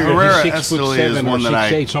 The He's Herrera 6'7" Esteli is or one that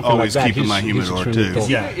 6'8", I something always like that. keep in my He's humidor extremely too. tall.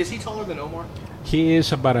 Yeah. Is he taller than Omar? He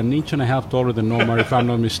is about an inch and a half taller than Omar, if I'm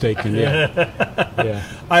not mistaken. Yeah. Yeah.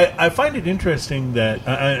 I find it interesting that,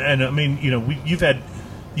 and I mean, you know, you've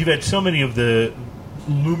had so many of the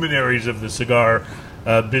luminaries of the cigar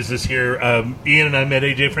business here. Ian and I met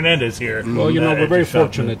AJ Fernandez here. Well, you know, at we're very your shop.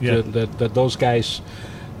 fortunate Yeah. that those guys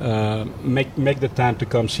make the time to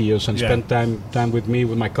come see us and Yeah. spend time with me,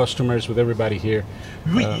 with my customers, with everybody here.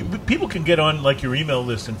 People can get on like your email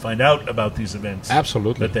list and find out about these events.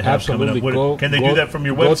 Absolutely, That they have coming up. absolutely. Can they do that from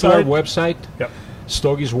your Go to our website? website, Yep.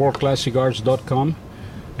 Stogie'sWorldClassCigars.com,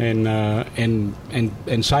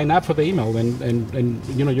 and sign up for the email. And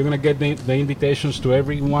you know, you're going to get the invitations to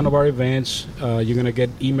every one of our events. You're going to get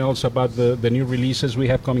emails about the new releases we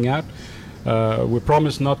have coming out. We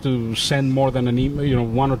promise not to send more than an email, you know,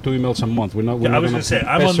 1 or 2 emails a month. We're not. We're I not was gonna going to say,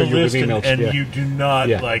 I'm on the pester you with list, and, emails. and Yeah. you do not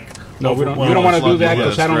Yeah. like. No, we don't overwhelm want to do us. that Yeah,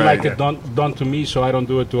 because I that's don't right. like it done to me, so I don't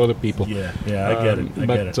do it to other people. Yeah, I get it. I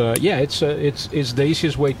but get it. yeah, it's the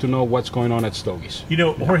easiest way to know what's going on at Stogie's. You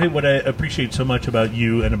know, Jorge, what I appreciate so much about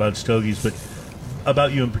you and about Stogie's, but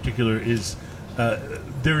about you in particular, is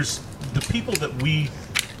there's the people that we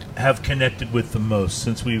have connected with the most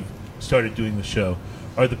since we've started doing the show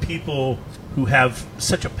are the people who have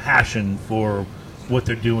such a passion for what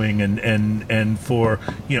they're doing and for,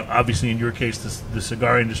 you know, obviously in your case the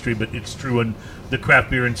cigar industry, but it's true on the craft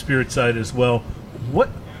beer and spirit side as well.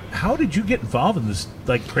 How did you get involved in this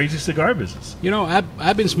like crazy cigar business? You know,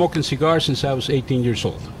 I've been smoking cigars since I was 18 years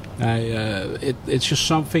old. It's just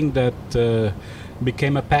something that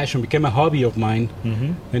became a passion, became a hobby of mine,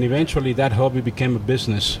 and eventually that hobby became a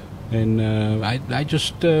business. And I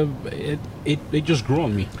just it just grew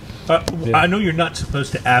on me. I know you're not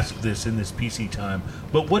supposed to ask this in this PC time,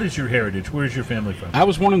 but what is your heritage? Where is your family from? I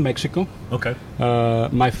was born in Mexico. Okay.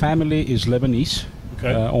 My family is Lebanese,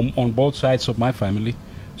 Okay. on both sides of my family.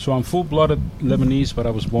 So I'm full-blooded Lebanese, but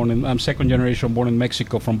I'm second generation, born in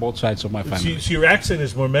Mexico from both sides of my family. So your accent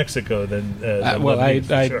is more Mexico than Well, Lebanese,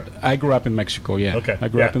 for sure. I grew up in Mexico. Yeah, Okay, I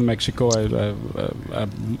grew up yeah. in Mexico.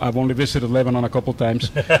 I've only visited Lebanon a couple times,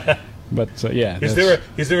 but yeah. Is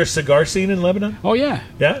that's- there a cigar scene in Lebanon? Oh yeah,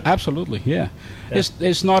 Yeah? absolutely, yeah.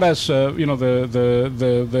 It's not as you know,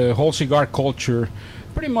 the whole cigar culture,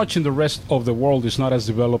 pretty much in the rest of the world, is not as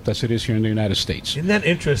developed as it is here in the United States. Isn't that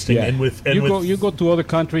interesting? Yeah. You go to other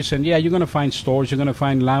countries, and yeah, you're going to find stores, you're going to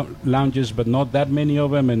find lounges, but not that many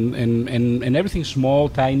of them, and everything's small,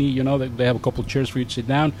 tiny. You know, they have a couple chairs for you to sit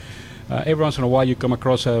down. Every once in a while, you come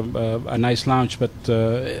across a nice lounge, but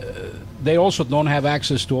they also don't have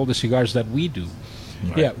access to all the cigars that we do.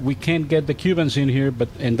 Right. Yeah, we can't get the Cubans in here,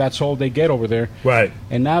 and that's all they get over there. Right.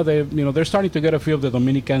 And now they're starting to get a few of the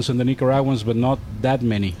Dominicans and the Nicaraguans, but not that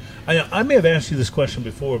many. I may have asked you this question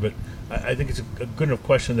before, but I think it's a good enough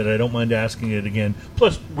question that I don't mind asking it again.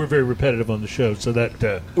 Plus, we're very repetitive on the show, so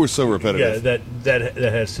that We're so repetitive. yeah, that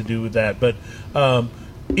has to do with that. But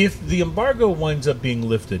if the embargo winds up being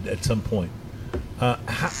lifted at some point,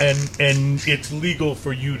 and it's legal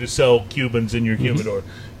for you to sell Cubans in your humidor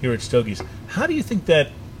here at Stogie's, how do you think that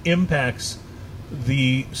impacts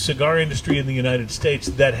the cigar industry in the United States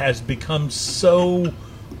that has become so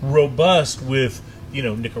robust with, you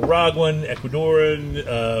know, Nicaraguan, Ecuadorian,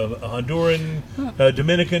 Honduran,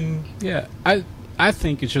 Dominican? Yeah, I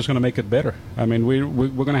think it's just going to make it better. I mean, we're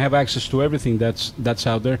going to have access to everything that's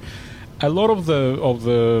out there. A lot of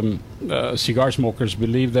the cigar smokers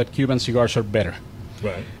believe that Cuban cigars are better.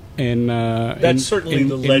 Right. And That's certainly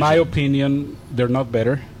the in my legend. opinion, they're not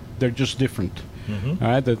better. They're just different. All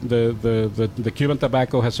right, the Cuban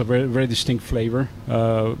tobacco has a very, very distinct flavor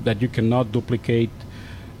that you cannot duplicate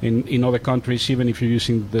in other countries, even if you're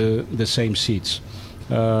using the same seeds.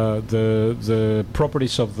 The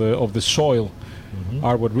properties of the soil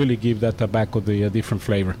are what really give that tobacco the different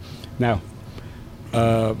flavor. Now,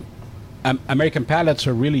 American palates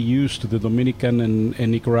are really used to the Dominican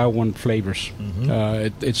and Nicaraguan flavors.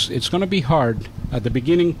 It's going to be hard at the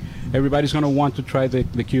beginning. Everybody's going to want to try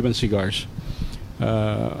the Cuban cigars.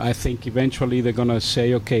 I think eventually they're going to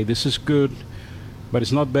say, okay, this is good, but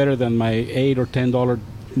it's not better than my $8 or $10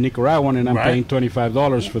 Nicaraguan, and I'm Right. paying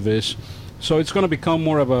 $25 for this. So it's going to become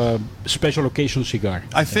more of a special occasion cigar.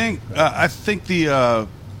 I think the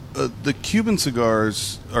Cuban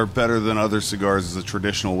cigars are better than other cigars as a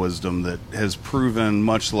traditional wisdom that has proven,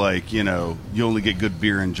 much like, you know, you only get good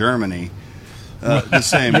beer in Germany, the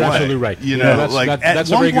same You're way. absolutely right. You Yeah, know, that's- like that- at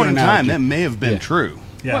that's a one very good point in time, analogy. that may have been Yeah. true.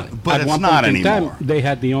 Yeah. But At it's one not point in anymore. time, they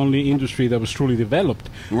had the only industry that was truly developed.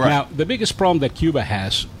 Right. Now, the biggest problem that Cuba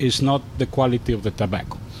has is not the quality of the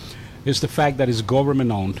tobacco. It's the fact that it's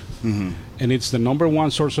government owned, and it's the number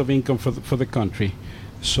one source of income for the country.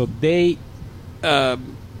 So they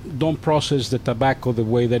don't process the tobacco the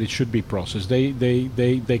way that it should be processed.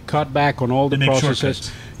 They cut back on all the They make processes.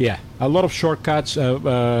 shortcuts. Yeah, a lot of shortcuts.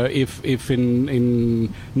 If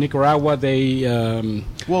in Nicaragua they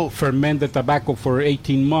Well- ferment the tobacco for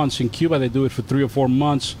 18 months, in Cuba they do it for 3 or 4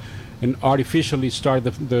 months. and artificially start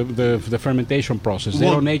the fermentation process. They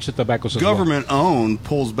Well, don't age the tobaccos as well. Government owned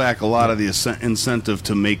pulls back a lot of the incentive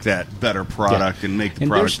to make that better product and make the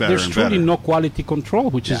product better there's and truly better. no quality control,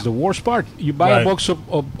 which is Yeah. the worst part. You buy Right. a box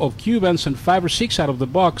of Cubans, and 5 or 6 out of the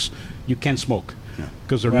box you can't smoke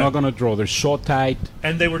because they're Right. not going to draw. They're so tight.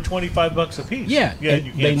 And they were $25 a piece. Yeah, yeah. and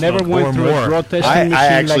You they can't never smoke went or through more. a draw testing I machine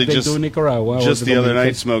actually like they just- do in Nicaragua. or Just the other Dominican.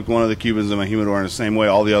 night, smoked one of the Cubans in my humidor in the same way.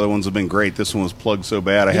 All the other ones have been great. This one was plugged so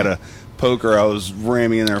bad. I had a poker I was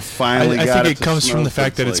ramming in there. Finally, I got think it to comes from smoke. the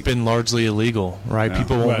fact that it's like, been largely illegal, right? Yeah.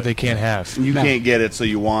 People Right. they can't have. you Now- can't get it, so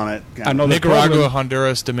you want it. Another Nicaragua, problem-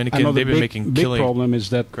 Honduras, Dominican, Another they've been big, making big killing problem is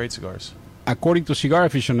that, great cigars. according to Cigar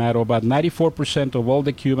Aficionado, about 94% of all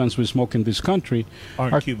the Cubans we smoke in this country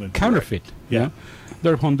Aren't are Cuban. counterfeit. Yeah. Yeah,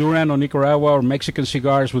 they're Honduran or Nicaragua or Mexican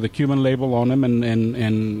cigars with a Cuban label on them,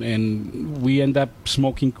 and we end up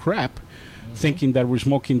smoking crap, thinking that we're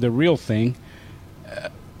smoking the real thing.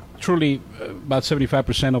 Truly, about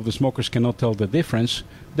 75% of the smokers cannot tell the difference.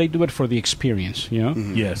 They do it for the experience, you know.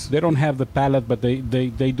 Yes. They don't have the palate, but they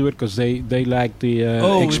do it because they like the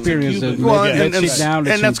Oh, it's a experience. Cuban. That Well, Yeah. and, let's sit down,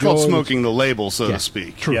 let's and that's called enjoy. smoking the label, so Yeah. to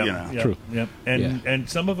speak. True. You Yeah, know. yeah, True. yeah. And Yeah. and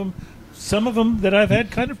some of them that I've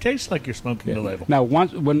had kind of taste like you're smoking the label. Now,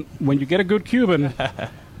 when you get a good Cuban,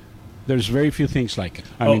 there's very few things like it.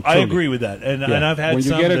 I mean, I truly. agree with that, and Yeah. and I've had When you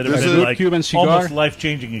some get a that have good been like Cuban cigar- almost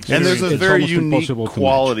life-changing And experiences. there's a It's very almost unique impossible to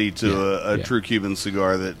quality match. to a Yeah. true Cuban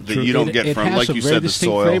cigar that True. you don't It- get it from, has like a you very said, the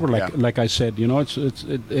distinct soil. flavor, Yeah. like I said, you know,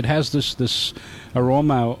 it has this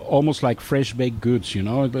aroma almost like fresh baked goods. You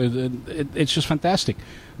know, it's just fantastic.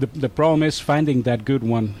 The problem is finding that good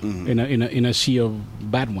one in a sea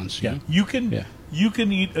of bad ones. You Yeah, know? you Yeah.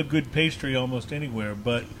 can eat a good pastry almost anywhere,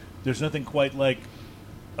 but there's nothing quite like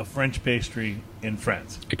a French pastry in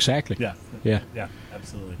France. Exactly. Yeah, Yeah. yeah,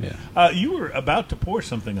 absolutely. Yeah. You were about to pour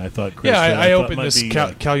something, I thought, Chris. Yeah, that I thought opened might this be,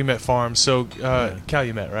 Calumet Farm. So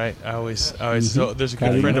Calumet, right? I always. So there's a good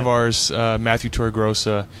Calumet. friend of ours, Matthew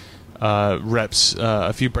Torregrosa, reps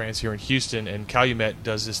a few brands here in Houston, and Calumet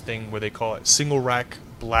does this thing where they call it single rack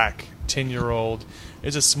black 10-year-old.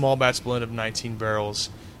 It's a small batch blend of 19 barrels,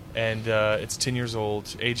 and it's 10 years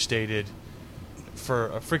old, age stated, for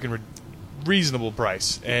a freaking reasonable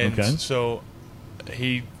price. And Okay. so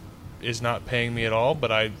he is not paying me at all,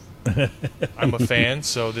 but I'm a fan,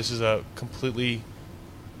 so this is a completely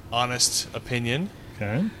honest opinion.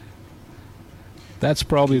 Okay. That's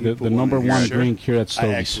probably Can you the put one number in here? one Sure. drink here at I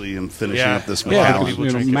Stogies. actually am finishing Yeah. up this Yeah, Yeah, Macallan. because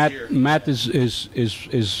people drink it Matt, here. Matt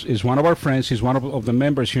is one of our friends. He's one of the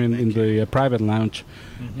members here in the private lounge,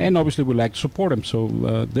 and obviously we like to support him.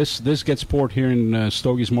 So this gets poured here in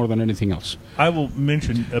Stogies more than anything else. I will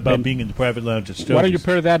mention about And- being in the private lounge at Stogies. Why don't you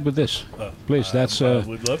pair that with this, please? That's I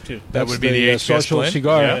would love to. That that's would be the HBS social blend?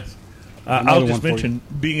 cigar. Yes. Another I'll one just for you. mention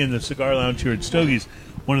being in the cigar lounge here at Stogies.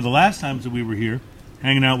 One of the last times that we were here,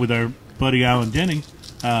 hanging out with our buddy Alan Denny,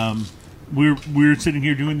 we were sitting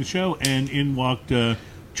here doing the show, and in walked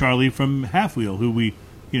Charlie from Half Wheel, who we,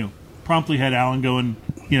 promptly had Alan go and,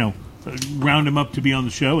 round him up to be on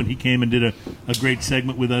the show, and he came and did a great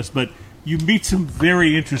segment with us. But you meet some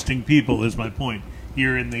very interesting people, is my point,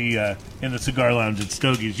 here in the cigar lounge at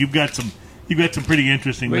Stogies. You've got some pretty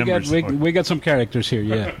interesting We got members. we got some characters here.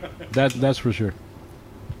 Yeah, that's for sure.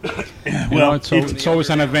 Well, it's always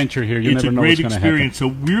an adventure here. You It's never a know great what's going to happen. experience. So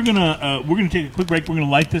we're gonna take a quick break. We're gonna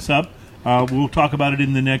light this up. We'll talk about it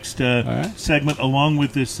in the next right. segment, along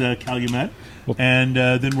with this Calumet, Well- and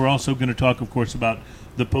then we're also going to talk, of course, about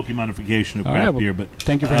the Pokemonification of All craft right, well, beer. But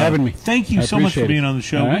thank you for having me. Thank you I so much for appreciate being it. on the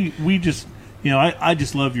show. All right. We just, I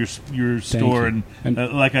just love your store, you. and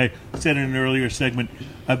And- like I said in an earlier segment,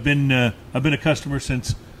 I've been a customer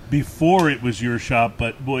since before it was your shop.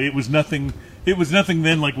 But boy, it was nothing. It was nothing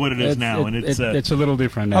then like what it is now, and it's a little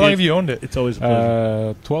different now. How long have you owned it? it's always a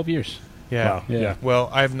pleasure. 12 years. Yeah. Wow. Yeah.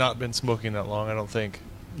 Well, I have not been smoking that long, I don't think.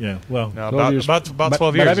 Yeah. Well. No, 12 years. about But- 12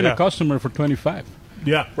 but years. I've been yeah. a customer for 25.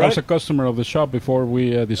 Yeah. I was a customer of the shop before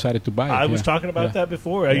we decided to buy it. I was yeah. talking about Yeah. that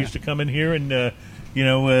before. I Yeah. used to come in here and, Yeah,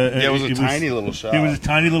 it was a tiny little shop. It was a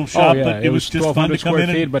tiny little shop, Oh, yeah. but it was just fun to 1,200 come square in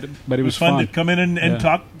feet, and but it was fun fun. to come in and Yeah.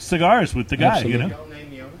 talk cigars with the guy. Absolutely. You know,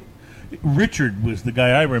 Richard was the guy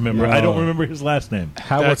I remember. No. I don't remember his last name.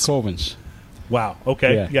 Howard That's- Covens. Wow.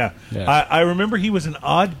 Okay. Yeah. Yeah. Yeah. I remember he was an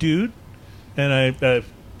odd dude, and I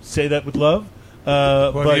say that with love.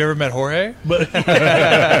 Well, But have you ever met Jorge? But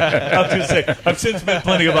I was going to say, I've since met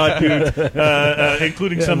plenty of odd dudes,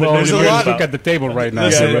 including some Well, that there's nobody a knows lot- about. Look at the table right now.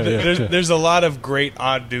 Listen, Yeah, right, yeah. there's a lot of great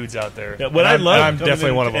odd dudes out there. Yeah, what And I I'm- love, and I'm coming definitely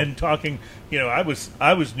in one of them. And talking, I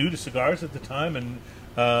was new to cigars at the time,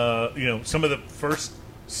 and some of the first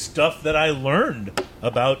stuff that I learned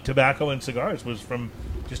about tobacco and cigars was from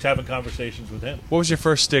just having conversations with him. What was your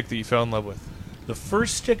first stick that you fell in love with? The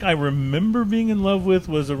first stick I remember being in love with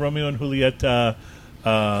was a Romeo and Julieta.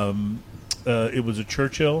 It was a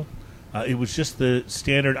Churchill. It was just the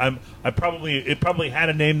standard. It probably had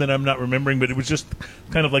a name that I'm not remembering, but it was just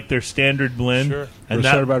kind of like their standard blend. Sure. And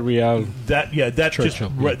Reserva Real. Churchill,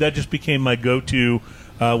 that just became my go-to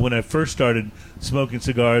when I first started smoking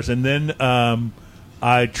cigars, and then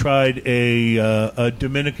I tried a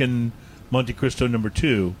Dominican Monte Cristo No.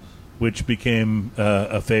 2, which became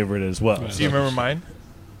a favorite as well. Do you remember mine?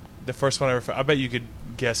 The first one I ever. I bet you could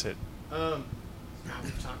guess it. God, we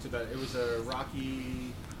talked about it. It was a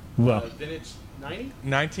Rocky Well, vintage 90.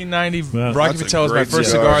 1990. Well, Rocky that's a Patel was my great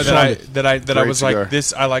first cigar. cigar that I Great was cigar. like,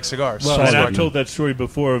 this. I like cigars. Well, So and I I've told that story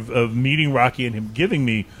before of meeting Rocky and him giving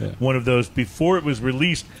me one of those before it was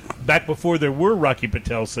released, back before there were Rocky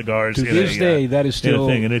Patel cigars. To this day, that is still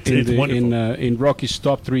thing, and it's wonderful. in Rocky's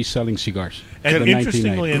top 3 selling cigars. And The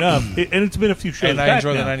interestingly 1990. enough, and it's been a few shows and I back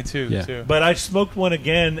enjoy the now, 92 Yeah. too. but I smoked one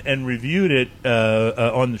again and reviewed it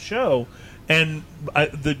on the show, and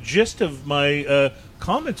the gist of my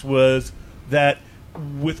comments was that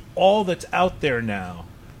with all that's out there now,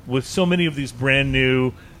 with so many of these brand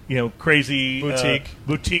new, crazy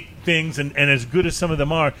boutique things, and as good as some of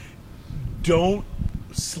them are, don't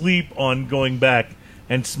sleep on going back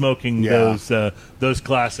and smoking those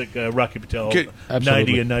classic Rocky Patel Okay.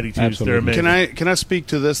 90 and 92s. Absolutely. They're amazing. Can I speak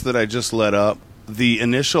to this that I just let up? The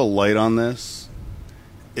initial light on this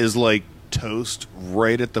is like toast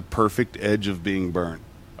right at the perfect edge of being burnt.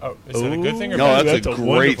 Oh, is that a good thing or No, bad? that's, That's a a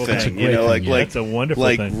great wonderful thing. thing. That's a great thing, yeah. That's a wonderful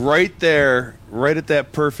like thing. right there, right at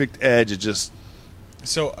that perfect edge. It just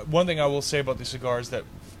So one thing I will say about the cigars that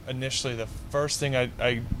initially the first thing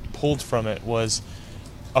I pulled from it was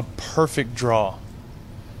a perfect draw.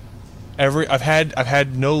 I've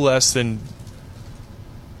had no less than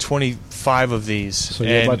 25 of these. So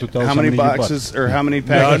you're and about to tell how us many you bought. boxes or how many no,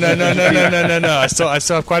 packages? no. I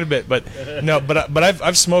still have quite a bit, but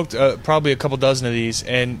I've smoked probably a couple dozen of these,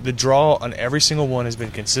 and the draw on every single one has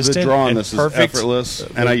been consistent. The draw on and this perfect. is effortless,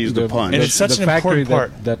 and I use the punch. And it's such the an factory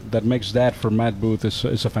important that makes that for Matt Booth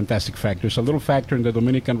is a fantastic factory. It's a little factory in the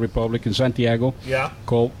Dominican Republic in Santiago Yeah.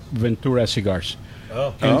 called Ventura Cigars.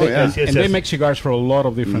 Oh, Oh, they, yeah. and they make cigars for a lot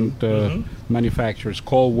of different manufacturers,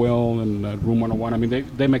 Caldwell and Room 101. I mean,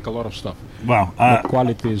 they make a lot of stuff. Wow. But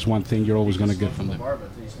quality is one thing you're always going to get from them.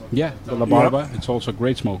 Yeah, the La Barba. It's also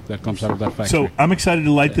great smoke that comes out of that factory. So I'm excited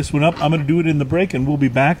to light this one up. I'm going to do it in the break, and we'll be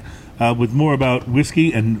back with more about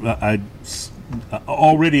whiskey. And I'm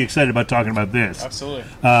already excited about talking about this. Absolutely.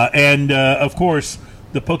 And of course,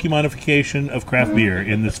 the Pokemonification of craft beer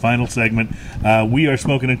in this final segment. We are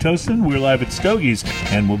smoking and toasting. We're live at Stogie's,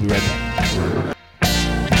 and we'll be right back.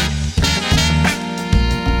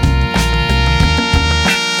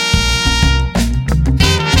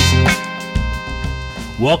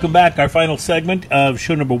 Welcome back. Our final segment of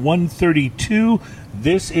show number 132.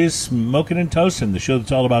 This is Smoking and Toasting, the show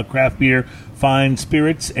that's all about craft beer, fine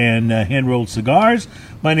spirits, and hand-rolled cigars.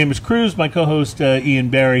 My name is Cruz, my co-host Ian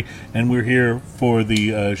Barry, and we're here for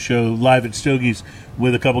the show live at Stogie's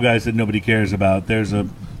with a couple guys that nobody cares about. There's a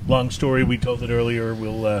long story. We told it earlier.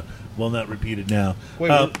 We'll not repeat it now.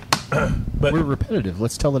 We're repetitive.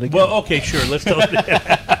 Let's tell it again. Well, okay, sure. Let's tell it.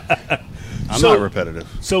 I'm So- not repetitive.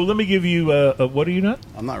 So let me give you. What are you not?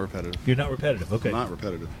 I'm not repetitive. You're not repetitive. Okay. I'm not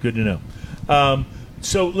repetitive. Good to know.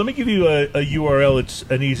 So let me give you a URL. It's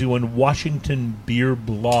an easy one,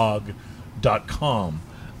 WashingtonBeerBlog.com.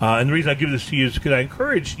 And the reason I give this to you is because I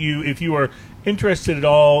encourage you, if you are interested at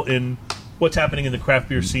all in what's happening in the craft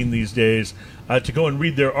beer scene these days, to go and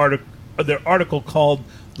read their article called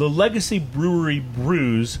 "The Legacy Brewery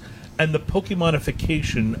Brews and the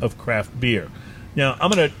Pokemonification of Craft Beer." Now, I'm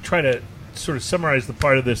going to try to sort of summarize the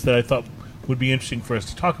part of this that I thought would be interesting for us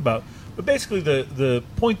to talk about. But basically, the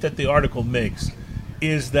point that the article makes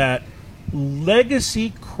is that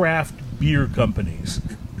legacy craft beer companies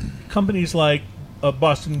like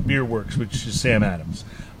Boston Beer Works, which is Sam Adams,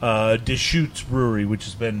 Deschutes Brewery, which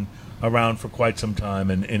has been around for quite some time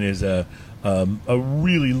and is a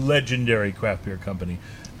really legendary craft beer company.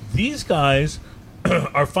 These guys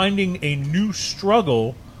are finding a new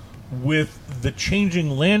struggle with the changing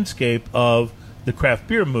landscape of the craft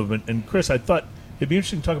beer movement. And Chris, I thought it'd be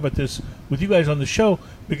interesting to talk about this with you guys on the show,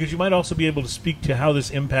 because you might also be able to speak to how this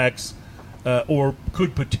impacts or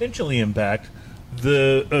could potentially impact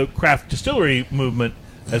the craft distillery movement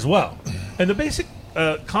as well. And the basic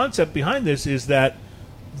concept behind this is that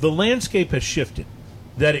the landscape has shifted.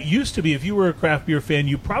 That it used to be, if you were a craft beer fan,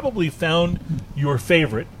 you probably found your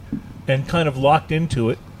favorite and kind of locked into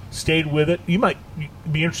it, stayed with it. You might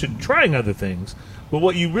be interested in trying other things, but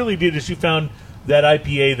what you really did is you found that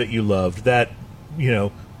IPA that you loved, that,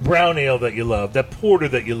 brown ale that you loved, that porter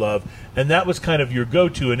that you loved, and that was kind of your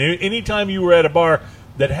go-to. And anytime you were at a bar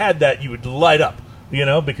that had that, you would light up,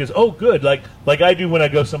 because, oh, good, like I do when I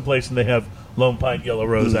go someplace and they have Lone Pine Yellow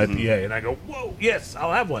Rose IPA, and I go, whoa, yes,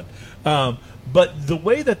 I'll have one. But the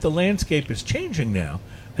way that the landscape is changing now,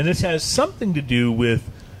 and this has something to do with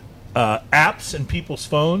apps and people's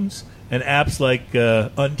phones, and apps like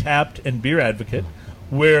Untapped and Beer Advocate,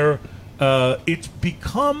 where it's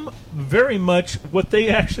become very much what they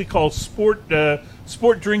actually call sport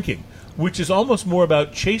drinking, which is almost more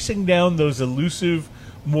about chasing down those elusive,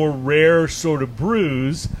 more rare sort of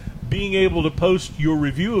brews, being able to post your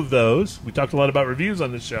review of those. We talked a lot about reviews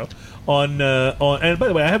on this show. And by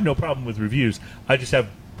the way, I have no problem with reviews. I just have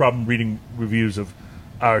a problem reading reviews of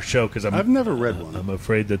our show because I've never read one. I'm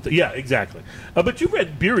afraid that yeah, exactly. But you've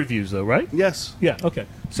read beer reviews though, right? Yes. Yeah. Okay.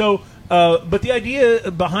 So, but the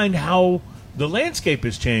idea behind how the landscape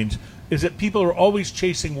has changed is that people are always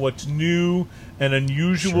chasing what's new and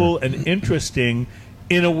unusual and interesting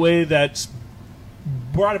in a way that's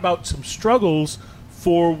brought about some struggles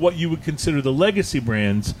for what you would consider the legacy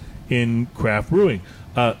brands in craft brewing.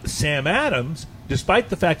 Sam Adams, despite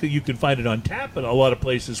the fact that you can find it on tap in a lot of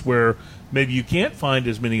places where maybe you can't find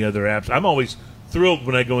as many other apps. I'm always thrilled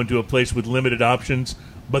when I go into a place with limited options,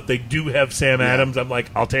 but they do have Sam Adams. I'm like,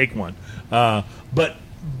 I'll take one. But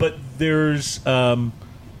there's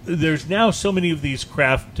now so many of these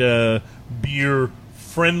craft beer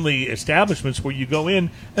friendly establishments where you go in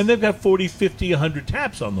and they've got 40, 50, 100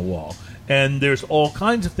 taps on the wall. And there's all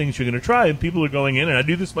kinds of things you're going to try, and people are going in, and I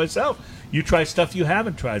do this myself. You try stuff you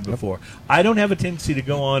haven't tried before. I don't have a tendency to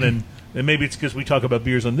go on and maybe it's because we talk about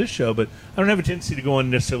beers on this show, but I don't have a tendency to go on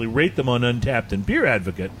and necessarily rate them on Untapped and Beer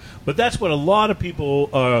Advocate. But that's what a lot of people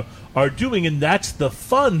are doing, and that's the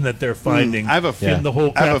fun that they're finding in the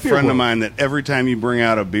whole craft I have a beer friend world. of mine that every time you bring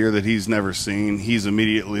out a beer that he's never seen, he's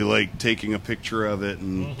immediately like taking a picture of it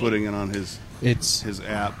and putting it on his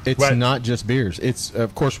app. It's Right. not just beers. It's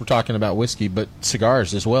of course we're talking about whiskey, but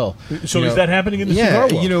cigars as well. So is that happening in the cigar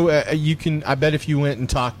world? You can. I bet if you went and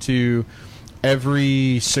talked to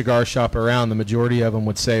every cigar shop around, the majority of them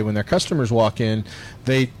would say when their customers walk in,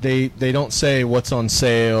 they don't say what's on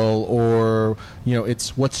sale or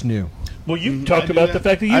it's what's new. Well, you talked about the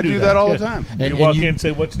fact that you I do do that all the Yeah. time. You And walk you- in and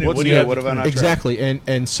say, what's new? What's What do new? you have? What have I not tried? Exactly,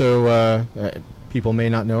 and so people may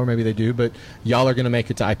not know, or maybe they do, but y'all are going to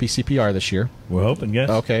make it to IPCPR this year. We're hoping, yes.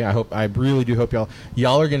 Okay, I really do hope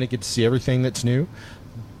y'all are going to get to see everything that's new.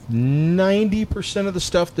 90% of the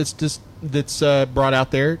stuff that's brought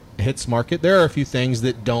out there hits market. There are a few things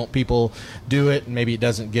that don't. People do it, and maybe it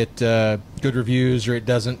doesn't get good reviews, or it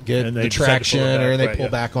doesn't get And they the decide to pull traction, it back, or they right, pull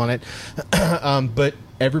yeah. back on it. But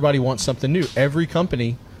everybody wants something new. Every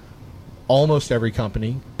company, almost every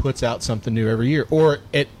company, puts out something new every year, or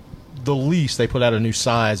at the least they put out a new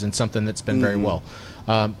size and something that's been very well.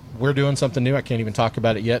 We're doing something new. I can't even talk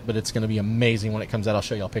about it yet, but it's going to be amazing when it comes out. I'll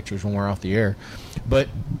show y'all pictures when we're off the air. But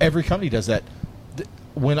every company does that.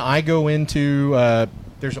 When I go into,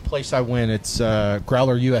 there's a place I went. It's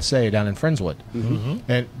Growler USA down in Friendswood,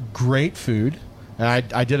 and great food. And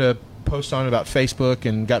I did a post on it about Facebook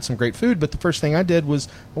and got some great food. But the first thing I did was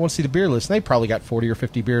I want to see the beer list. And they probably got 40 or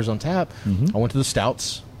 50 beers on tap. I went to the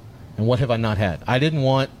stouts, and what have I not had?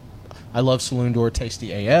 I love Saloon Door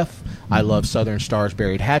Tasty AF. I love Southern Stars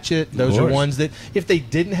Buried Hatchet. Those are course. ones that if they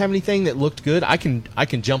didn't have anything that looked good, I can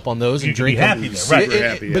jump on those You and can be drink happy them. there, right. Super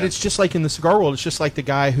happy, But yeah. it's just like in the cigar world. It's just like the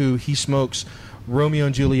guy who he smokes Romeo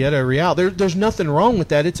and Julieta Real. There's nothing wrong with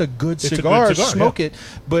that. It's a good It's a good cigar. cigar, Smoke yeah. it,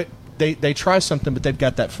 but they try something, but they've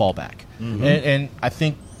got that fallback. And I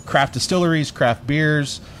think craft distilleries, craft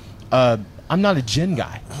beers. I'm not a gin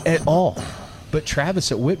guy at all, but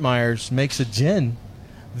Travis at Whitmire's makes a gin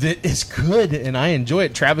that is good, and I enjoy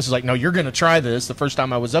it. Travis is like, no, you're going to try this. The first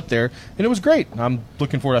time I was up there, and it was great. I'm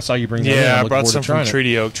looking forward. I saw you bring that in. I'm Yeah, I looking brought forward some to from trying it.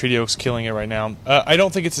 Treaty Oak. Treaty Oak's killing it right now. I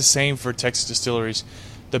don't think it's the same for Texas distilleries.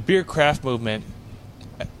 The beer craft movement,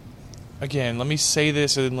 again, let me say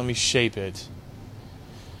this and then let me shape it.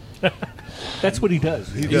 That's what he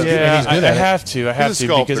does. He does. Yeah, he's good I at it. have to. I have He's a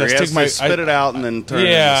to sculptor. because I He has stick my to spit it out and then turn it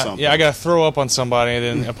into yeah, something. I got to throw up on somebody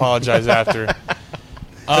and then apologize after. It's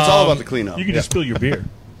all about the cleanup. You can just spill your beer.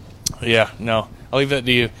 Yeah, no, I'll leave that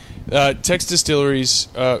to you. Texas distilleries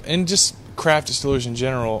and just craft distillers in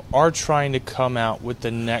general are trying to come out with the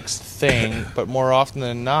next thing, but more often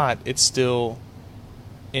than not, it's still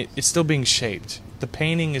being shaped. The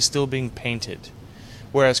painting is still being painted.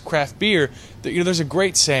 Whereas craft beer, there's a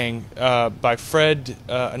great saying by Frank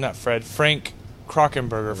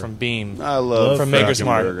Krockenberger from Beam. I love from Maker's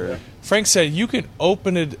Mark. Krockenberger. Frank said you can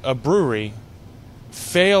open a brewery,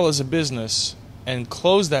 fail as a business, and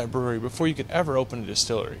close that brewery before you could ever open a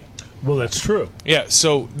distillery. Well, that's true. Yeah,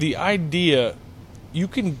 so the idea, you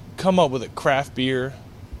can come up with a craft beer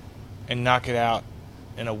and knock it out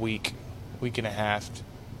in a week and a half.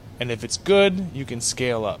 And if it's good, you can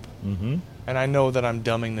scale up. Mm-hmm. And I know that I'm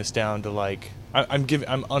dumbing this down to like, I'm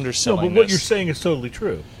No, underselling but what this. you're saying is totally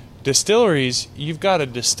true. Distilleries, you've got to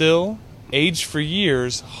distill, age for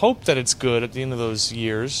years, hope that it's good at the end of those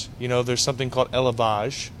years. You know, there's something called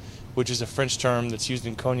élevage, which is a French term that's used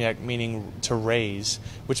in cognac, meaning to raise,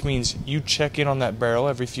 which means you check in on that barrel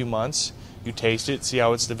every few months, you taste it, see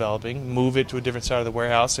how it's developing, move it to a different side of the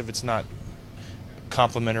warehouse if it's not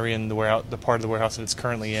complementary in the warehouse, the part of the warehouse that it's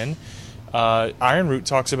currently in. Iron Root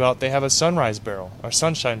talks about they have a sunrise barrel or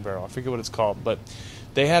sunshine barrel. I forget what it's called, but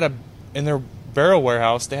they had in their barrel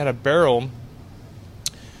warehouse. They had a barrel.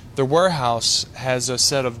 Their warehouse has a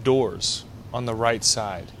set of doors on the right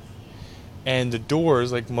side, and the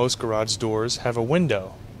doors, like most garage doors, have a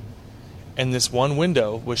window. And this one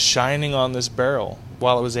window was shining on this barrel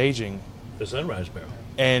while it was aging. The sunrise barrel.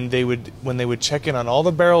 And when they would check in on all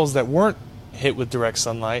the barrels that weren't hit with direct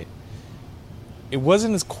sunlight, it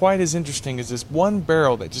wasn't quite as interesting as this one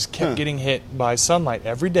barrel that just kept getting hit by sunlight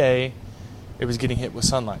every day. It was getting hit with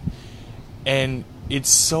sunlight, and it's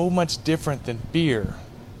so much different than beer.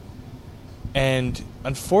 And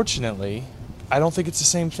unfortunately, I don't think it's the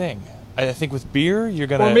same thing. I think with beer, you're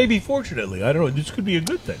gonna, Or maybe fortunately, I don't know. This could be a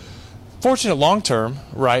good thing. fortunate long term,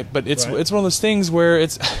 right? But it's Right. it's one of those things where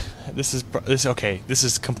it's this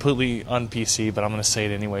is completely un PC, but I'm going to say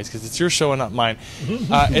it anyways because it's your show and not mine.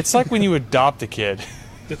 It's like when you adopt a kid.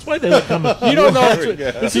 That's why they like coming. You don't know.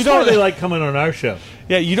 This is why they like coming on our show.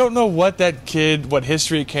 Yeah, you don't know what that kid, what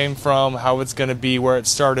history it came from, how it's going to be, where it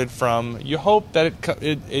started from. You hope that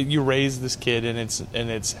you raise this kid and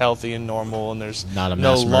it's healthy and normal and there's Not a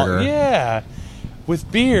no mass murderer. Yeah, with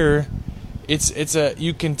beer,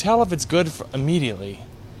 you can tell if it's good immediately.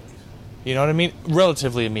 You know what I mean?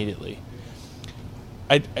 Relatively immediately.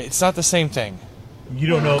 It's not the same thing. You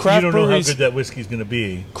don't know. Craft You don't know how breweries- good that whiskey's going to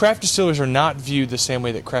be. Craft distillers are not viewed the same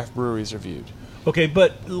way that craft breweries are viewed. Okay,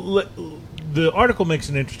 but the article makes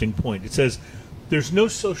an interesting point. It says there's no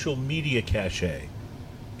social media cachet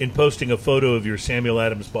in posting a photo of your Samuel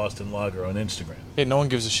Adams Boston Lager on Instagram. Yeah, no one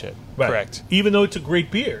gives a shit. Right. Correct. Even though it's a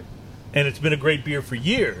great beer, and it's been a great beer for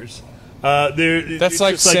years. It's That's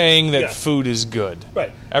like just saying that yeah. food is good.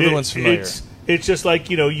 Right. Everyone's familiar. It's just like,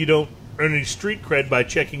 you don't earn any street cred by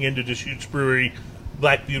checking into Deschutes Brewery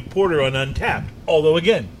Black Butte Porter on Untapped. Although,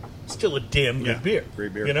 again, still a damn good beer.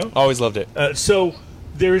 Great beer. You know? Always loved it. So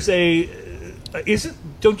there's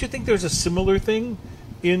don't you think there's a similar thing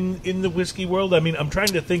in the whiskey world? I mean, I'm trying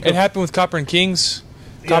to think It of... happened with Copper and Kings.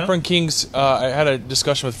 Yeah. Copper and Kings, I had a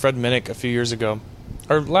discussion with Fred Minnick a few years ago,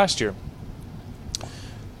 or last year.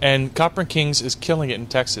 And Copper and Kings is killing it in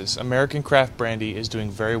Texas. American craft brandy is doing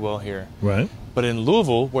very well here. Right. But in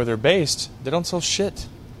Louisville, where they're based, they don't sell shit.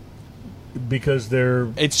 Because they're...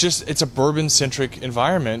 It's a bourbon-centric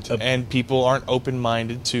environment, and people aren't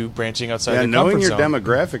open-minded to branching outside Yeah, their knowing comfort your zone.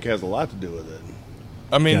 demographic has a lot to do with it.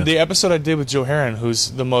 I mean, Yeah. the episode I did with Joe Heron, who's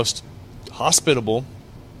the most hospitable,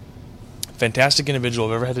 fantastic individual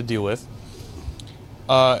I've ever had to deal with,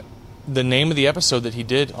 the name of the episode that he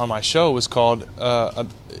did on my show was called a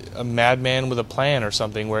Madman with a Plan or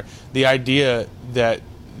something, where the idea that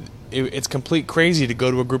it's complete crazy to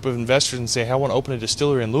go to a group of investors and say, hey, I want to open a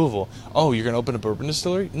distillery in Louisville. Oh, you're going to open a bourbon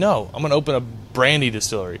distillery? No, I'm going to open a brandy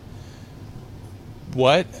distillery.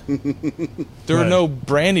 What? There are Right. no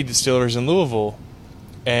brandy distillers in Louisville.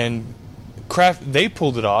 And they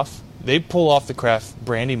pulled it off. They pull off the craft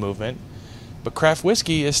brandy movement. But craft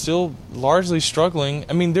whiskey is still largely struggling.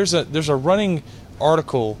 I mean, there's a running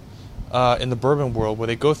article in the bourbon world where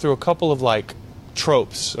they go through a couple of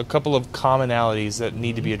tropes, a couple of commonalities that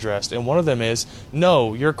need to be addressed. And one of them is,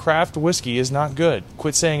 no, your craft whiskey is not good.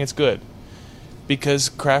 Quit saying it's good. Because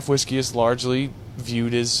craft whiskey is largely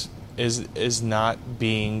viewed as not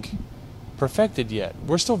being perfected yet.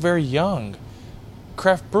 We're still very young.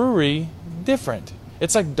 Craft brewery, different.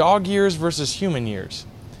 It's like dog years versus human years.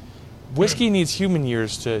 Whiskey needs human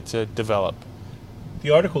years to develop. The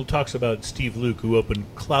article talks about Steve Luke, who opened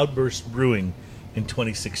Cloudburst Brewing in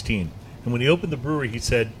 2016. And when he opened the brewery, he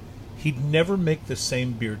said he'd never make the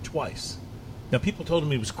same beer twice. Now, people told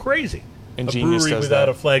him he was crazy. Ingenious a brewery does without that.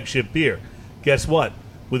 a flagship beer. Guess what?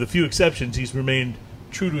 With a few exceptions, he's remained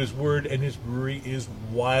true to his word, and his brewery is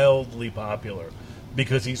wildly popular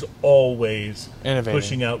because he's always Innovating.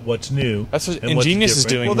 pushing out what's new. That's what and what's Ingenious is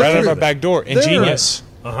different. doing Well, right out of there- our back door. there- Ingenious.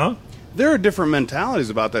 Uh-huh. There are different mentalities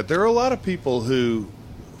about that. There are a lot of people who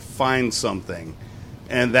find something,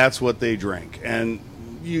 and that's what they drink. And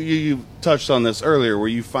you touched on this earlier, where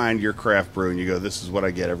you find your craft brew and you go, "This is what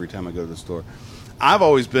I get every time I go to the store." I've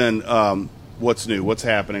always been, what's new, what's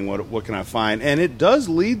happening, what can I find, and it does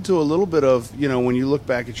lead to a little bit of, when you look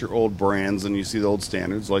back at your old brands and you see the old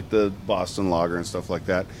standards like the Boston Lager and stuff like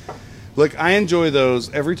that. Like, I enjoy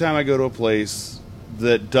those every time I go to a place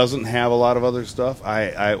that doesn't have a lot of other stuff.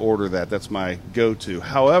 I order that. That's my go-to.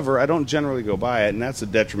 However, I don't generally go buy it, and that's a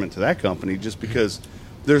detriment to that company just because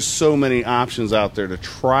there's so many options out there to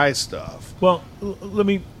try stuff. Well, let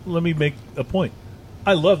me make a point.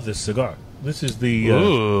 I love this cigar. This is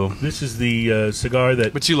the cigar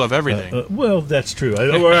that. But you love everything. Well, that's true.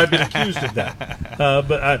 Or I've been accused of that.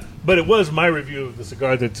 But it was my review of the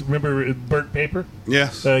cigar. That's, remember burnt paper?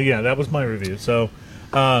 Yes. Yeah, that was my review. So,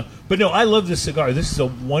 but no, I love this cigar. This is a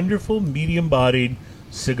wonderful medium-bodied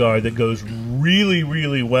cigar that goes really,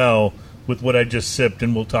 really well with what I just sipped,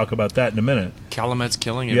 and we'll talk about that in a minute. Calamet's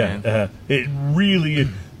killing it, man. It really.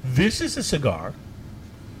 This is a cigar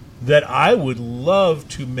that I would love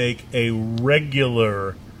to make a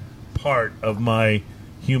regular part of my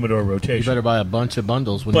humidor rotation. You better buy a bunch of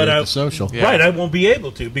bundles when you're at the social. Yeah. Right, I won't be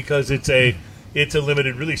able to because it's a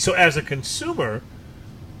limited release. So as a consumer,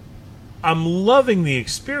 I'm loving the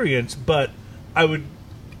experience, but I'm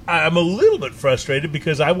a little bit frustrated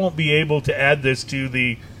because I won't be able to add this to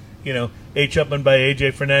the, H. Upmann by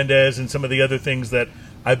AJ Fernandez and some of the other things that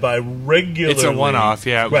I buy regularly. It's a one-off,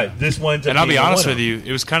 yeah. Right, this one's and I'll be honest with you,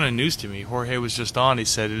 it was kind of news to me. Jorge was just on. He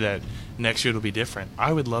said that next year it'll be different.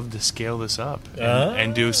 I would love to scale this up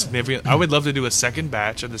and do significant. I would love to do a second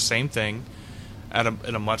batch of the same thing at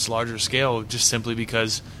a much larger scale, just simply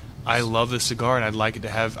because I love the cigar and I'd like to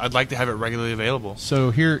have it regularly available.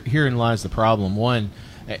 So herein lies the problem. One,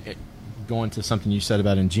 going to something you said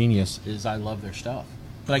about Ingenious, is I love their stuff.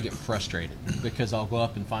 But I get frustrated because I'll go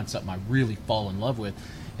up and find something I really fall in love with,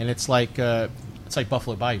 and it's like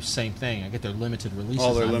Buffalo Bayou, same thing. I get their limited releases,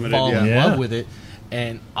 Oh, they're and limited, I fall in yeah. love with it,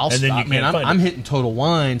 and I'll And then stop. you can't find I'm it. hitting Total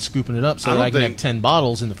Wine, scooping it up so I that don't I can think- have 10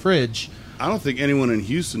 bottles in the fridge. I don't think anyone in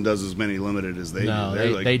Houston does as many limited as they No,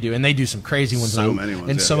 do. They're they do, and they do some crazy ones. so and many ones,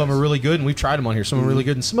 and yeah, some of them yes. are really good, and we've tried them on here. Some are really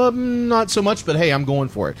good, and some of them not so much. But hey, I'm going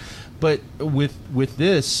for it. But with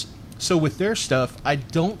this, so with their stuff, I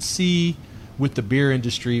don't see with the beer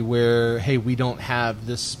industry where, hey, we don't have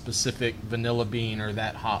this specific vanilla bean or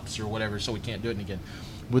that hops or whatever, so we can't do it again.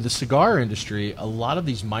 With the cigar industry, a lot of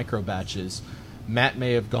these micro batches, Matt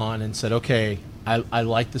may have gone and said, okay, I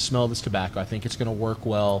like the smell of this tobacco. I think it's going to work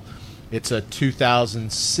well. It's a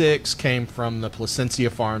 2006, came from the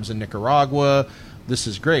Plasencia farms in Nicaragua. This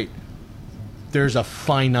is great. There's a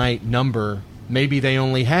finite number. Maybe they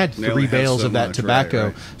only had They 3 only have bales so of that much, tobacco,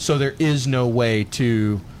 right. so there is no way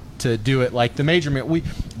to do it like the major.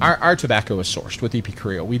 Our tobacco is sourced with EP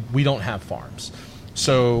Carrillo. We don't have farms.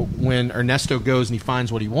 So when Ernesto goes and he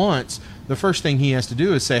finds what he wants, the first thing he has to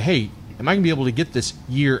do is say, hey, am I going to be able to get this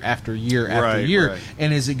year after year after Right, year? right.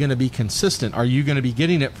 And is it going to be consistent? Are you going to be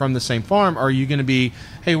getting it from the same farm? Or are you going to be,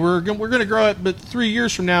 hey, we're going to grow it, but 3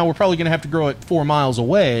 years from now we're probably going to have to grow it 4 miles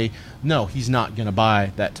away? No, he's not going to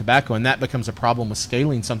buy that tobacco, and that becomes a problem with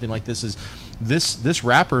scaling something like this. Is this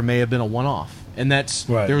wrapper may have been a one-off, and that's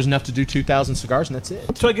Right. there was enough to do 2,000 cigars, and that's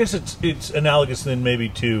it. So I guess it's analogous then maybe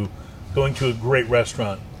to going to a great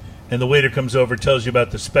restaurant and the waiter comes over, tells you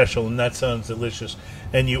about the special, and that sounds delicious,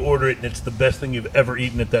 and you order it and it's the best thing you've ever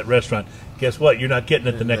eaten at that restaurant. Guess what? You're not getting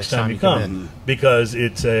it the next time you come because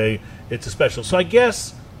it's a special. So I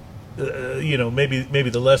guess maybe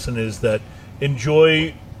the lesson is that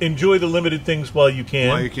enjoy the limited things while you can.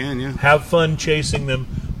 While you can, yeah. Have fun chasing them.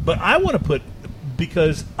 But I want to put,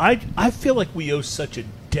 because I feel like we owe such a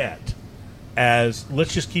debt as,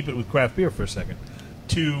 let's just keep it with craft beer for a second,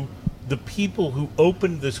 to the people who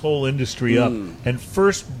opened this whole industry up and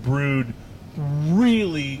first brewed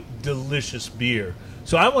really delicious beer.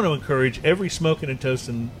 So I want to encourage every Smoking and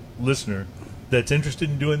Toasting listener that's interested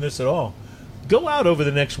in doing this at all, go out over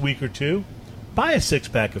the next week or two, buy a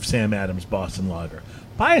 6-pack of Sam Adams Boston Lager,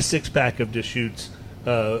 buy a 6-pack of Deschutes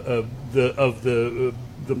the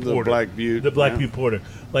porter, Black Butte, the Black yeah. Butte Porter.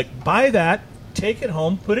 Like, buy that, take it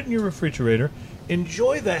home, put it in your refrigerator,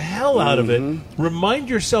 enjoy the hell out of it, remind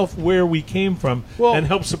yourself where we came from, Well, and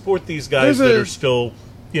help support these guys there's that a- are still,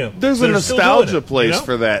 There's a that are still nostalgia doing it, place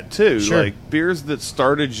for that too. Sure. Like beers that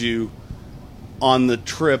started you on the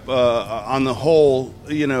trip, on the whole,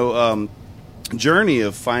 journey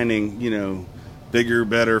of finding, bigger,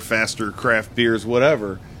 better, faster craft beers,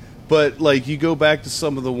 whatever. But like you go back to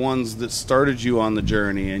some of the ones that started you on the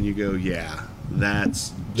journey, and you go, yeah,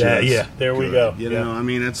 that's just Yeah, there we good. go. You Yeah. know, I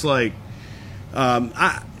mean, it's like,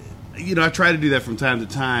 I try to do that from time to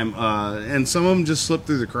time, and some of them just slip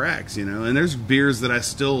through the cracks, And there's beers that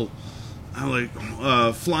I like.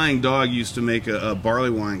 Flying Dog used to make a barley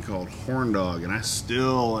wine called Horn Dog, and I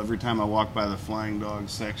still, every time I walk by the Flying Dog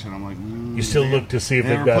section, I'm like, You still look to see if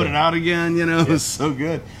they've never got put it out again. It's so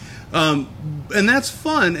good, and that's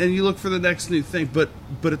fun. And you look for the next new thing, but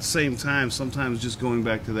at the same time, sometimes just going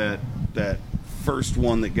back to that first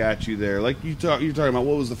one that got you there, like you're talking about.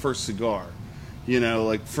 What was the first cigar?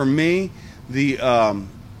 Like for me, the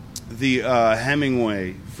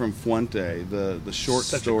Hemingway from Fuente, the short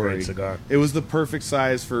Such a story. great cigar. It was the perfect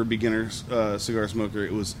size for a beginner cigar smoker.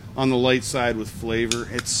 It was on the light side with flavor.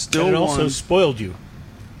 It's still And it also one. spoiled you.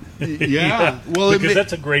 Yeah. Well, because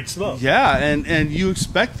that's a great smoke. yeah, and you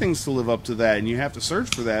expect things to live up to that, and you have to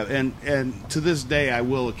search for that. And to this day, I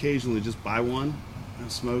will occasionally just buy one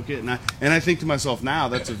and smoke it, and I think to myself now,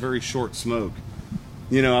 that's a very short smoke.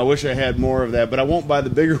 I wish I had more of that, but I won't buy the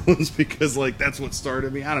bigger ones because that's what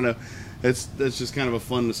started me. I don't know. That's just kind of a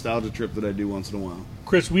fun nostalgia trip that I do once in a while.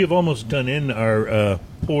 Chris, we have almost done in our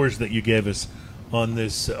pours that you gave us on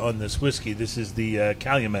this whiskey. This is the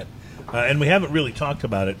Calumet, and we haven't really talked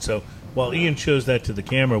about it. So while Ian shows that to the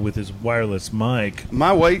camera with his wireless mic,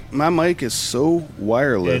 My mic is so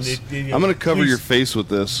wireless. And I'm going to cover please your face with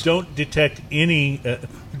this. don't detect any.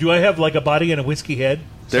 Do I have like a body and a whiskey head?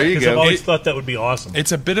 There you Because go. I've always thought that would be awesome.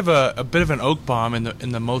 It's a bit of an oak bomb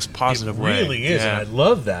in the most positive it way. really is, Yeah. and I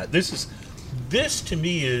love that. This to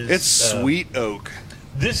me is It's sweet oak.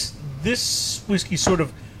 This whiskey sort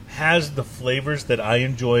of has the flavors that I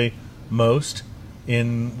enjoy most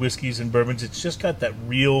in whiskeys and bourbons. It's just got that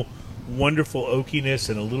real wonderful oakiness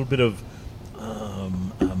and a little bit of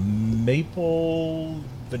maple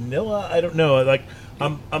vanilla. I don't know.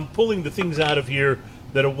 I'm pulling the things out of here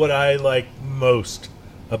that are what I like most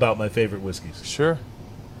about my favorite whiskeys. Sure.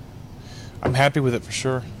 I'm happy with it for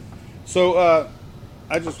sure. So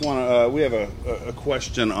I just want to. We have a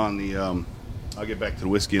question on the. I'll get back to the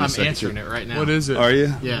whiskey in a I'm second. answering it right now. What is it? Are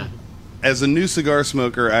you? Yeah. As a new cigar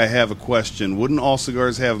smoker, I have a question. Wouldn't all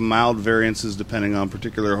cigars have mild variances depending on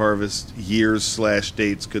particular harvest years /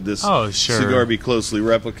 dates? Could this cigar be closely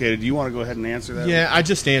replicated? Do you want to go ahead and answer that? Yeah, I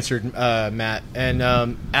just answered, Matt,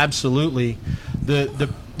 and absolutely.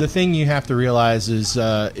 The thing you have to realize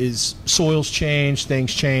is soils change,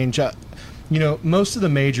 things change. Most of the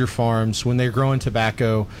major farms, when they're growing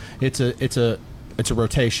tobacco, it's a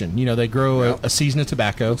rotation. They grow a season of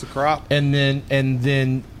tobacco. It's a crop. And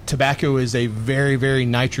then tobacco is a very, very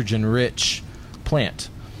nitrogen-rich plant.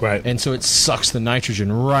 Right. And so it sucks the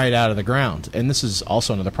nitrogen right out of the ground. And this is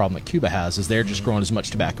also another problem that Cuba has, is they're just growing as much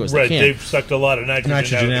tobacco as they can. They've sucked a lot of nitrogen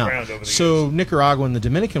out of the ground over the So years. Nicaragua and the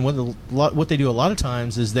Dominican, what they do a lot of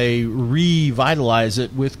times is they revitalize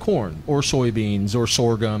it with corn or soybeans or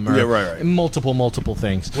sorghum or right. multiple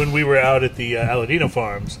things. When we were out at the Aladino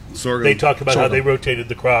farms, Sorghum. they talked about how Sorghum. they rotated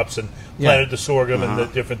the crops and planted the sorghum and the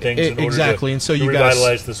different things in order Exactly, to, and so to you got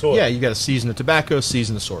revitalize the soil. Yeah, you got a season of tobacco,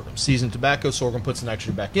 season of sorghum. Season of tobacco, sorghum puts the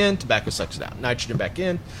nitrogen back in, tobacco sucks it out. Nitrogen back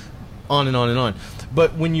in, on and on and on.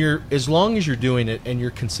 But as long as you're doing it and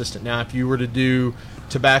you're consistent. Now, if you were to do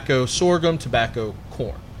tobacco, sorghum, tobacco,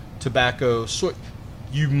 corn, tobacco, soy,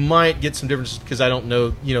 you might get some differences because I don't know,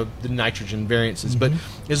 the nitrogen variances. But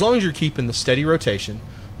as long as you're keeping the steady rotation,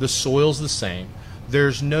 the soil's the same.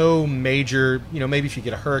 There's no major, maybe if you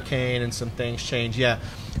get a hurricane and some things change, yeah.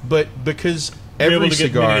 But because You're every able to get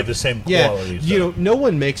cigar, many of the same qualities, though. no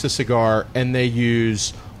one makes a cigar and they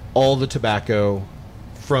use all the tobacco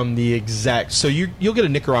from the exact. So you'll get a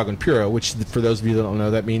Nicaraguan Puro, which for those of you that don't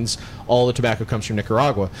know, that means all the tobacco comes from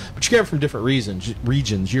Nicaragua. But you get it from different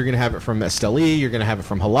regions. You're going to have it from Esteli. You're going to have it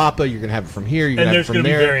from Jalapa. You're going to have it from here. You're And going to there's have it from going to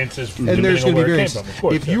be there. variances from And there's depending on going to be where it came variances. from, of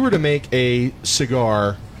course. If you were to make a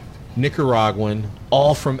cigar Nicaraguan,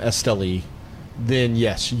 all from Esteli, then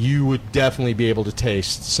yes, you would definitely be able to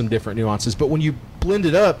taste some different nuances. But when you blend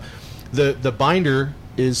it up, the binder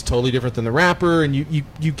is totally different than the wrapper, and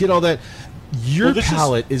you get all that. Your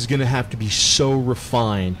palate is going to have to be so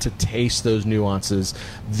refined to taste those nuances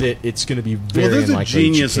that it's going to be very Well, there's a unlikely that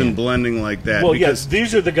you genius in can. blending like that. Well, because yes,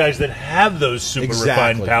 these are the guys that have those super refined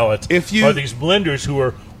Exactly. palates. If you- are these blenders who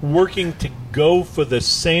are working to go for the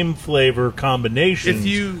same flavor combinations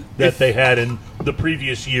that they had in the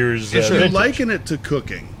previous year's if you vintage. liken it to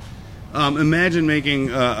cooking, imagine making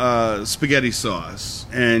spaghetti sauce,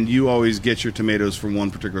 and you always get your tomatoes from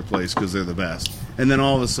one particular place because they're the best. And then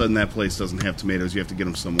all of a sudden that place doesn't have tomatoes. You have to get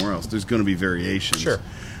them somewhere else. There's going to be variations. Sure.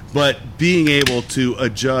 But being able to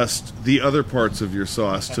adjust the other parts of your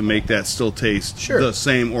sauce to make that still taste Sure. the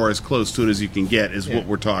same or as close to it as you can get is what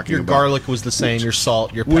we're talking Your about. garlic was the same, your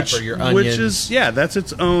salt, your pepper, your onions. Which is, that's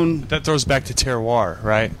its own. That throws back to terroir,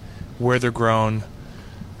 right? where they're grown,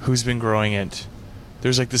 who's been growing it.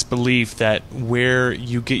 There's like this belief that where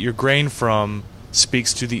you get your grain from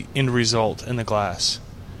speaks to the end result in the glass.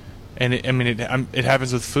 And it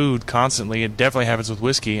happens with food constantly. It definitely happens with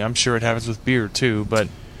whiskey. I'm sure it happens with beer too. But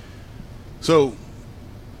So,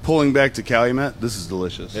 pulling back to Calumet, this is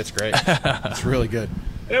delicious. It's great. It's really good.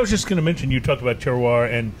 And I was just going to mention, you talked about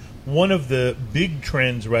terroir, and one of the big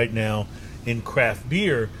trends right now in craft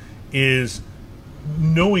beer is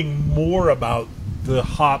knowing more about the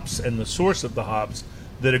hops and the source of the hops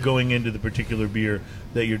that are going into the particular beer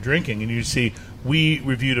that you're drinking. And you see, we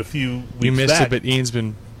reviewed a few weeks you missed back.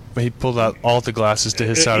 it, but he pulled out all the glasses to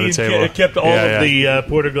his side of the Ian table. kept all of the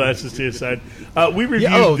porter glasses to his side. We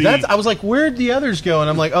reviewed I was like, where'd the others go? And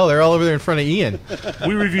I'm like, oh, they're all over there in front of Ian.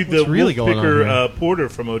 we reviewed the really going on Wolfpicker here? porter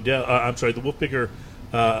from Odell. I'm sorry, the Wolfpicker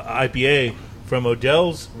IPA from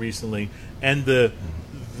Odell's recently, and the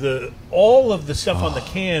all of the stuff on the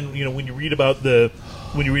can. You know, when you read about the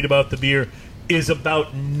beer, is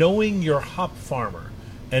about knowing your hop farmer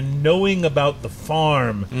and knowing about the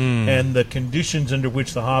farm and the conditions under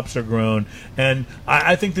which the hops are grown. And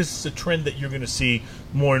I think this is a trend that you're going to see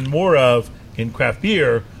more and more of in craft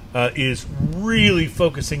beer, is really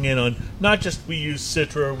focusing in on not just we used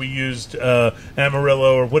Citra, we used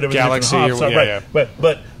Amarillo or whatever Galaxy the different or- hops are.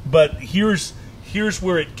 Right. But here's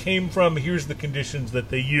where it came from, here's the conditions that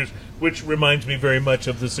they use, which reminds me very much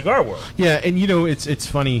of the cigar world. Yeah, and it's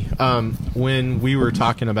funny, when we were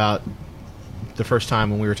talking about the first time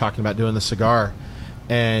when we were talking about doing the cigar,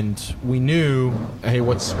 and we knew, hey,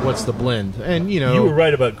 what's the blend? And You were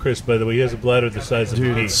right about Chris, by the way. He has a bladder the size of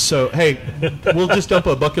a pea. so hey, we'll just dump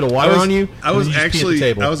a bucket of water on you. I was and you just pee at the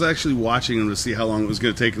table. I was actually watching him to see how long it was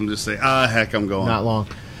going to take him to say, heck, I'm going. Not long.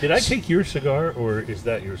 Did I take your cigar, or is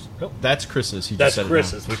that yours? No, That's Chris's. He that's just said it now.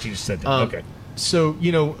 Chris's, which you just said. Okay. So,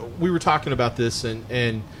 we were talking about this,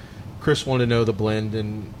 and Chris wanted to know the blend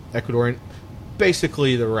in Ecuadorian.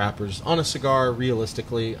 Basically, the wrappers. On a cigar,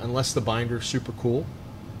 realistically, unless the binder's super cool,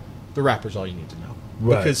 the wrapper's all you need to know.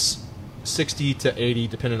 Right. Because 60 to 80,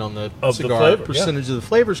 depending on the Of the cigar, flavor, percentage of the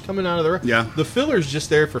flavors coming out of the wrapper. Yeah. The filler's just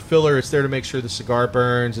there for filler. It's there to make sure the cigar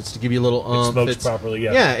burns. It's to give you a little oomph. smokes It's- properly,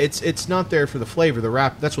 yeah. Yeah, it's not there for the flavor.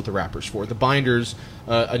 That's what the wrapper's for. The binder's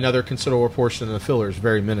another considerable portion of the filler is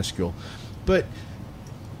very minuscule. But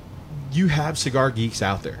you have cigar geeks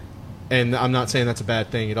out there, and I'm not saying that's a bad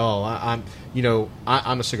thing at all. I'm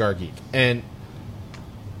a cigar geek,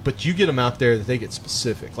 but you get them out there that they get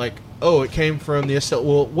specific. Like, oh, it came from the Esteli.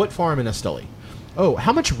 Well, what farm in Esteli? Oh,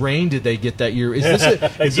 how much rain did they get that year? Is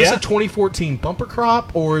this Yeah. a 2014 bumper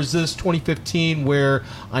crop, or is this 2015 where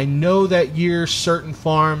I know that year certain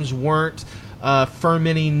farms weren't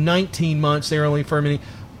fermenting 19 months, they were only fermenting.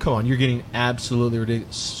 Come on, you're getting absolutely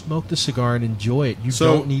ridiculous. Smoke the cigar and enjoy it. You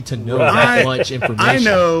So, don't need to know that much information. I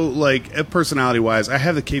know, like, personality-wise, I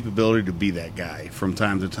have the capability to be that guy from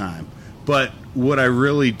time to time. But what I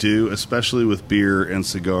really do, especially with beer and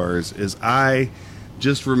cigars, is I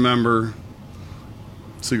just remember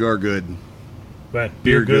cigar good, Right.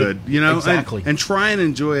 beer good. Exactly. And try and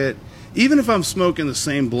enjoy it. Even if I'm smoking the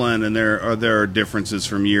same blend and there are differences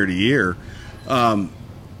from year to year,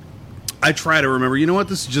 I try to remember, you know what,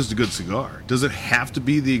 this is just a good cigar. Does it have to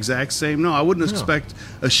be the exact same? No, I wouldn't expect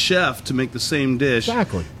a chef to make the same dish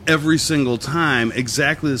Exactly. every single time,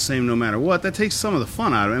 exactly the same no matter what. That takes some of the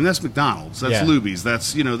fun out of it. And that's McDonald's. That's Yeah. Luby's.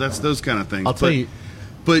 That's those kind of things. I'll tell you.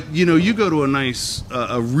 But, you go to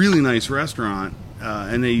a really nice restaurant,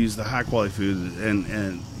 and they use the high quality food,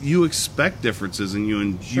 and you expect differences, and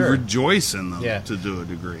you Sure. rejoice in them Yeah. to do a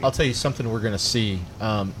degree. I'll tell you something we're going to see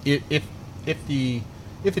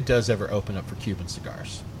if it does ever open up for Cuban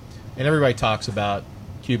cigars, and everybody talks about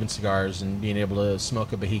Cuban cigars and being able to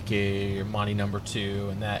smoke a Bahique or Monte No. 2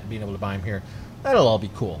 and that being able to buy them here, that'll all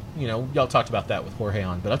be cool. Y'all talked about that with Jorge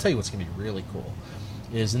on, but I'll tell you what's going to be really cool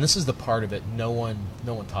is, and this is the part of it no one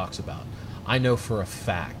talks about. I know for a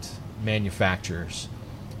fact manufacturers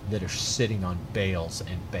that are sitting on bales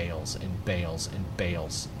and bales and bales and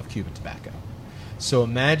bales of Cuban tobacco. So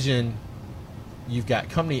imagine you've got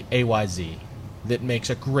company AYZ that makes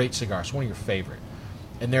a great cigar. It's one of your favorite.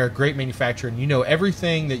 And they're a great manufacturer, and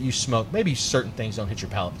everything that you smoke, maybe certain things don't hit your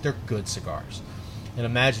palate, but they're good cigars. And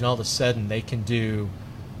imagine all of a sudden they can do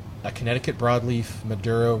a Connecticut broadleaf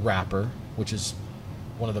Maduro wrapper, which is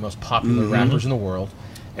one of the most popular wrappers in the world.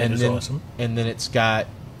 And is awesome. And then it's got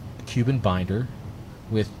a Cuban binder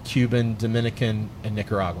with Cuban, Dominican, and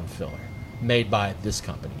Nicaraguan filler, made by this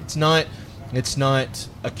company. It's not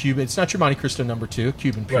a Cuban. It's not your Monte Cristo No. 2,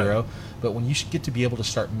 Cuban Puro. Right. But when you get to be able to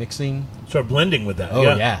start mixing, Start blending with that. oh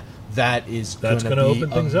yeah, that is That's going gonna to be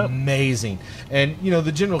open things up. amazing. And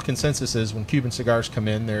the general consensus is when Cuban cigars come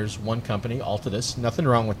in, there's one company, Altadis. Nothing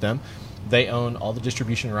wrong with them. They own all the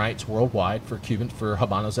distribution rights worldwide for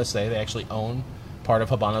Habanos SA. They actually own part of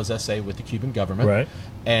Habanos SA with the Cuban government. Right.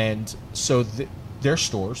 And so their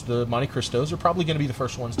stores, the Monte Cristos, are probably going to be the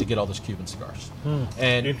first ones to get all those Cuban cigars.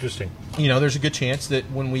 And Interesting. there's a good chance that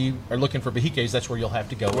when we are looking for Bahiques, that's where you'll have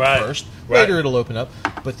to go Right. first. Right. Later it'll open up.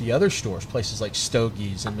 But the other stores, places like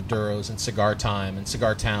Stogie's and Maduro's and Cigar Time and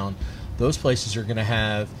Cigar Town, those places are going to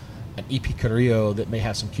have an EP Carrillo that may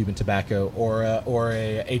have some Cuban tobacco, or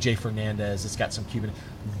a AJ Fernandez that's got some Cuban.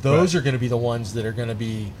 Those are going to be the ones that are going to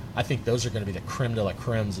be. I think those are going to be the creme de la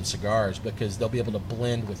cremes of cigars because they'll be able to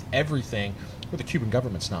blend with everything, where the Cuban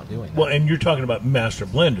government's not doing that. Well, and you're talking about master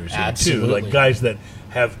blenders here, too, Absolutely. like guys that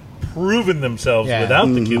have proven themselves Yeah. without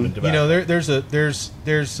the Cuban tobacco.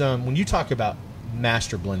 There's when you talk about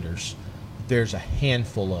master blenders, there's a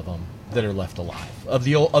handful of them that are left alive of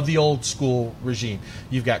the old school regime.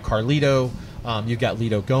 You've got Carlito, you've got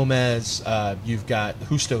Lito Gomez, you've got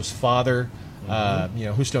Justo's father.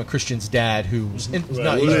 Justo and Christian's dad, who's he's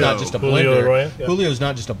not just a Julio blender. Arroyo, yeah. Julio's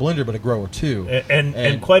not just a blender, but a grower too.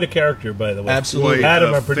 And quite a character, by the way. Absolutely. Adam,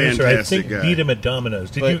 Quite a our producer, I fantastic think guy. beat him at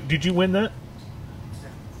Domino's. But- Did you win that?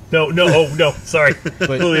 No. Oh no. Sorry,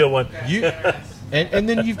 Julio won. And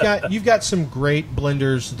then you've got some great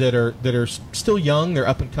blenders that are still young. They're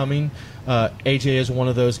up and coming. AJ is one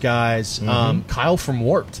of those guys. Kyle from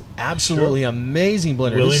Warped, absolutely amazing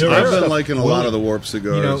blender. Willie His Herrera. I've been stuff- liking a lot of the Warp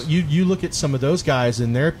cigars. You look at some of those guys,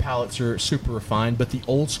 and their palates are super refined. But the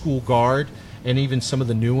old school guard, and even some of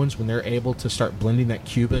the new ones, when they're able to start blending that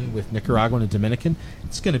Cuban with Nicaraguan and Dominican,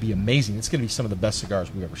 it's going to be amazing. It's going to be some of the best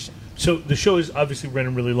cigars we've ever seen. So the show is obviously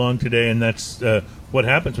running really long today, and that's what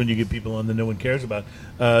happens when you get people on that no one cares about.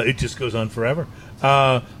 It just goes on forever.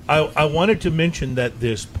 I wanted to mention that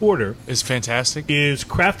this porter It's fantastic. is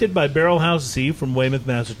crafted by Barrel House Z from Weymouth,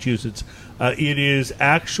 Massachusetts. It is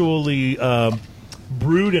actually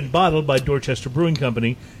brewed and bottled by Dorchester Brewing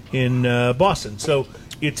Company in Boston. So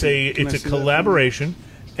it's a see that? collaboration,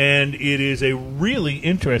 and it is a really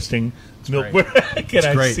interesting milk. great. Can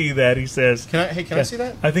I great. see that? He says. Can I see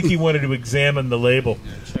that? I think he wanted to examine the label.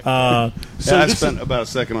 So I this spent is, about a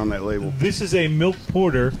second on that label. this is a milk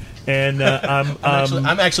porter, and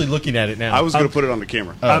I'm actually looking at it now. I was going to put it on the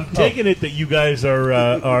camera. I'm taking it that you guys are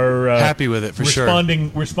Happy with it, for sure.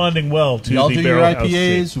 responding well to Y'all the do your Barrel House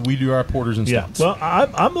IPAs, Z. we do our porters and Yeah, stouts. well,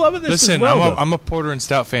 I'm loving this Listen, as well. I'm a porter and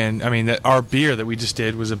stout fan. I mean, our beer that we just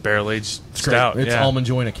did was a barrel aged it's great. stout. It's yeah. almond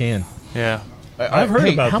joy in a can. Yeah, I've heard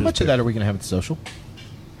Hey, about how this much of beer. that are we going to have at the social?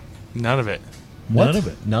 none of it. None of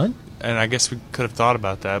it. None? And I guess we could have thought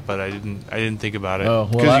about that, but I didn't think about it. Oh,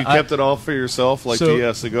 Because well, you kept it all for yourself, like so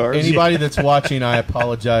the cigars. Anybody that's watching, I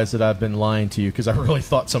apologize that I've been lying to you because I really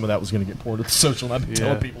thought some of that was going to get poured at the social, and I've been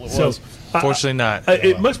telling people it So, was. Fortunately, not.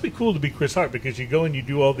 It must be cool to be Chris Hart because you go and you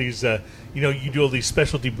do all these, you do all these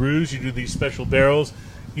specialty brews, you do these special barrels,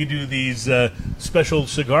 you do these special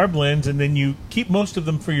cigar blends, and then you keep most of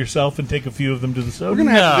them for yourself and take a few of them to the soda. We're going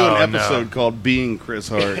to have to do No, an no. episode called Being Chris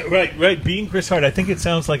Hart. Right. Being Chris Hart, I think it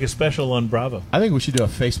sounds like a special on Bravo. I think we should do a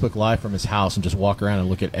Facebook Live from his house and just walk around and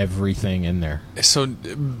look at everything in there. So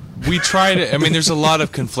we try to. I mean, there's a lot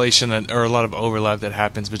of conflation or a lot of overlap that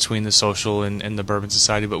happens between the social and the Bourbon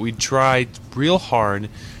Society, but we try real hard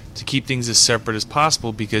to keep things as separate as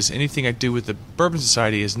possible because anything I do with the Bourbon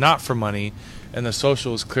Society is not for money, and the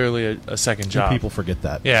social is clearly a second And job. people forget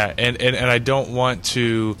that. Yeah, and I don't want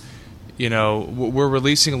to, we're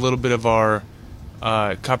releasing a little bit of our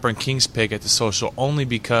Copper and King's pick at the social only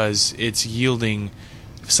because it's yielding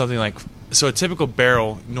something like, so a typical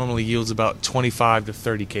barrel normally yields about 25 to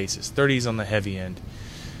 30 cases. 30 is on the heavy end.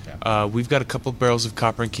 We've got a couple of barrels of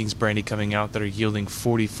Copper and King's brandy coming out that are yielding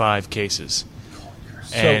 45 cases.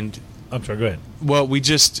 And I'm sorry, go ahead. well, we're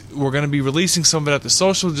going to be releasing some of it at the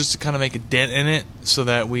social just to kind of make a dent in it, so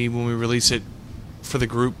that when we release it for the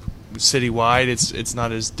group citywide, it's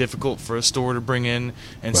not as difficult for a store to bring in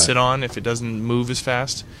and sit on if it doesn't move as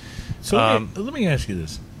fast. So let me ask you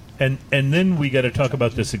this, and then we got to talk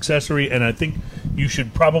about this accessory, and I think you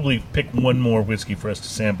should probably pick one more whiskey for us to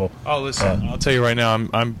sample. Oh, listen, I'll tell you right now,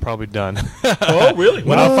 I'm probably done. Oh, really?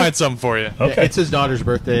 But I'll find something for you. Okay. It's his daughter's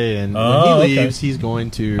birthday, and Oh, when he okay. leaves, he's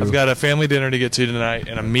going to. I've got a family dinner to get to tonight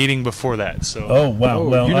and a meeting before that. So Oh, wow. Oh,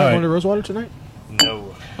 well, you're all not right. going to Rosewater tonight?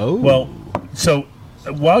 no. Oh, Well, so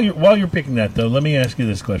while you're picking that, though, let me ask you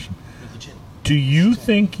this question: do you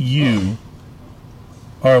think you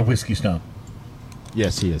are a whiskey snob?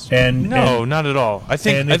 Yes, he is. And No, and, not at all. I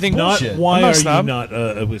think. and I if think not, bullshit. why I'm not a are you snob. not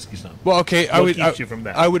a whiskey snob? Well, okay, What keeps you from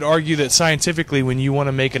that? I would argue that scientifically, when you want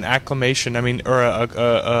to make an acclamation, I mean, or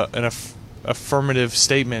an affirmative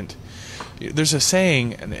statement, there's a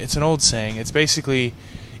saying, and it's an old saying. It's basically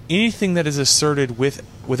anything that is asserted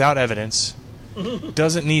without evidence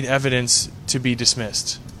doesn't need evidence to be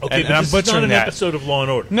dismissed. Okay, and but I'm this is not butchering an that. episode of Law and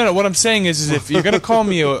Order. No, what I'm saying is if you're going to call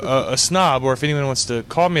me a snob, or if anyone wants to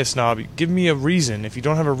call me a snob, give me a reason. If you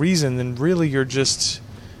don't have a reason, then really you're just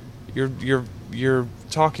you're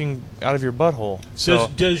talking out of your butthole. So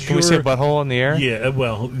Does can we say your- butthole in the air? Yeah,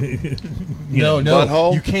 well, No,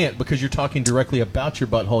 Butthole? you can't because you're talking directly about your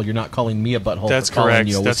butthole. You're not calling me a butthole. That's for calling correct.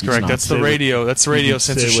 You a That's whiskey correct. snob. That's the Say what- radio. That's radio you can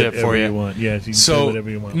say censorship for whatever you. want. Yes, you can say So whatever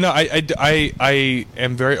you want. no, I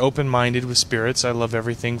am very open-minded with spirits. I love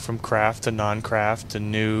everything from craft to non-craft to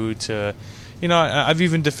new to, I've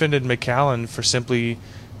even defended Macallan for simply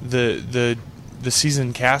the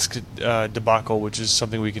seasoned cask debacle, which is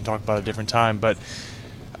something we can talk about at a different time. But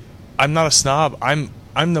I'm not a snob.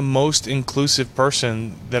 I'm the most inclusive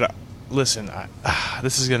person that. Listen,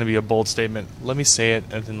 this is going to be a bold statement. Let me say it,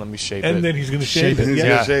 and then let me shape it. and then he's going to shave He's it. gonna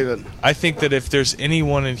Yeah. shave it. I think that if there's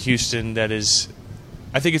anyone in Houston that is,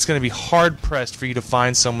 I think it's going to be hard pressed for you to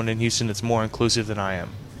find someone in Houston that's more inclusive than I am,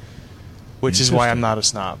 which is why I'm not a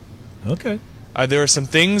snob. Okay. There are some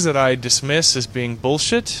things that I dismiss as being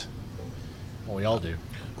bullshit. Well, we all do.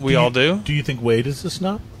 We all do. Do you think Wade is a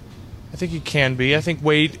snob? I think he can be. I think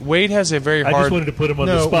Wade has a very I hard. just wanted to put him on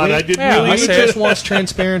the No, spot. Wade- I didn't Yeah, really. I He say- just wants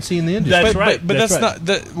transparency in the industry. That's but, right. But That's that's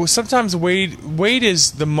right. not. Well, sometimes Wade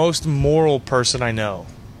is the most moral person I know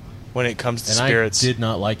when it comes to and spirits. I did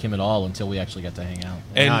not like him at all until we actually got to hang out.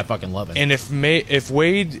 And now I fucking love it. And if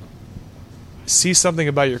Wade sees something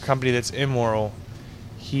about your company that's immoral,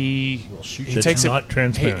 he That's takes not it.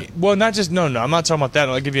 transparent. Well, not just no. I'm not talking about that.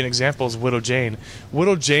 I'll give you an example. Is Widow Jane.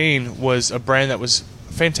 Widow Jane was a brand that was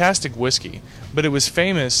fantastic whiskey, but it was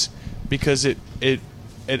famous because it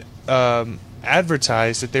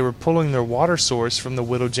advertised that they were pulling their water source from the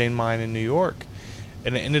Widow Jane mine in New York,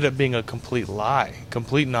 and it ended up being a complete lie,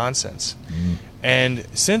 complete nonsense. And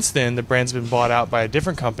since then, the brand's been bought out by a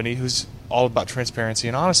different company who's all about transparency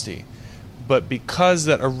and honesty. But because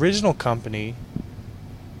that original company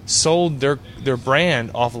sold their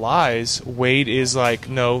brand off lies, Wade is like,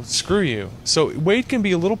 no, screw you. So Wade can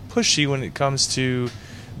be a little pushy when it comes to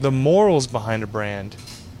the morals behind a brand,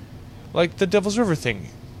 like the Devil's River thing.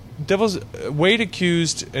 Wade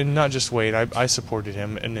accused, and not just Wade, I supported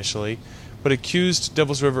him initially, but accused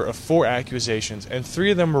Devil's River of 4 accusations, and 3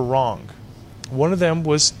 of them were wrong. One of them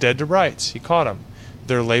was dead to rights. He caught him.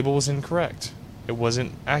 Their label was incorrect. It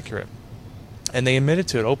wasn't accurate. And they admitted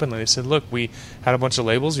to it openly. They said, look, we had a bunch of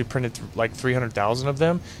labels. We printed like 300,000 of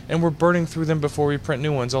them, and we're burning through them before we print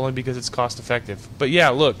new ones only because it's cost effective. But yeah,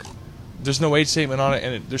 look, there's no age statement on it,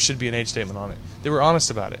 and there should be an age statement on it. They were honest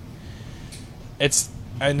about it.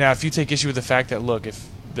 And now, if you take issue with the fact that, look, if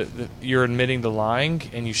you're admitting the lying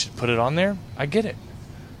and you should put it on there, I get it.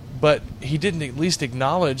 But he didn't at least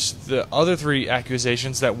acknowledge the other 3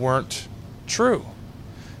 accusations that weren't true.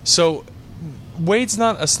 So Wade's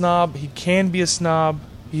not a snob. He can be a snob.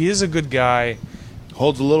 He is a good guy.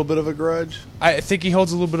 Holds a little bit of a grudge. I think he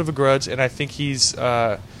holds a little bit of a grudge, and I think he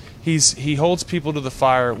holds people to the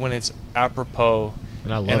fire when it's apropos.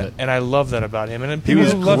 And I love it. And I love that about him. And He people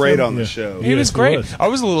was who love great him- on the Yeah. show. He Yes, was he great. was. I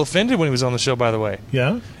was a little offended when he was on the show, by the way.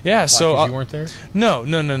 Yeah. Yeah, so Why, 'cause you weren't there? No.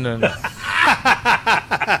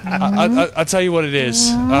 I'll tell you what it is.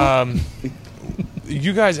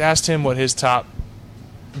 You guys asked him what his top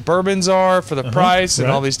bourbons are for the price and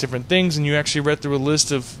right. all these different things, and you actually read through a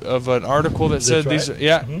list of an article that said That's these. right.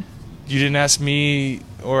 Yeah, you didn't ask me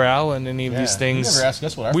or Alan any of these things. You never asked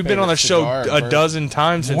us what our We've been on the favorite show cigar a or- dozen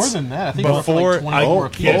times More since than that. I think before. we're like 20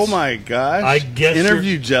 more Yes. Oh my gosh! I guess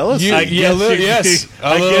interview you're- jealousy. You- I Yeah, guess look, you're- yes.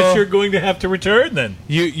 I A guess little- you're going to have to return then.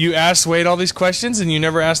 You asked Wade all these questions, and you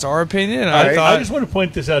never asked our opinion. And I right. thought. I just want to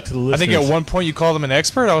point this out to the I listeners. think at one point you called him an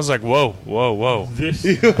expert. I was like, whoa. This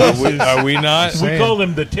Are we not? we call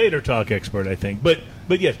him the tater talk expert, I think. But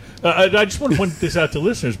yes, I just want to point this out to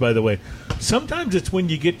listeners. By the way, sometimes it's when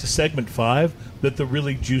you get to segment 5 that the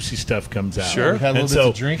really juicy stuff comes out. Sure. We've had a And little so,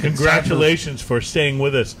 bit to drink. It's congratulations for staying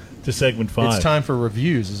with us to segment 5. It's time for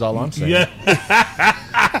reviews, is all I'm saying. Yeah.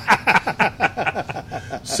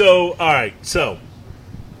 So, all right. So,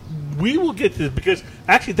 we will get to this because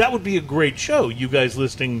actually that would be a great show. You guys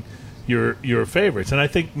listing your favorites, and I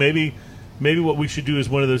think maybe what we should do is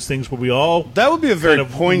one of those things where we all That would be a very kind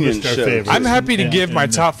of poignant list our show. favorites. I'm happy to And- give my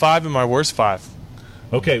and, top 5 and my worst 5.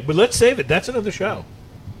 Okay, but let's save it. That's another show.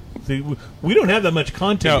 See, we don't have that much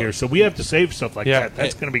content No. here, so we have to save stuff like Yeah. that.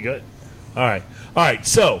 That's going to be good. All right.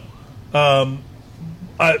 So,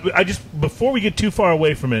 I just before we get too far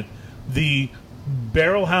away from it, the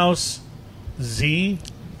Barrel House Z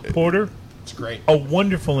Porter. It's great. A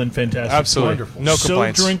wonderful and fantastic. Absolutely. Wonderful. No so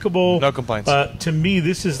complaints. drinkable. No complaints. To me,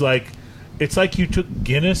 this is it's like you took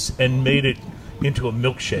Guinness and made it into a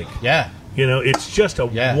milkshake. Yeah. You know, it's just a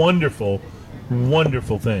wonderful,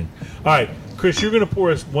 wonderful thing. All right, Chris, you're going to pour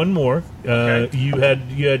us one more. Okay. You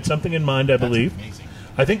had something in mind, I believe. Amazing.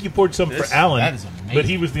 I think you poured some for Alan, that is amazing. but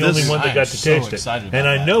he was the This only is- one I that am got to so taste it. excited And about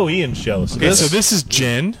I that. know Ian's jealous. Okay, so this is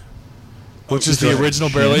gin, which is the original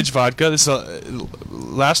barrel aged vodka. This is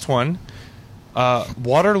last one.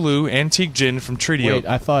 Waterloo Antique Gin from Treaty Wait,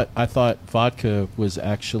 Oak. I thought vodka was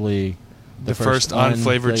actually The first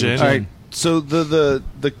unflavored gin. All right. So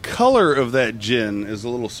the color of that gin is a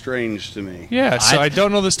little strange to me. Yeah, so I- I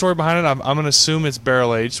don't know the story behind it. I'm going to assume it's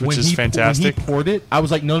barrel aged, which is fantastic. When he poured it, I was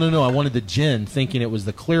like, no, I wanted the gin, thinking it was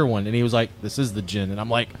the clear one, and he was like, this is the gin, and I'm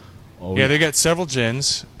like, oh Yeah, they got several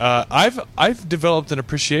gins. I've developed an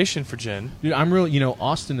appreciation for gin. Dude, I'm really,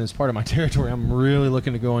 Austin is part of my territory. I'm really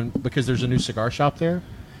looking to go in because there's a new cigar shop there,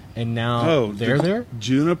 and now they're there.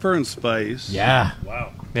 Juniper and spice. Yeah,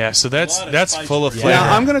 Wow. Yeah, so that's full of flavor.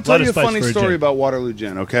 Now, I'm going to tell Lot of you a spice funny for a story gin. about Waterloo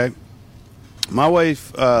Gin, okay? My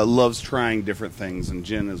wife loves trying different things, and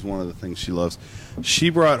gin is one of the things she loves. She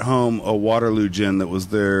brought home a Waterloo Gin that was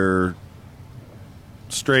their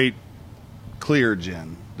straight clear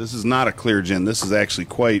gin. This is not a clear gin. This is actually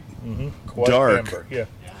quite dark. Amber, yeah.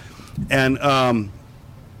 And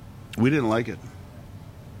we didn't like it.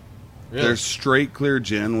 really. Their straight clear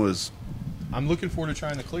gin was... I'm looking forward to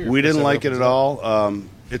trying the clear. We Chris, didn't that like it opens at up. all.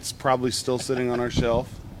 It's probably still sitting on our shelf.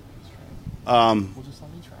 Well, just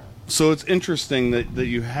let me try it. So it's interesting that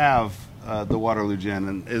you have the Waterloo Gin.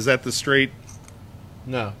 And is that the straight?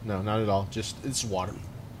 No, not at all. Just it's water.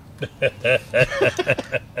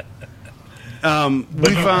 We found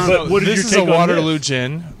but what is this your is take a on Waterloo this?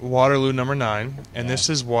 Gin, Waterloo number 9, and this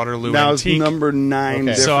is Waterloo now it's Antique. number 9. Okay.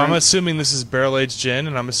 Different. So I'm assuming this is barrel aged gin,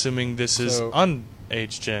 and I'm assuming this is So-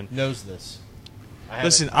 unaged gin. Knows this.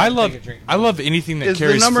 Listen, I love anything that Is the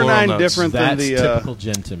carries number floral 9 notes. different than That's the typical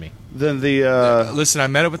gin to me. Listen, I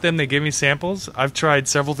met up with them. They gave me samples. I've tried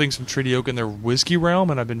several things from Treaty Oak in their whiskey realm,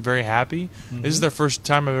 and I've been very happy. This is their first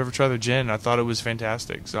time I've ever tried their gin, and I thought it was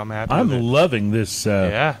fantastic. So I'm happy with I'm it. loving this.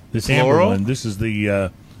 Yeah. This amber Floral? one. This is the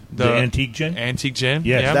antique gin. Antique gin.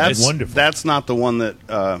 Yes, yeah, that's it's, wonderful. that's not the one that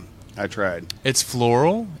I tried. it's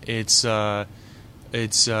floral. It's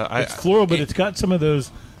It's floral, but it's got some of those.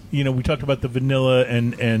 We talked about the vanilla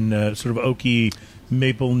and sort of oaky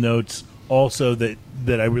maple notes. Also, that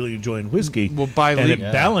I really enjoy in whiskey. Well, by and it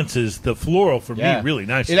Yeah. balances the floral for me really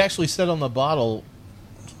nicely. It actually said on the bottle,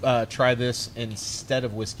 try this instead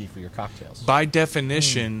of whiskey for your cocktails. by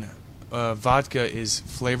definition, vodka is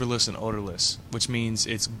flavorless and odorless, which means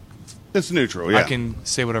it's. It's neutral, yeah. I can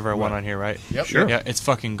say whatever I want on here, right? Yep. Sure. Yeah, it's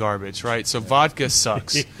fucking garbage, right? So vodka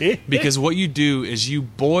sucks because what you do is you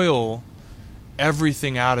boil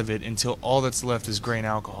everything out of it until all that's left is grain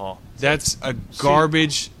alcohol. That's a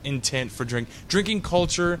garbage intent for drinking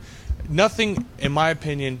culture. Nothing, in my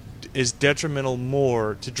opinion, is detrimental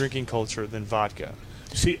more to drinking culture than vodka.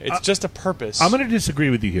 See, It's just a purpose. I'm going to disagree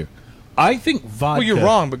with you here. I think vodka. well, you're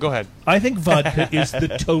wrong, but go ahead. I think vodka is the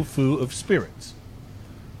tofu of spirits.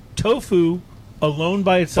 Tofu, alone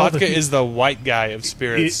by itself, Vodka is the white guy of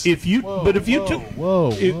spirits. If you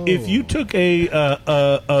took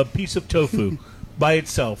a piece of tofu by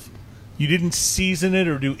itself, you didn't season it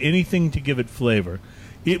or do anything to give it flavor,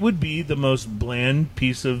 it would be the most bland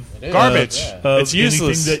piece of Garbage. of It's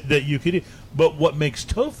useless. anything that you could eat. But what makes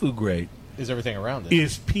tofu great Is everything around it?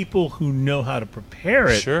 is people who know how to prepare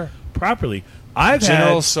it Sure. properly. I've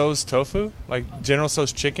General had, Tso's tofu, like General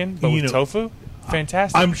Tso's chicken, but You with know, tofu,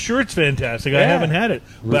 fantastic. I'm sure it's fantastic. I Yeah. haven't had it,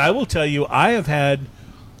 but I will tell you, I have had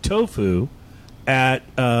tofu at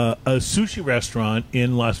a sushi restaurant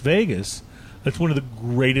in Las Vegas. That's one of the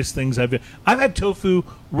greatest things I've had tofu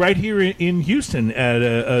right here in Houston at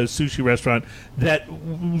a sushi restaurant. That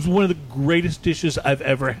was one of the greatest dishes I've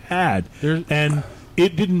ever had, and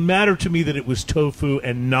it didn't matter to me that it was tofu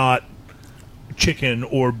and not chicken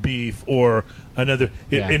or beef or another.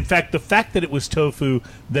 Yeah. In fact, the fact that it was tofu,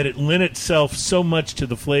 that it lent itself so much to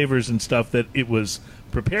the flavors and stuff that it was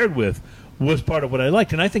prepared with, was part of what I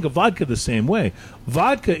liked. And I think of vodka the same way.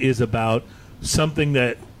 Vodka is about something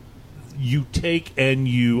that you take and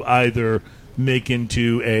you either make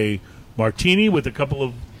into a martini with a couple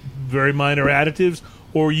of very minor additives,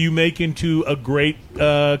 or you make into a great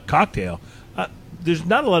cocktail. There's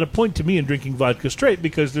not a lot of point to me in drinking vodka straight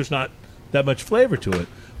because there's not that much flavor to it.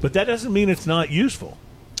 But that doesn't mean it's not useful.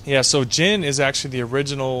 Yeah, so gin is actually the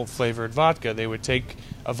original flavored vodka. They would take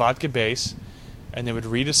a vodka base, and they would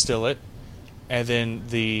redistill it, and then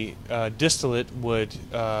the distillate would,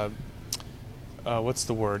 what's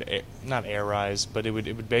the word? Not airize, but it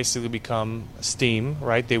would basically become steam,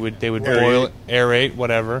 right? They would boil it, aerate,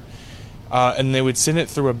 whatever, and they would send it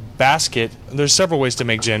through a basket. There's several ways to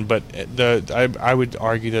make gin, but I would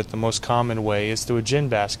argue that the most common way is through a gin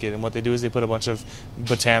basket. And what they do is they put a bunch of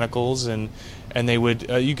botanicals and they would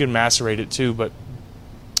you can macerate it too, but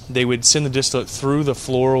they would send the distillate through the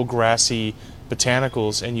floral, grassy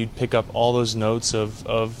botanicals, and you'd pick up all those notes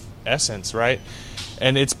of essence, right?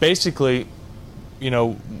 And it's basically,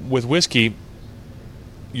 with whiskey,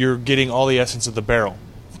 you're getting all the essence of the barrel.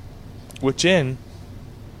 With gin,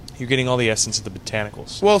 you're getting all the essence of the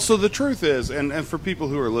botanicals. Well, so the truth is, and for people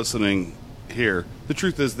who are listening here, the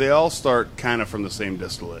truth is they all start kind of from the same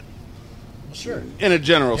distillate. Sure. In a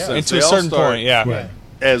general sense. And to they a all certain start point, yeah. Right.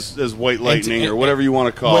 As white lightning or whatever you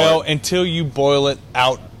want to call Well, it. until you boil it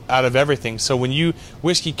out of everything. So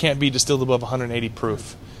whiskey can't be distilled above 180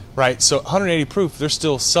 proof, right? So 180 proof, there's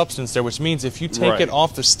still substance there, which means if you take Right. it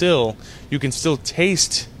off the still, you can still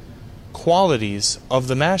taste qualities of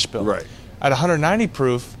the mash bill. Right. At 190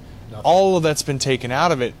 proof, all of that's been taken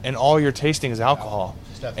out of it, and all you're tasting is alcohol,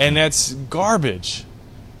 and that's garbage.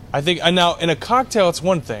 I think now in a cocktail, it's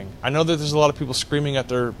one thing. I know that there's a lot of people screaming at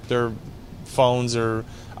their phones or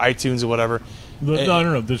iTunes or whatever. No, I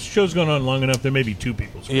don't know. The show's gone on long enough. There may be two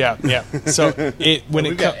people. Yeah. So when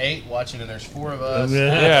We've it got comes, 8 watching, and there's 4 of us.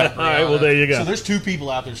 Yeah. All right. Well, there you go. So there's 2 people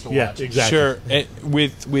out there still Yeah, watching. exactly. sure,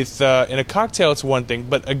 with in a cocktail, it's one thing.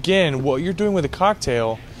 But again, what you're doing with a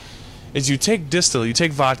cocktail is you take distillate, you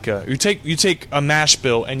take vodka, you take a mash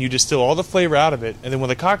bill, and you distill all the flavor out of it. And then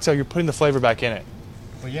with a cocktail, you're putting the flavor back in it.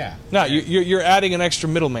 Well, yeah. No, you're adding an extra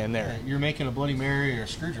middleman there. You're making a Bloody Mary or a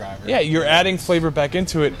screwdriver. Yeah, you're adding flavor back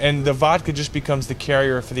into it, and the vodka just becomes the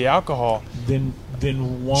carrier for the alcohol. Then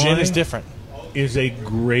why Gin is different. is a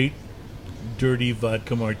great dirty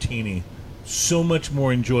vodka martini so much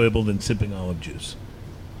more enjoyable than sipping olive juice?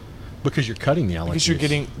 Because you're cutting the olive Because juice.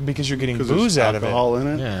 you're getting Because booze there's out of it. alcohol in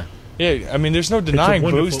it. Yeah. Yeah, I mean, there's no denying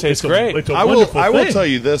booze tastes great. It's a I will wonderful thing. tell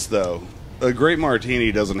you this though. A great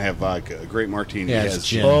martini doesn't have vodka. A great martini Yeah, it's has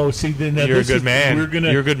gin. Oh, see, then now You're a this good is- man. You're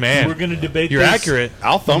a good man. We're gonna debate. You're this. accurate.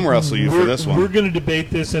 I'll thumb wrestle you for this one. We're going to debate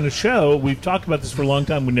this in a show. We've talked about this for a long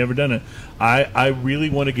time. We've never done it. I really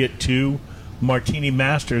want to get 2 martini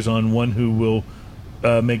masters on, one who will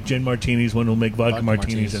make gin martinis, one who will make vodka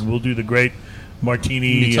martinis, and we'll do the great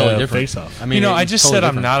martini Be totally different. face-off. I mean, I it's just totally said I'm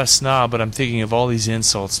different. not a snob, but I'm thinking of all these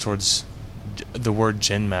insults towards the word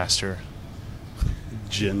gin master.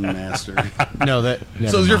 Gin master. No, that.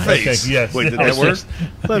 So is your mind. face. Okay, yes. Wait, did I that was work? just-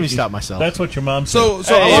 Let me stop myself. That's what your mom said.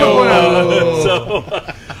 So I want to point out.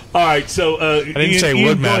 So, all right. So I didn't say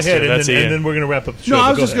Woodmaster, Go ahead, that's and Ian. then we're going to wrap up the show. No, I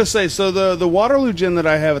was Go just ahead. going to say, so the Waterloo gin that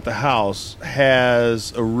I have at the house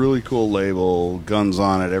has a really cool label, guns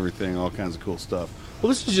on it, everything, all kinds of cool stuff. Well,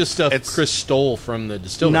 this is just stuff It's Chris stole from the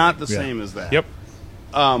distillery. Not the Yeah. same as that. Yep.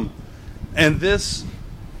 And this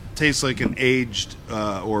tastes like an aged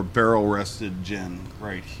or barrel-rested gin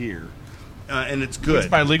right here. And it's good.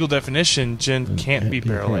 By legal definition, gin can't be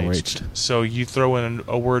barrel aged. So you throw in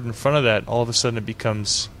a word in front of that, all of a sudden it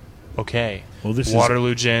becomes okay. Well, this is-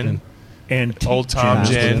 Waterloo gin. And Old Tom that's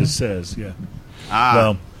what gin. this says, yeah. Ah.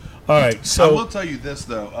 Well, all right. I will So tell you this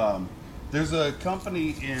though. There's a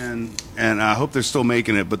company and I hope they're still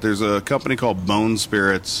making it, but there's a company called Bone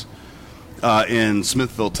Spirits in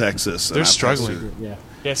Smithville, Texas. and They're I've struggling. tested-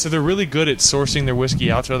 Yeah, so they're really good at sourcing their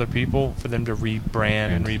whiskey out to other people for them to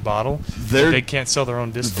rebrand and rebottle. They're- They can't sell their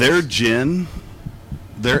own distills. Their gin,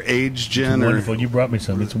 their aged gin, wonderful. You brought me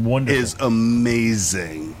some. It's wonderful. is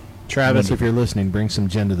amazing. Travis, if you're listening, bring some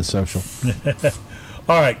gin to the social.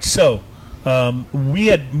 All right, so we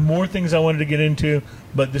had more things I wanted to get into,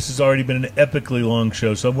 but this has already been an epically long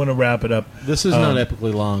show, so I want to wrap it up. This is not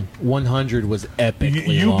epically long. 100 was epically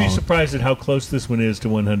You'd long. be surprised at how close this one is to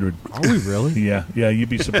 100. Are we really? Yeah, you'd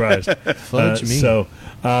be surprised. Fudge me. So,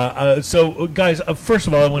 guys, first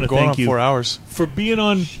of all, I want to Going thank on you 4 hours. for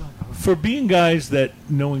being guys that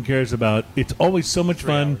no one cares about. It's always so much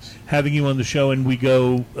fun having you on the show, and we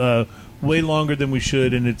go way longer than we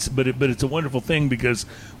should, and it's a wonderful thing because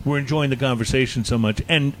we're enjoying the conversation so much,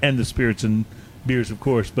 and the spirits and beers, of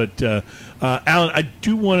course. But Alan, I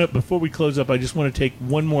do want to, before we close up, I just want to take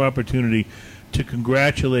one more opportunity to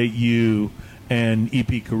congratulate you and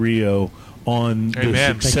EP Carrillo on the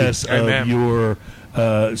Amen. success Thank you. of Amen.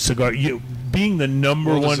 your cigar. You being the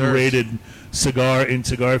number Well one deserved. rated cigar in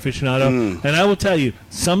Cigar Aficionado. And I will tell you,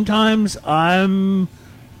 sometimes I'm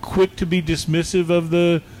quick to be dismissive of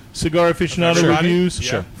the cigar aficionado Sure. reviews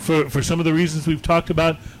Sure. for some of the reasons we've talked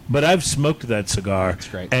about. But I've smoked that cigar,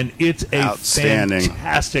 great. and it's a Outstanding.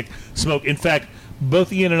 fantastic smoke. In fact,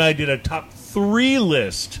 both Ian and I did a top 3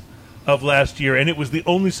 list of last year, and it was the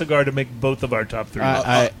only cigar to make both of our top 3.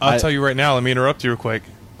 I'll tell you right now. Let me interrupt you real quick.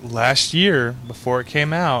 Last year, before it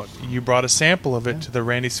came out, you brought a sample of it to the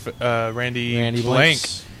Randy Randy Blank,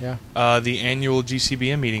 Blanks. Yeah. the annual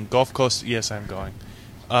GCBM meeting, Gulf Coast. Yes, I'm going.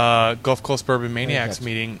 Gulf Coast Bourbon Maniacs Okay.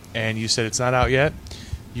 meeting, and you said it's not out yet.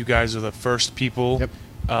 You guys are the first people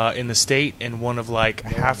in the state and one of like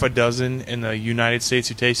half a dozen in the United States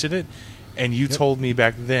who tasted it. And you told me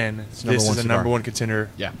back then this number is one a cigar. number 1 contender.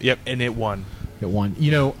 Yeah. Yep, and it won. It won.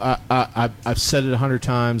 You know, I've said it 100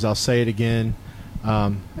 times. I'll say it again.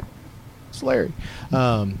 It's Larry.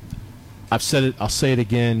 I've said it. I'll say it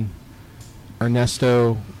again.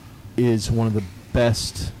 Ernesto is one of the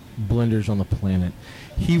best blenders on the planet.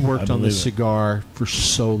 He worked on this believe it. cigar for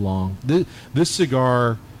so long. This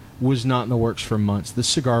cigar was not in the works for months. This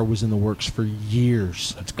cigar was in the works for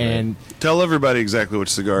years. That's great. And Tell everybody exactly which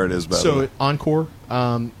cigar it is, by the so way. Encore,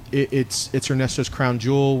 it's Ernesto's crown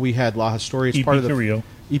jewel. We had La Historia as E.P. part of the Carrillo.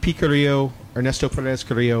 E.P. Carrillo, Ernesto Perez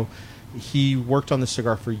Carrillo. He worked on the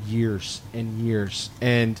cigar for years and years.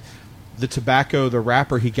 And the tobacco, the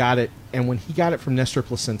wrapper, he got it. And when he got it from Nestor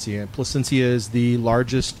Plasencia, Plasencia is the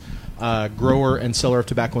largest grower and seller of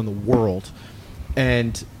tobacco in the world.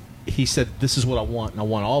 And he said, "This is what I want, and I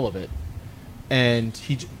want all of it." And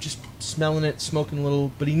he just smelling it, smoking a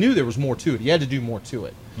little, but he knew there was more to it. He had to do more to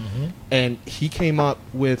it. And he came up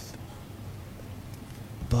with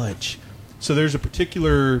budge. So there's a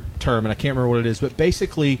particular term, and I can't remember what it is, but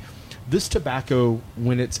basically, this tobacco,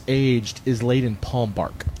 when it's aged, is laid in palm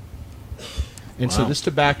bark. And so this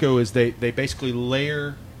tobacco is they basically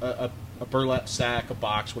layer a burlap sack, a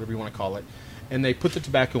box, whatever you want to call it, and they put the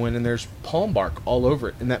tobacco in, and there's palm bark all over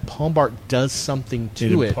it, and that palm bark does something to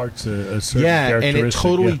It it. imparts a certain Yeah, and it characteristic,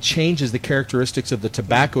 totally yeah. changes the characteristics of the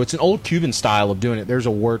tobacco. It's an old Cuban style of doing it. There's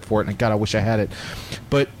a word for it, and God, I wish I had it.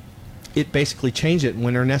 But it basically changed it. And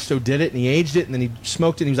when Ernesto did it, and he aged it, and then he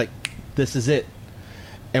smoked it, and he was like, "This is it."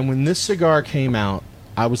 And when this cigar came out,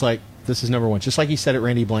 I was like, "This is number 1." Just like he said at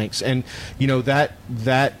Randy Blank's. And, you know,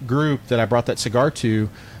 that group that I brought that cigar to,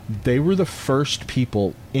 they were the first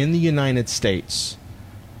people in the United States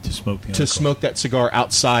to smoke the to Encore. smoke that cigar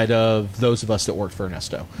outside of those of us that worked for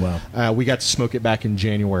Ernesto. Wow. We got to smoke it back in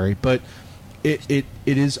January, but it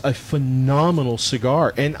is a phenomenal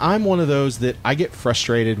cigar. And I'm one of those that I get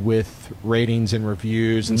frustrated with ratings and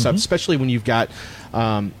reviews and stuff, especially when you've got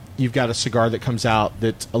a cigar that comes out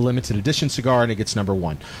that's a limited edition cigar and it gets number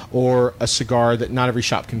 1, or a cigar that not every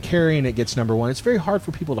shop can carry and it gets number 1. It's very hard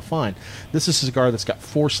for people to find. This is a cigar that's got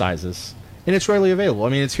 4 sizes. And it's readily available. I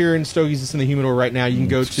mean, it's here in Stogie's. It's in the humidor right now. You can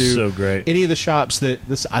go to so great. any of the shops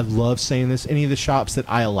I love saying this. Any of the shops that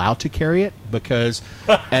I allow to carry it, because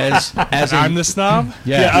as I'm the snob.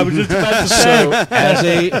 yeah, I was just about to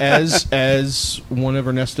say. so as one of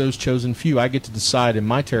Ernesto's chosen few, I get to decide in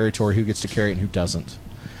my territory who gets to carry it and who doesn't,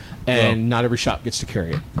 and not every shop gets to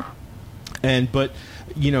carry it. But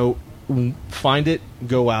you know, find it,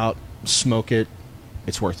 go out, smoke it.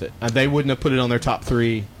 It's worth it. They wouldn't have put it on their top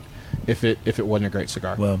 3 if it wasn't a great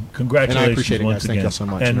cigar. Well, congratulations And I appreciate it, once guys. Thank again. y'all so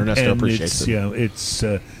much. And Ernesto appreciates it's, it. You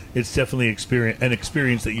know, it's definitely an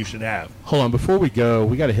experience that you should have. Hold on, before we go,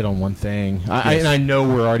 we got to hit on one thing. And I know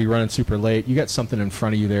we're already running super late. You got something in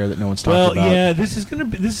front of you there that no one's talking Well, about. yeah, this is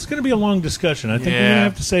gonna be a long discussion. I think we're Yeah. gonna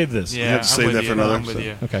have to save this. Yeah, have to save I'm that with for you. another I'm with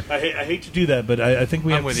episode. you. Okay. I hate to do that, but I think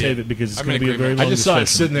we I'm have to with save you. it because it's I'm going to in be a very agreement. long I just saw it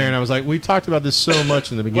discussion. sitting there, and I was like, we talked about this so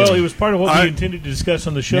much in the beginning. Well, it was part of what I- we intended to discuss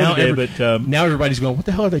on the show today, but now everybody's going, what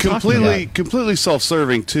the hell are they talking about? Completely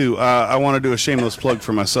self-serving too. I want to do a shameless plug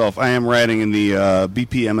for myself. I am riding in the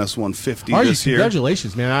BP MS 150 Are you? this year.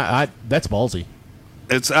 Congratulations, man. I that's ballsy.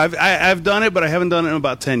 I've done it, but I haven't done it in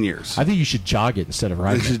about 10 years. I think you should jog it instead of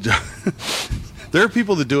riding it. There are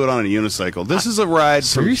people that do it on a unicycle. This is a ride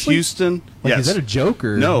from Seriously? Houston. Like, yes. is that a joke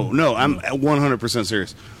or No, I'm 100%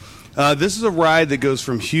 serious. This is a ride that goes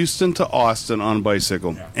from Houston to Austin on a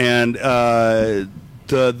bicycle, and the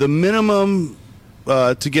minimum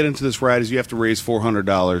to get into this ride is you have to raise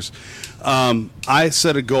 $400. I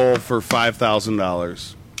set a goal for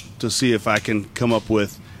 $5,000 to see if I can come up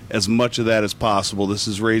with as much of that as possible. This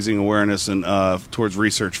is raising awareness and towards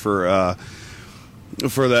research for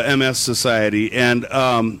the MS Society, and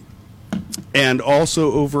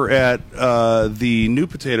also over at the New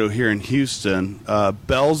Potato here in Houston,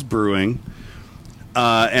 Bell's Brewing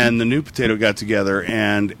and the New Potato got together,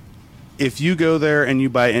 and if you go there and you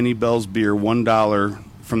buy any Bell's beer, $1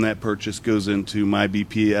 from that purchase goes into my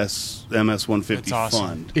BPS MS 150 That's awesome.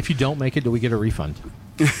 fund. If you don't make it, do we get a refund?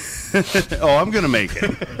 Oh, I'm going to make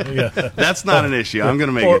it. That's not an issue. I'm going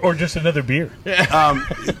to make it. Or just another beer.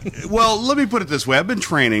 Well, let me put it this way. I've been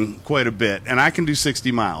training quite a bit, and I can do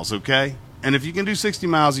 60 miles, okay? And if you can do 60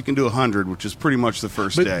 miles, you can do 100, which is pretty much the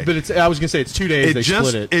first day. But it's, I was going to say it's 2 days. They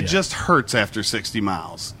split it. It just hurts after 60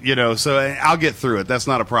 miles, so I'll get through it. That's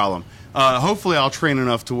not a problem. Hopefully, I'll train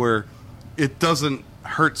enough to where it doesn't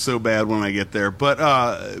hurt so bad when I get there. But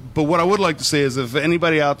what I would like to say is if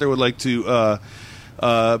anybody out there would like to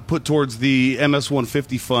put towards the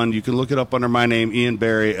MS-150 fund, you can look it up under my name, Ian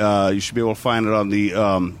Barry. You should be able to find it on the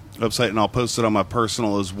website, and I'll post it on my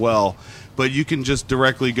personal as well. But you can just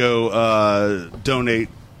directly go donate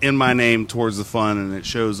in my name towards the fund, and it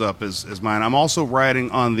shows up as mine. I'm also riding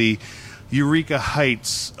on the Eureka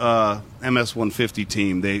Heights MS-150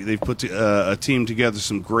 team. They've put a team together,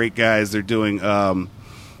 some great guys. They're doing a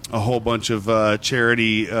whole bunch of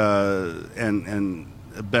charity and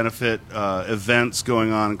benefit events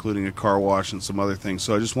going on, including a car wash and some other things.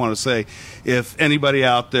 So I just want to say, if anybody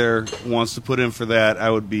out there wants to put in for that, I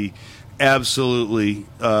would be absolutely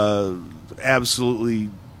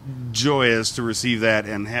joyous to receive that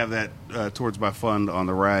and have that towards my fund on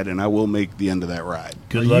the ride, and I will make the end of that ride.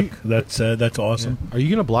 Good luck. That's awesome. Are you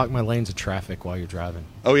going to block my lanes of traffic while you're driving?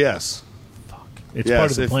 Oh, yes. It's Yes,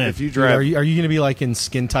 part of the plan. If you Dude, drive... are you going to be like in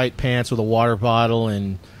skin tight pants with a water bottle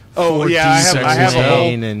and? Oh, yeah, and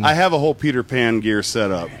I have a whole Peter Pan gear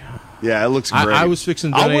set up. Yeah, it looks great. I was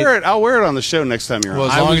fixing to I'll donate. wear it on the show next time you're on.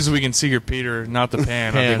 Well, as long as we can see your Peter, not the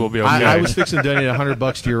pan, I think we'll be okay. I was fixing to donate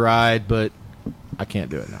 $100 to your ride, but I can't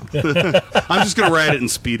do it now. I'm just going to ride it in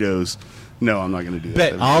Speedos. No, I'm not going to do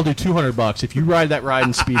that. Bet I'll do $200 if you ride that ride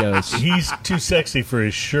in Speedos. He's too sexy for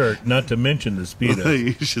his shirt, not to mention the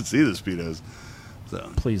Speedo. You should see the Speedos.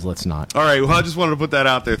 So. Please, let's not. All right, well, I just wanted to put that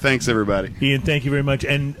out there. Thanks, everybody. Ian, thank you very much.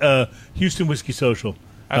 And Houston Whiskey Social.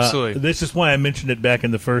 Absolutely. This is why I mentioned it back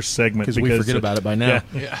in the first segment. Because we forget about it by now.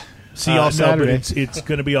 Yeah. See y'all Saturday. It's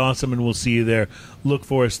going to be awesome, and we'll see you there. Look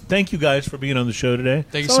for us. Thank you guys for being on the show today.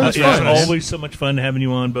 Thank you so much It's for having us. always so much fun having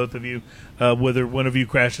you on, both of you. Whether one of you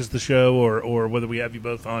crashes the show or whether we have you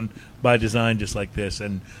both on by design, just like this.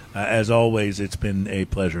 And as always, it's been a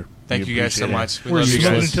pleasure. Thank you guys so appreciate it. much. We love you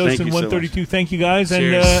Smoking guys. and Toasting Thank you so 132. Thank you guys.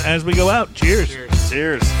 Cheers. And as we go out, cheers.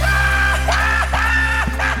 Cheers.